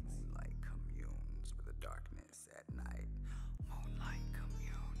late. Moonlight communes with the darkness at night. Moonlight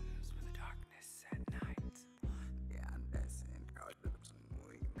communes with the darkness at night. Yeah, I'm dancing.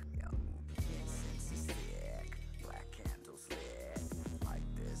 Incense is thick, black candles lit. Like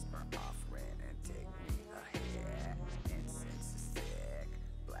this, burn offering and take me ahead. Incense is thick,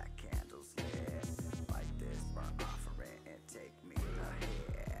 black candles lit. Like this, burn offering and take me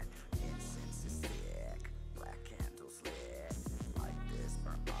ahead. Incense is thick, black candles lit. Like this,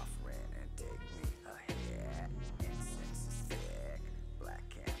 burn offering and take me ahead. Incense is thick, black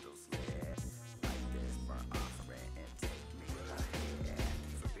candles lit. Like this, burn offering and take me ahead.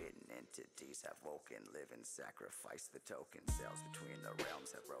 Forbidden entities have woken, live and sacrifice the token. Cells between the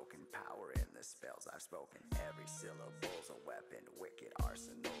realms have broken, power in the spells I've spoken. Every syllable's a weapon, wicked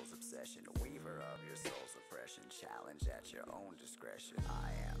arsenal's obsession. Weaver of your soul's oppression, challenge at your own discretion.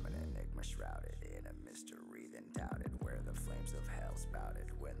 I am an enigma shrouded in a mystery then doubted, where the flames of hell spouted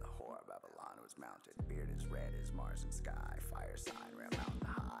when the whore of Babylon was mounted. Beard is red as Mars and sky, fire sign realm